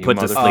can't be put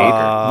to sleep.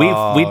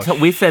 motherfucker.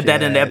 We said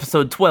that in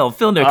episode 12.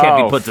 Filnir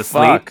can't be put to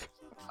sleep. fuck.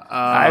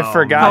 I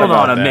forgot Hold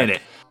about on a that.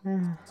 minute.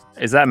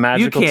 Is that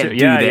magical can't too?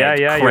 do Yeah, that yeah,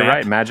 yeah. You're crap.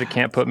 right. Magic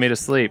can't put me to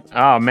sleep.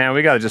 Oh man,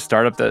 we got to just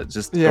start up the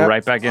go Yep.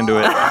 right back into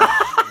it.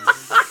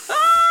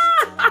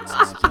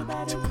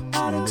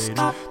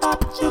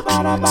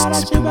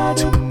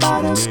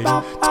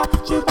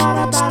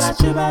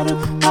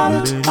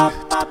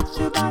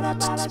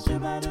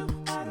 Chubba